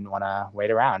I didn't want to wait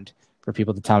around for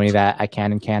people to tell me that I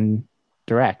can and can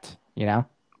direct.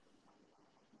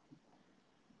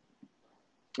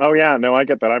 Oh yeah. No, I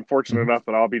get that. I'm fortunate Mhm. enough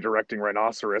that I'll be directing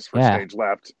Rhinoceros for Yeah. Stage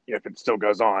Left if it still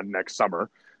goes on next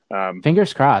summer. Um,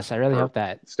 Fingers crossed. I really for hope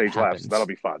that Stage Left. So that'll happens.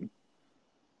 be fun.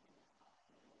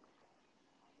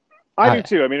 I Oh, do yeah.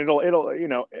 too. I mean,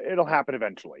 it'll happen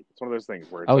eventually. It's one of those things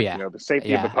where it's Oh like, yeah. the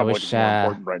safety of the Yeah. public is more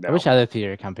important right I now. wish other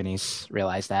theater companies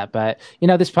realize that, but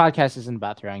this podcast isn't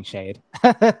about throwing shade.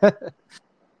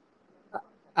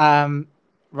 um,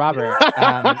 Robert,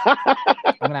 I'm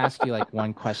gonna ask you like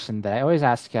one question that I always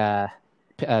ask the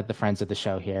friends of the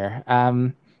show here.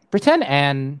 Pretend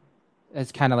Anne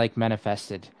is kind of like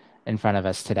manifested in front of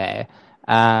us today.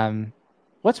 Um,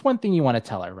 what's one thing you want to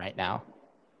tell her right now?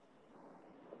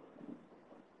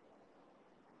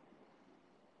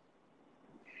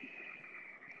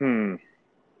 Hmm.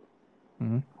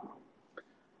 Hmm.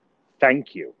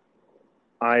 Thank you.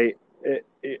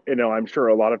 I'm sure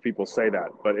a lot of people say that,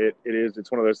 but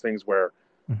it's one of those things where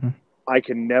Hmm. I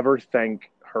can never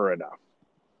thank her enough.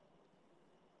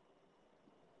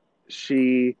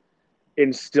 She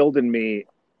instilled in me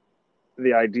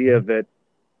the idea Hmm. that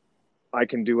I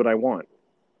can do what I want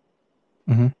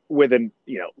Hmm. within,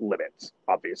 limits,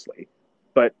 obviously.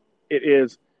 But it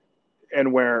is,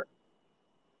 and where,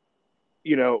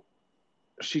 you know,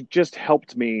 she just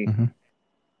helped me Hmm.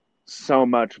 so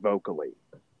much vocally.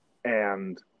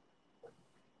 And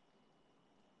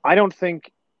I don't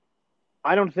think,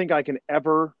 I can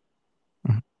ever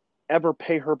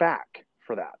pay her back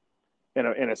for that in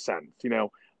a sense.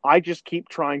 I just keep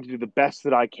trying to do the best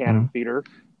that I can in Hmm. theater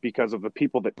because of the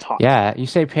people that taught me. Yeah, you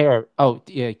say pair. Oh,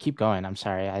 yeah, keep going. I'm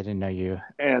sorry, I didn't know you.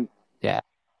 And Yeah.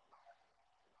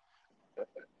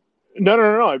 No.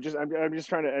 I'm just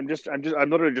trying to. I'm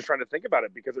literally just trying to think about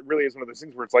it because it really is one of those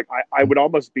things where it's like I would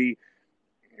almost be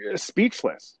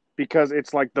speechless because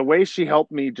it's like the way she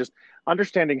helped me just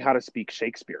understanding how to speak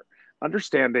Shakespeare,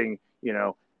 understanding,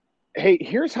 hey,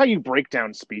 here's how you break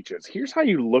down speeches. Here's how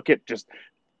you look at just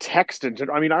text. And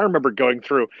I mean, I remember going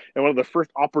through, and one of the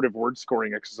first operative word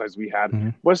scoring exercises we had Mm-hmm.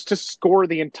 was to score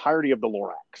the entirety of the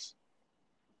Lorax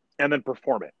and then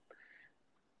perform it.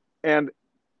 And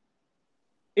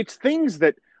it's things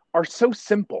that are so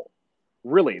simple,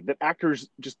 really, that actors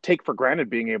just take for granted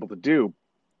being able to do,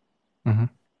 Mm-hmm.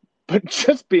 but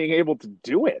just being able to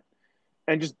do it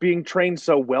and just being trained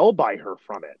so well by her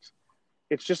from it.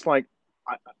 It's just like,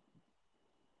 I,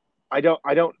 I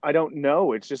don't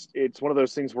know. It's one of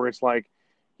those things where it's like,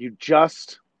 you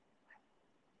just,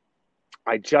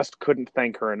 I just couldn't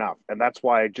thank her enough. And that's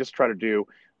why I just try to do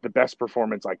the best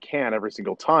performance I can every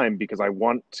single time because I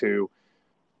want to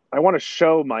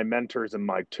show my mentors and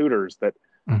my tutors that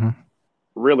Mm-hmm.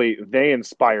 really they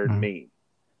inspired Mm-hmm. me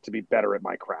to be better at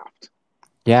my craft.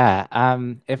 Yeah.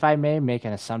 If I may make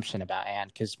an assumption about Anne,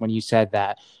 because when you said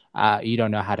that you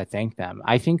don't know how to thank them,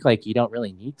 I think like you don't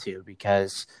really need to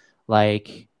because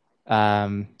like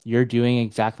you're doing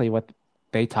exactly what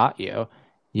they taught you.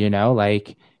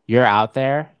 Like you're out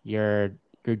there, you're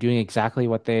doing exactly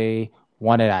what they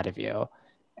wanted out of you.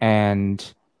 And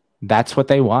that's what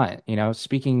they want.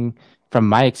 Speaking from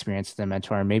my experience as a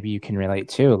mentor, maybe you can relate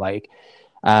too. Like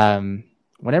um,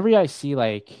 whenever I see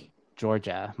like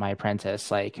Georgia, my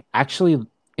apprentice, like actually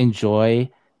enjoy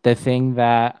the thing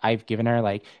that I've given her,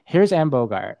 like, here's Anne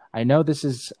Bogart. I know this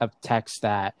is a text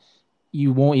that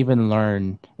you won't even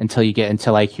learn until you get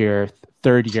into like your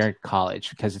third year in college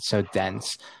because it's so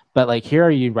dense. But like, here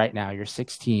are you right now, you're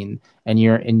 16 and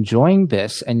you're enjoying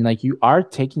this, and like, you are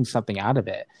taking something out of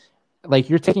it. Like,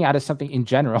 you're taking out of something in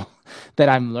general that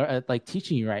I'm like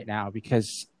teaching you right now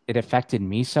because it affected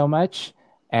me so much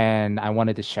and I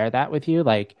wanted to share that with you.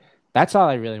 Like, that's all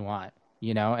I really want,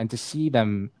 and to see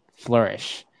them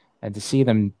flourish and to see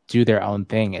them do their own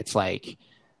thing. It's like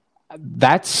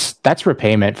that's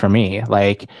repayment for me.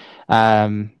 Like,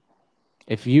 um,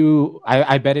 if you,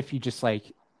 I bet if you just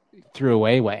like threw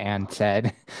away what Anne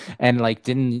said and like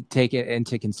didn't take it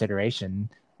into consideration,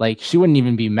 like she wouldn't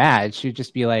even be mad. She'd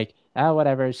just be like, oh,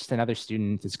 whatever, it's just another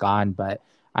student, it's gone. But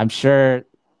I'm sure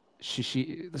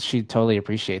she totally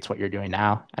appreciates what you're doing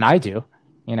now. And I do,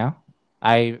 you know.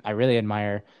 I really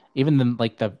admire even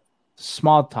the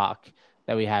small talk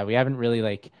that we have. We haven't really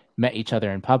like met each other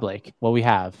in public. Well, we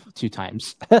have two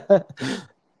times.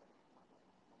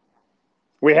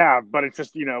 We have, but it's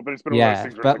just but it's been one of those Yeah,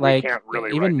 things where it's but like we like can't really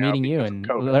right even now meeting you because of and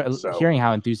COVID. So hearing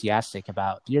how enthusiastic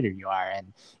about theater you are,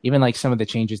 and even like some of the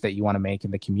changes that you want to make in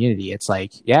the community, it's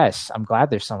like, yes, I'm glad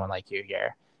there's someone like you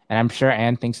here, and I'm sure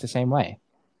Anne thinks the same way.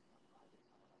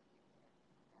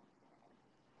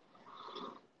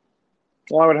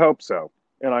 well, I would hope so,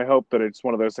 and I hope that it's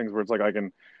one of those things where it's like I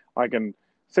can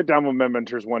sit down with my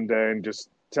mentors one day and just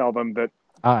tell them that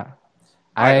Uh,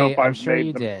 I hope I'm I've sure you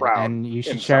made them did, proud and you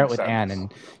should in share some it with Anne, sense.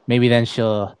 and maybe then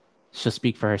she'll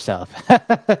speak for herself.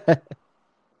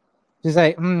 She's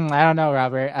like, I don't know,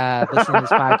 Robert. Listen to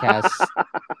this podcast.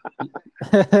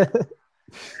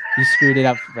 You screwed it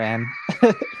up, man.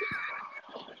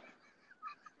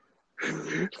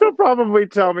 She'll probably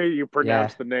tell me you Yeah.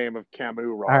 pronounced the name of Camus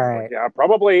All wrong. I'm like, right. yeah,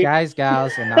 probably. Guys,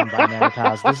 gals, and non-binary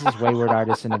pals, this is Wayward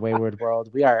Artists in a Wayward World.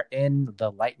 We are in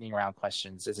the lightning round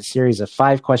questions. It's a series of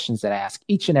 5 questions that I ask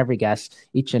each and every guest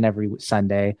each and every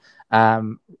Sunday.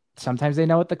 Sometimes they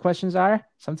know what the questions are,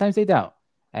 sometimes they don't.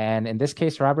 And in this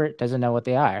case, Robert doesn't know what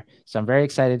they are. So I'm very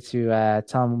excited to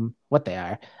tell him what they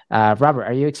are. Robert,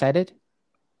 are you excited?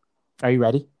 Are you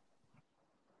ready?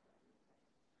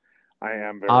 I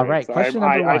am All very right. excited. Question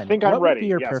number I one. think I'm What would be ready.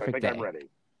 your Yes, I perfect think I'm day? ready.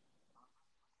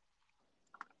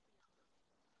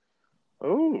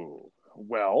 Oh,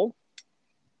 well,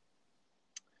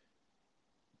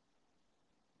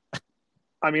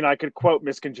 I mean, I could quote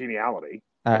Miss Congeniality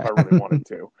if I really wanted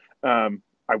to.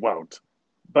 I won't.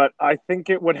 But I think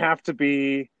it would have to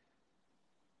be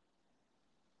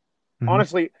hmm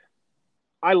honestly,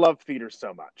 I love theater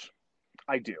so much.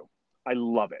 I do. I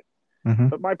love it. hmm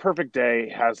But my perfect day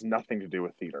has nothing to do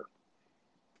with theater.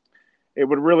 It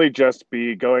would really just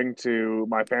be going to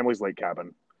my family's lake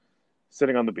cabin,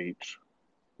 sitting on the beach,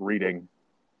 reading,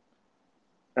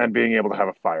 and being able to have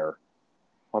a fire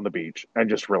on the beach and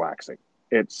just relaxing.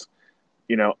 It's,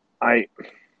 you know, I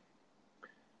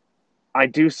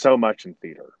do so much in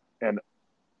theater, and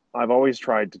I've always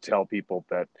tried to tell people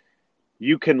that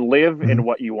you can live hmm in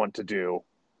what you want to do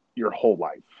your whole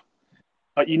life,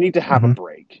 but you need to have a hmm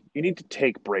break. You need to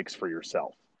take breaks for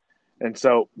yourself. And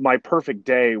so my perfect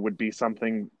day would be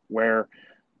something where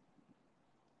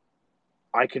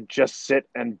I could just sit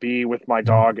and be with my Mhm.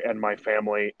 dog and my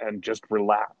family and just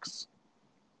relax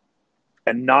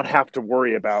and not have to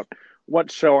worry about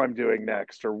what show I'm doing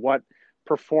next or what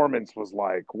performance was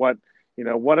like, what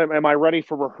am I ready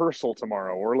for rehearsal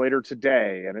tomorrow or later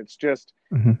today? And it's just,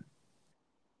 Mhm.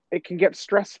 it can get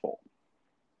stressful.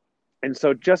 And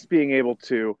so just being able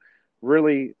to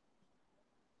really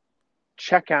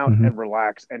check out Mhm. and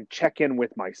relax and check in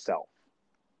with myself,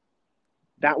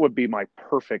 that would be my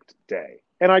perfect day.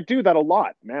 And I do that a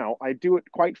lot now. I do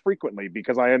it quite frequently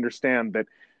because I understand that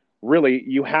really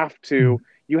Mhm. you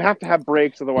have to have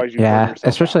breaks, otherwise you burn Yeah, yourself out.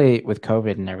 especially with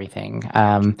COVID and everything.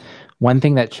 One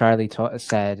thing that Charlie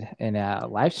said in a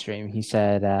live stream, he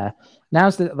said,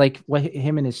 now's the like what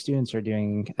him and his students are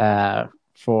doing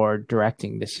for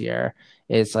directing this year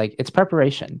is like it's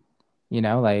preparation,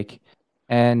 like,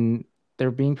 and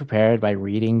they're being prepared by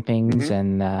reading things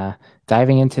Mm-hmm. and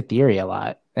diving into theory a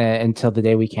lot until the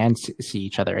day we can see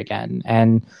each other again.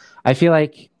 And I feel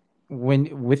like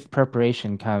when with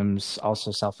preparation comes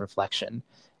also self-reflection.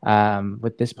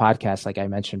 With this podcast, like I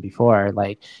mentioned before,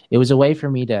 like it was a way for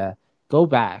me to go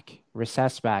back,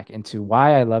 recess back into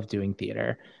why I love doing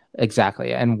theater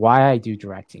exactly and why I do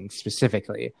directing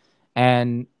specifically,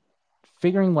 and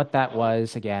figuring what that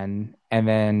was again, and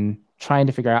then trying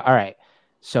to figure out, all right,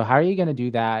 so how are you going to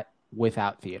do that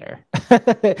without theater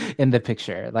in the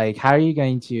picture? Like, how are you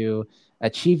going to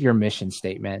achieve your mission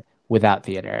statement without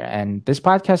theater? And this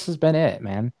podcast has been it,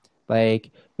 man.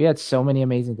 Like, we had so many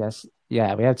amazing guests.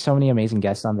 Yeah, we had so many amazing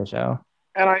guests on the show.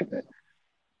 And I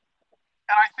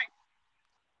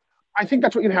think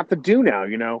that's what you have to do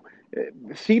now.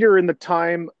 Theater in the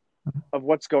time of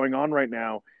what's going on right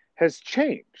now has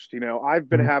changed. I've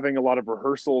been Mhm. having a lot of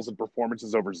rehearsals and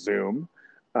performances over Zoom.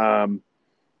 Um,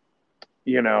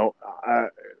 you know, uh,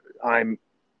 I'm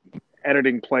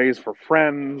editing plays for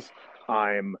friends.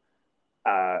 I'm,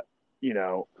 uh, you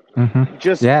know, Mhm.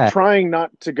 just Yeah, trying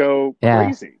not to go yeah.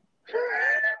 crazy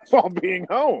while being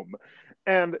home,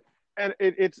 and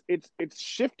it's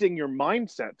shifting your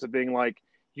mindset to being like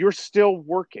you're still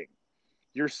working,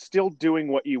 you're still doing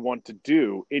what you want to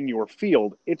do in your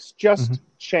field. It's Mhm. just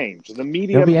changed. The It'll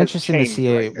medium be has interesting to changed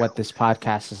see right what now. this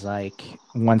podcast is like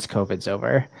once COVID's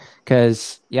over.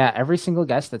 Because, yeah, every single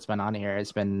guest that's been on here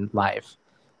has been live,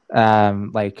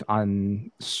 like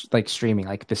on like streaming,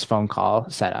 like this phone call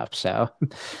setup. So,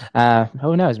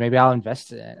 who knows? Maybe I'll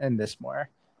invest in this more.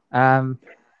 Um,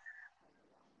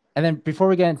 and then before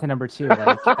we get into number two,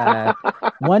 like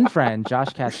one friend,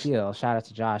 Josh Castile, shout out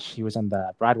to Josh. He was on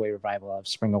the Broadway revival of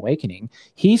Spring Awakening.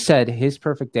 He said his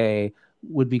perfect day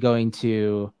would be going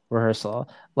to rehearsal,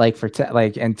 like for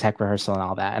like and tech rehearsal and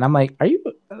all that. And I'm like, are you?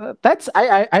 That's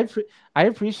I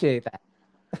appreciate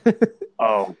that.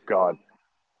 Oh God,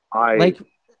 I Like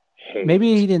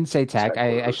maybe hate he didn't say tech. tech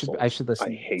I should rehearsals. I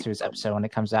listen hate to his them. episode when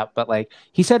it comes out. But like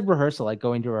he said rehearsal, like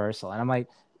going to rehearsal, and I'm like,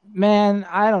 man,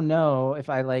 I don't know if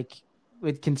I like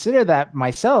would consider that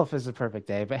myself as a perfect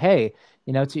day. But hey,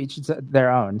 to each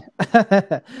their own.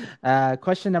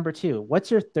 Question number two: what's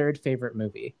your third favorite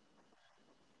movie?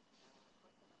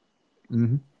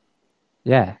 Hmm.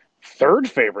 Yeah. Third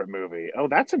favorite movie. Oh,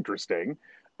 that's interesting.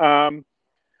 Um,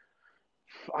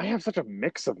 I have such a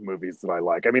mix of movies that I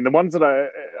like. I mean, the ones that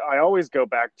I always go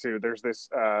back to. There's this.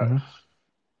 Hmm.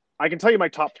 I can tell you my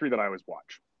top three that I always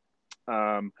watch.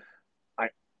 Um, I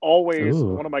always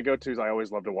Ooh. one of my go tos I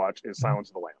always love to watch is Silence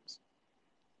of the Lambs.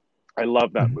 I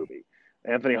love that Mhm. movie.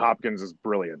 Anthony Hopkins is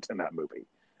brilliant in that movie.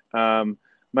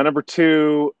 My number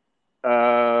two,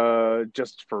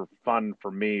 just for fun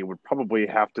for me, would probably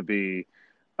have to be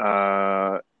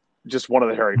uh, just one of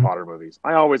the Harry Mhm. Potter movies.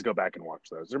 I always go back and watch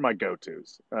those. They're my go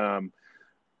tos.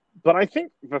 But I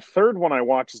think the third one I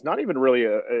watch is not even really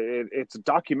it's a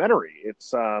documentary.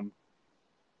 It's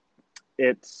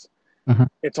Mhm.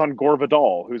 it's on Gore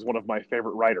Vidal, who's one of my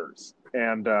favorite writers,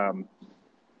 and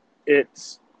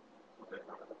it's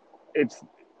it's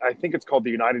I think it's called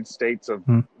the United States of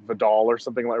Mhm. Vidal or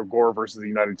something like Gore versus the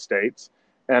United States,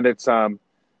 and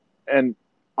and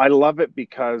I love it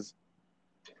because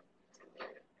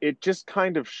it just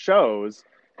kind of shows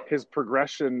his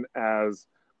progression as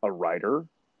a writer,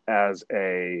 as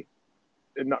a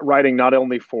writing not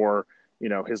only for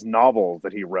his novels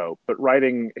that he wrote, but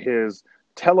writing his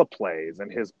teleplays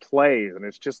and his plays, and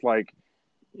it's just like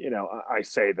I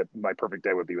say that my perfect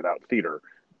day would be without theater.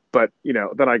 But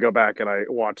then I go back and I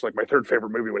watch like my third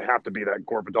favorite movie would have to be that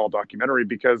Gore Vidal documentary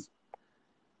because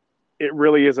it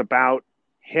really is about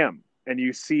him, and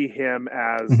you see him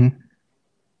as Mhm.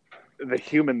 the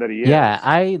human that he Yeah, is.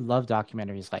 I love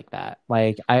documentaries like that.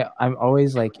 Like I'm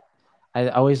always like I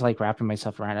always like wrapping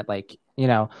myself around it, like,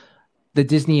 the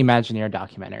Disney Imagineer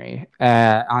documentary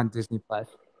on Disney Plus.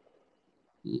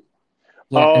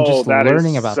 Yeah, and Oh, just that is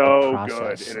learning about the so good.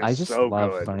 process. It is I just so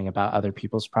love good. learning about other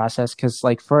people's process because,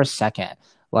 like, for a second,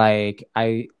 like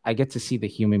I get to see the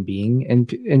human being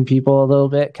in people a little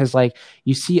bit because, like,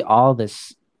 you see all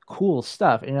this cool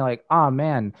stuff and you're like, oh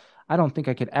man, I don't think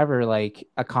I could ever like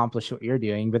accomplish what you're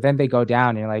doing. But then they go down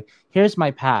and you're like, here's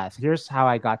my path. Here's how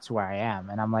I got to where I am.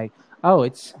 And I'm like, oh,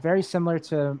 it's very similar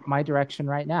to my direction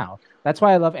right now. That's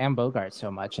why I love Anne Bogart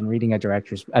so much and reading a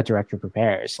director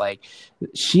prepares. Like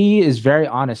she is very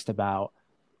honest about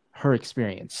her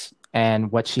experience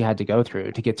and what she had to go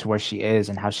through to get to where she is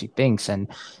and how she thinks, and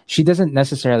she doesn't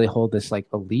necessarily hold this like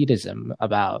elitism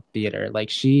about theater. Like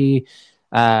she's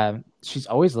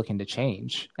always looking to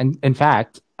change, and in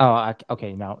fact,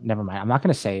 okay, no, never mind, I'm not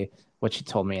going to say what she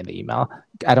told me in the email.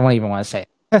 I don't even want to say.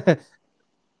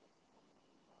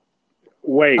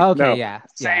 Wait, Okay, no, yeah,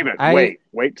 save yeah, it.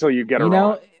 Wait till you get you her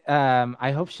on. know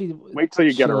I hope Wait till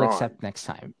you get she'll her on. accept next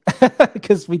time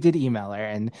because we did email her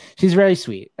and she's very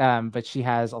sweet, but she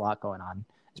has a lot going on,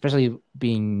 especially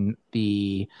being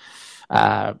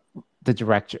uh the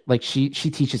director. Like she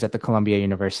teaches at the Columbia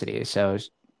University, so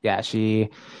yeah, she's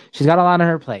got a lot on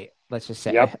her plate, let's just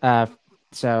say. Yep.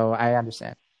 So I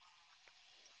understand.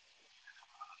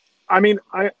 I mean,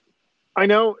 I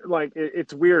know like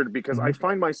it's weird because I Hmm.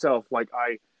 find myself like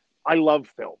I love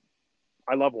film.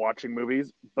 I love watching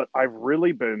movies, but I've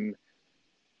really been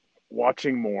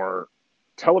watching more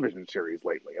television series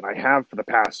lately, and I have for the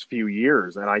past few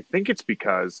years. And I think it's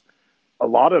because a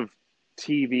lot of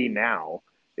TV now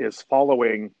is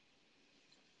following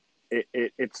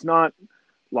it's not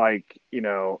like,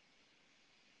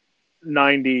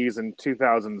 90s and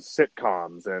 2000s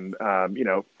sitcoms and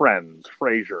Friends,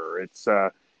 Frasier. It's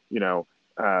you know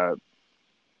uh,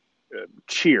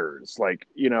 Cheers. Like,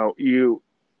 you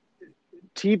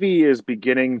TV is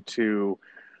beginning to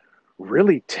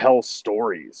really tell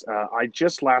stories. I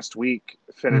just last week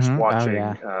finished Oh watching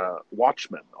yeah.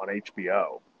 Watchmen on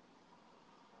HBO,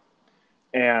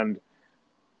 and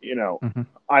you know, Hmm.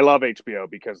 I love HBO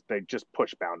because they just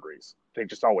push boundaries. They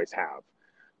just always have.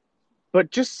 But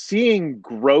just seeing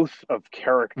growth of Hmm.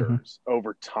 characters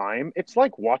over time, it's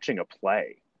like watching a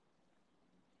play.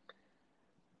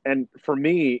 And for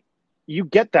me, you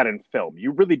get that in film.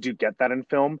 You really do get that in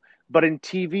film. But in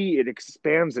TV, it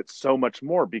expands it so much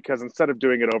more because instead of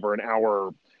doing it over an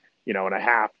hour, and a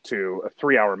half to a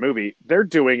 3 hour movie, they're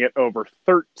doing it over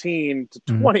 13 to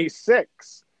Hmm.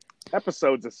 26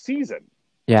 episodes a season.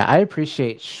 Yeah, I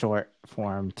appreciate short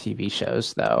form TV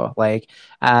shows though. Like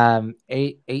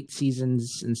eight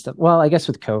seasons and stuff. Well, I guess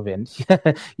with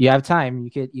COVID, you have time.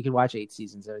 You could watch 8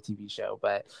 seasons of a TV show,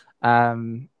 but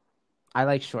I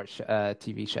like short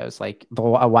TV shows. Like the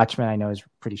Watchmen I know is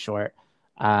pretty short.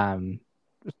 Um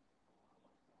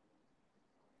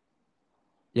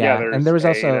Yeah, yeah, and there there's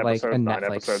was eight also like a episodes, 9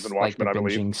 episodes in Netflix, like the Watchmen, I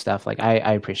believe. binging stuff. Like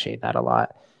I appreciate that a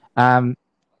lot. Um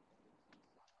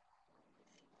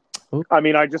ooh, I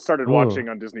mean, I just started ooh. watching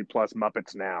on Disney Plus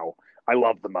Muppets Now. I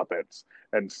love the Muppets,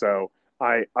 and so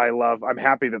I'm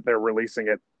happy that they're releasing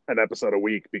it an episode a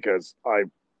week because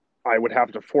I would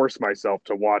have to force myself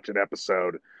to watch an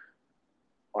episode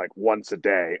like once a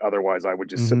day. Otherwise, I would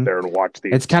just sit Hmm. there and watch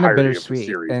the It's kind of entirety of the bittersweet,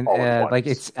 series and all at like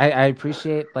once. it's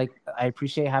I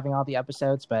appreciate having all the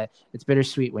episodes, but it's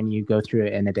bittersweet when you go through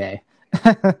it in a day.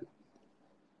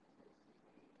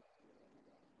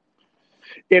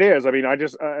 It is. I mean, I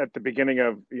just at the beginning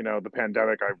of the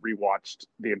pandemic, I rewatched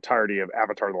the entirety of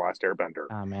Avatar: The Last Airbender,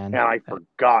 Oh and man. I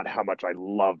forgot how much I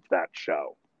loved that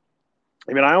show.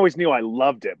 I mean, I always knew I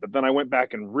loved it, but then I went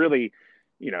back and really,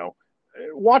 you know,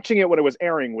 watching it when it was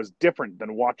airing was different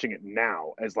than watching it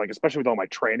now. As like, especially with all my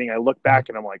training, I look back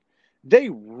and I'm like, they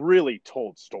really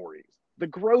told stories. The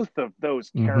growth of those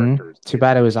Hmm. characters Too is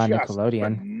bad it was on just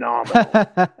Nickelodeon.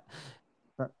 phenomenal.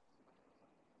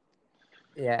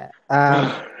 Yeah.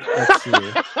 Let's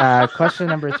see. Question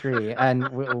number three, and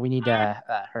we need to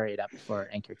hurry it up before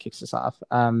Anchor kicks us off.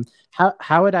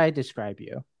 How would I describe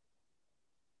you?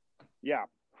 Yeah.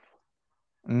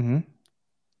 Hmm.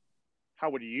 How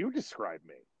would you describe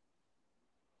me?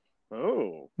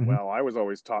 Oh, Hmm. well, I was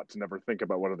always taught to never think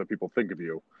about what other people think of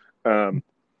you. Um,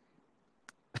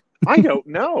 I don't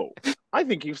know. I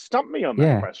think you've stumped me on that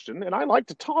Yeah. question, and I like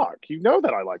to talk. You know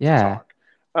that I like to Yeah. talk.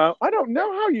 I don't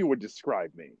know how you would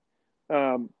describe me.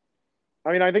 Um,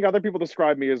 I mean, I think other people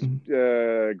describe me as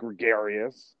Hmm.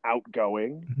 gregarious,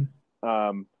 outgoing, Hmm.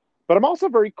 um, but I'm also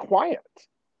very quiet.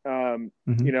 Hmm.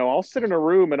 I'll sit in a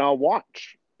room and I'll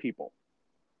watch people.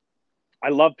 I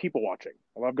love people watching.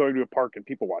 I love going to a park and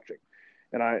people watching.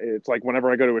 And it's like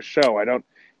whenever I go to a show, I don't,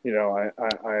 you know,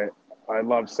 I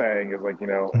love saying is like, you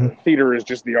know, Mhm. theater is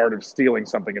just the art of stealing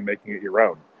something and making it your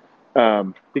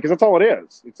own, because that's all it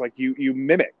is. It's like you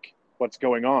mimic what's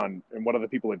going on and what other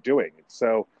people are doing.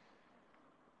 So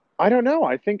I don't know.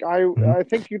 Mhm. I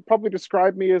think you'd probably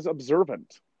describe me as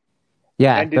observant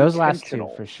Yeah, and those last two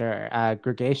intentional. for sure.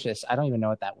 Gregarious. I don't even know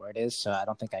what that word is, so I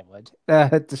don't think I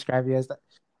would describe you as that.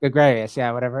 Gregarious.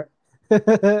 Yeah, whatever.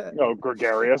 No,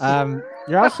 gregarious.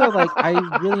 You're also like I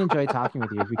really enjoy talking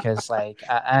with you because like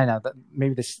I don't know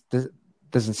maybe this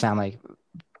doesn't sound like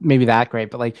maybe that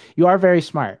great, but like you are very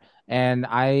smart, and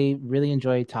I really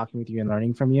enjoy talking with you and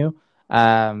learning from you.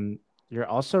 Um, you're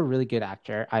also a really good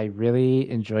actor. I really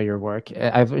enjoy your work.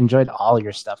 I've enjoyed all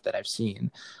your stuff that I've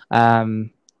seen.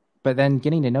 Um, but then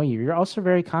getting to know you, you're also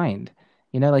very kind.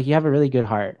 You know, like you have a really good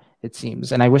heart, it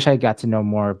seems. And I wish I got to know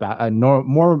more about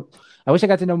more. I wish I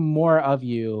got to know more of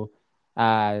you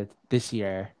this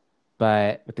year,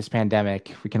 but with this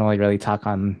pandemic, we can only really talk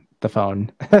on the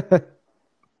phone.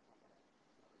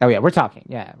 Oh yeah, we're talking.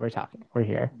 Yeah, we're talking. We're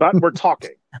here. But we're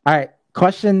talking. All right.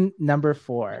 Question number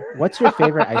 4. What's your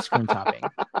favorite ice cream topping?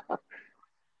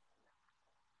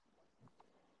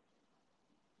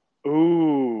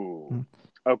 Ooh. Hmm.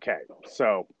 Okay.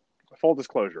 So, full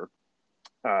disclosure,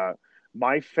 uh,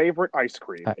 my favorite ice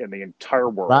cream Uh, in the entire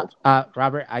world.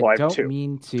 Robert, I Well, I have don't two.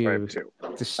 mean I have to two.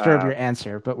 disturb Uh, your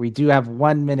answer, but we do have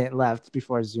 1 minute left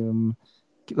before Zoom.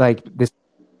 Like this,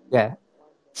 yeah.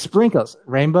 Sprinkles,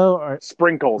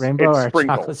 Sprinkles. rainbow It's or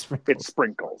chocolate sprinkles. It's sprinkles.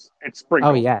 sprinkles. It's Oh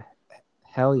sprinkles. yeah,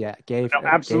 hell yeah, No, gay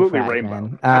absolutely frag rainbow.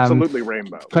 man. Absolutely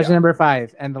rainbow. Question Yeah. number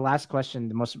 5, and the last question,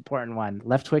 the most important one: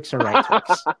 left Twix or right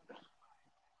Twix?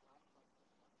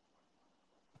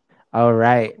 All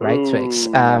right, right Twix.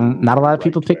 Not a lot Ooh, of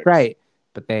people right pick Twix. right,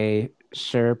 but they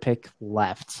sure pick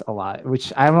left a lot,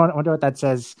 which I wonder what that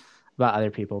says about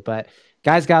other people. But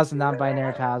guys, gals, and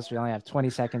non-binary pals, we only have 20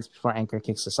 seconds before Anchor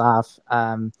kicks us off.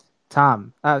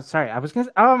 Tom, sorry,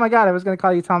 oh my God, I was gonna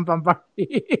call you Tom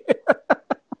Bombari.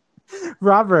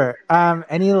 Robert,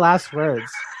 any last words?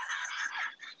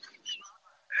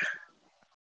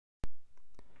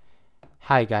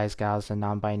 Hi, guys, gals, and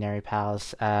non-binary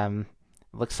pals.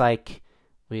 Looks like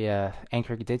we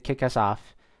Anchor did kick us off,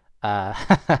 uh,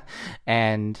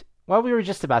 and well, we were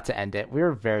just about to end it. We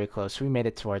were very close. We made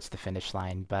it towards the finish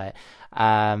line, but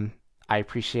I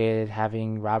appreciated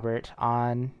having Robert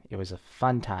on. It was a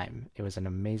fun time. It was an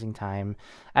amazing time,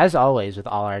 as always, with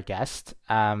all our guests.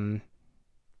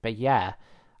 But yeah,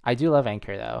 I do love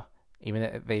Anchor though, even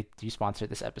though they do sponsor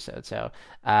this episode. So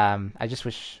I just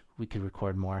wish we could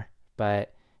record more.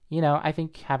 But I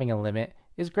think having a limit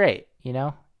is great.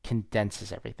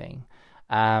 Condenses everything.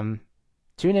 Um,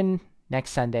 Tune in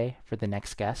next Sunday for the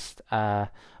next guest. I'm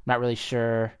not really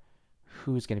sure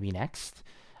who's going to be next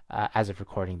as of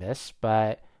recording this,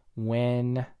 but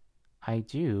when I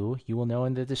do, you will know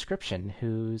in the description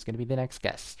who's going to be the next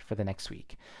guest for the next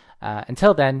week.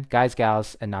 Until then, guys,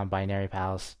 gals, and non binary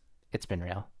pals, it's been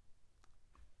real.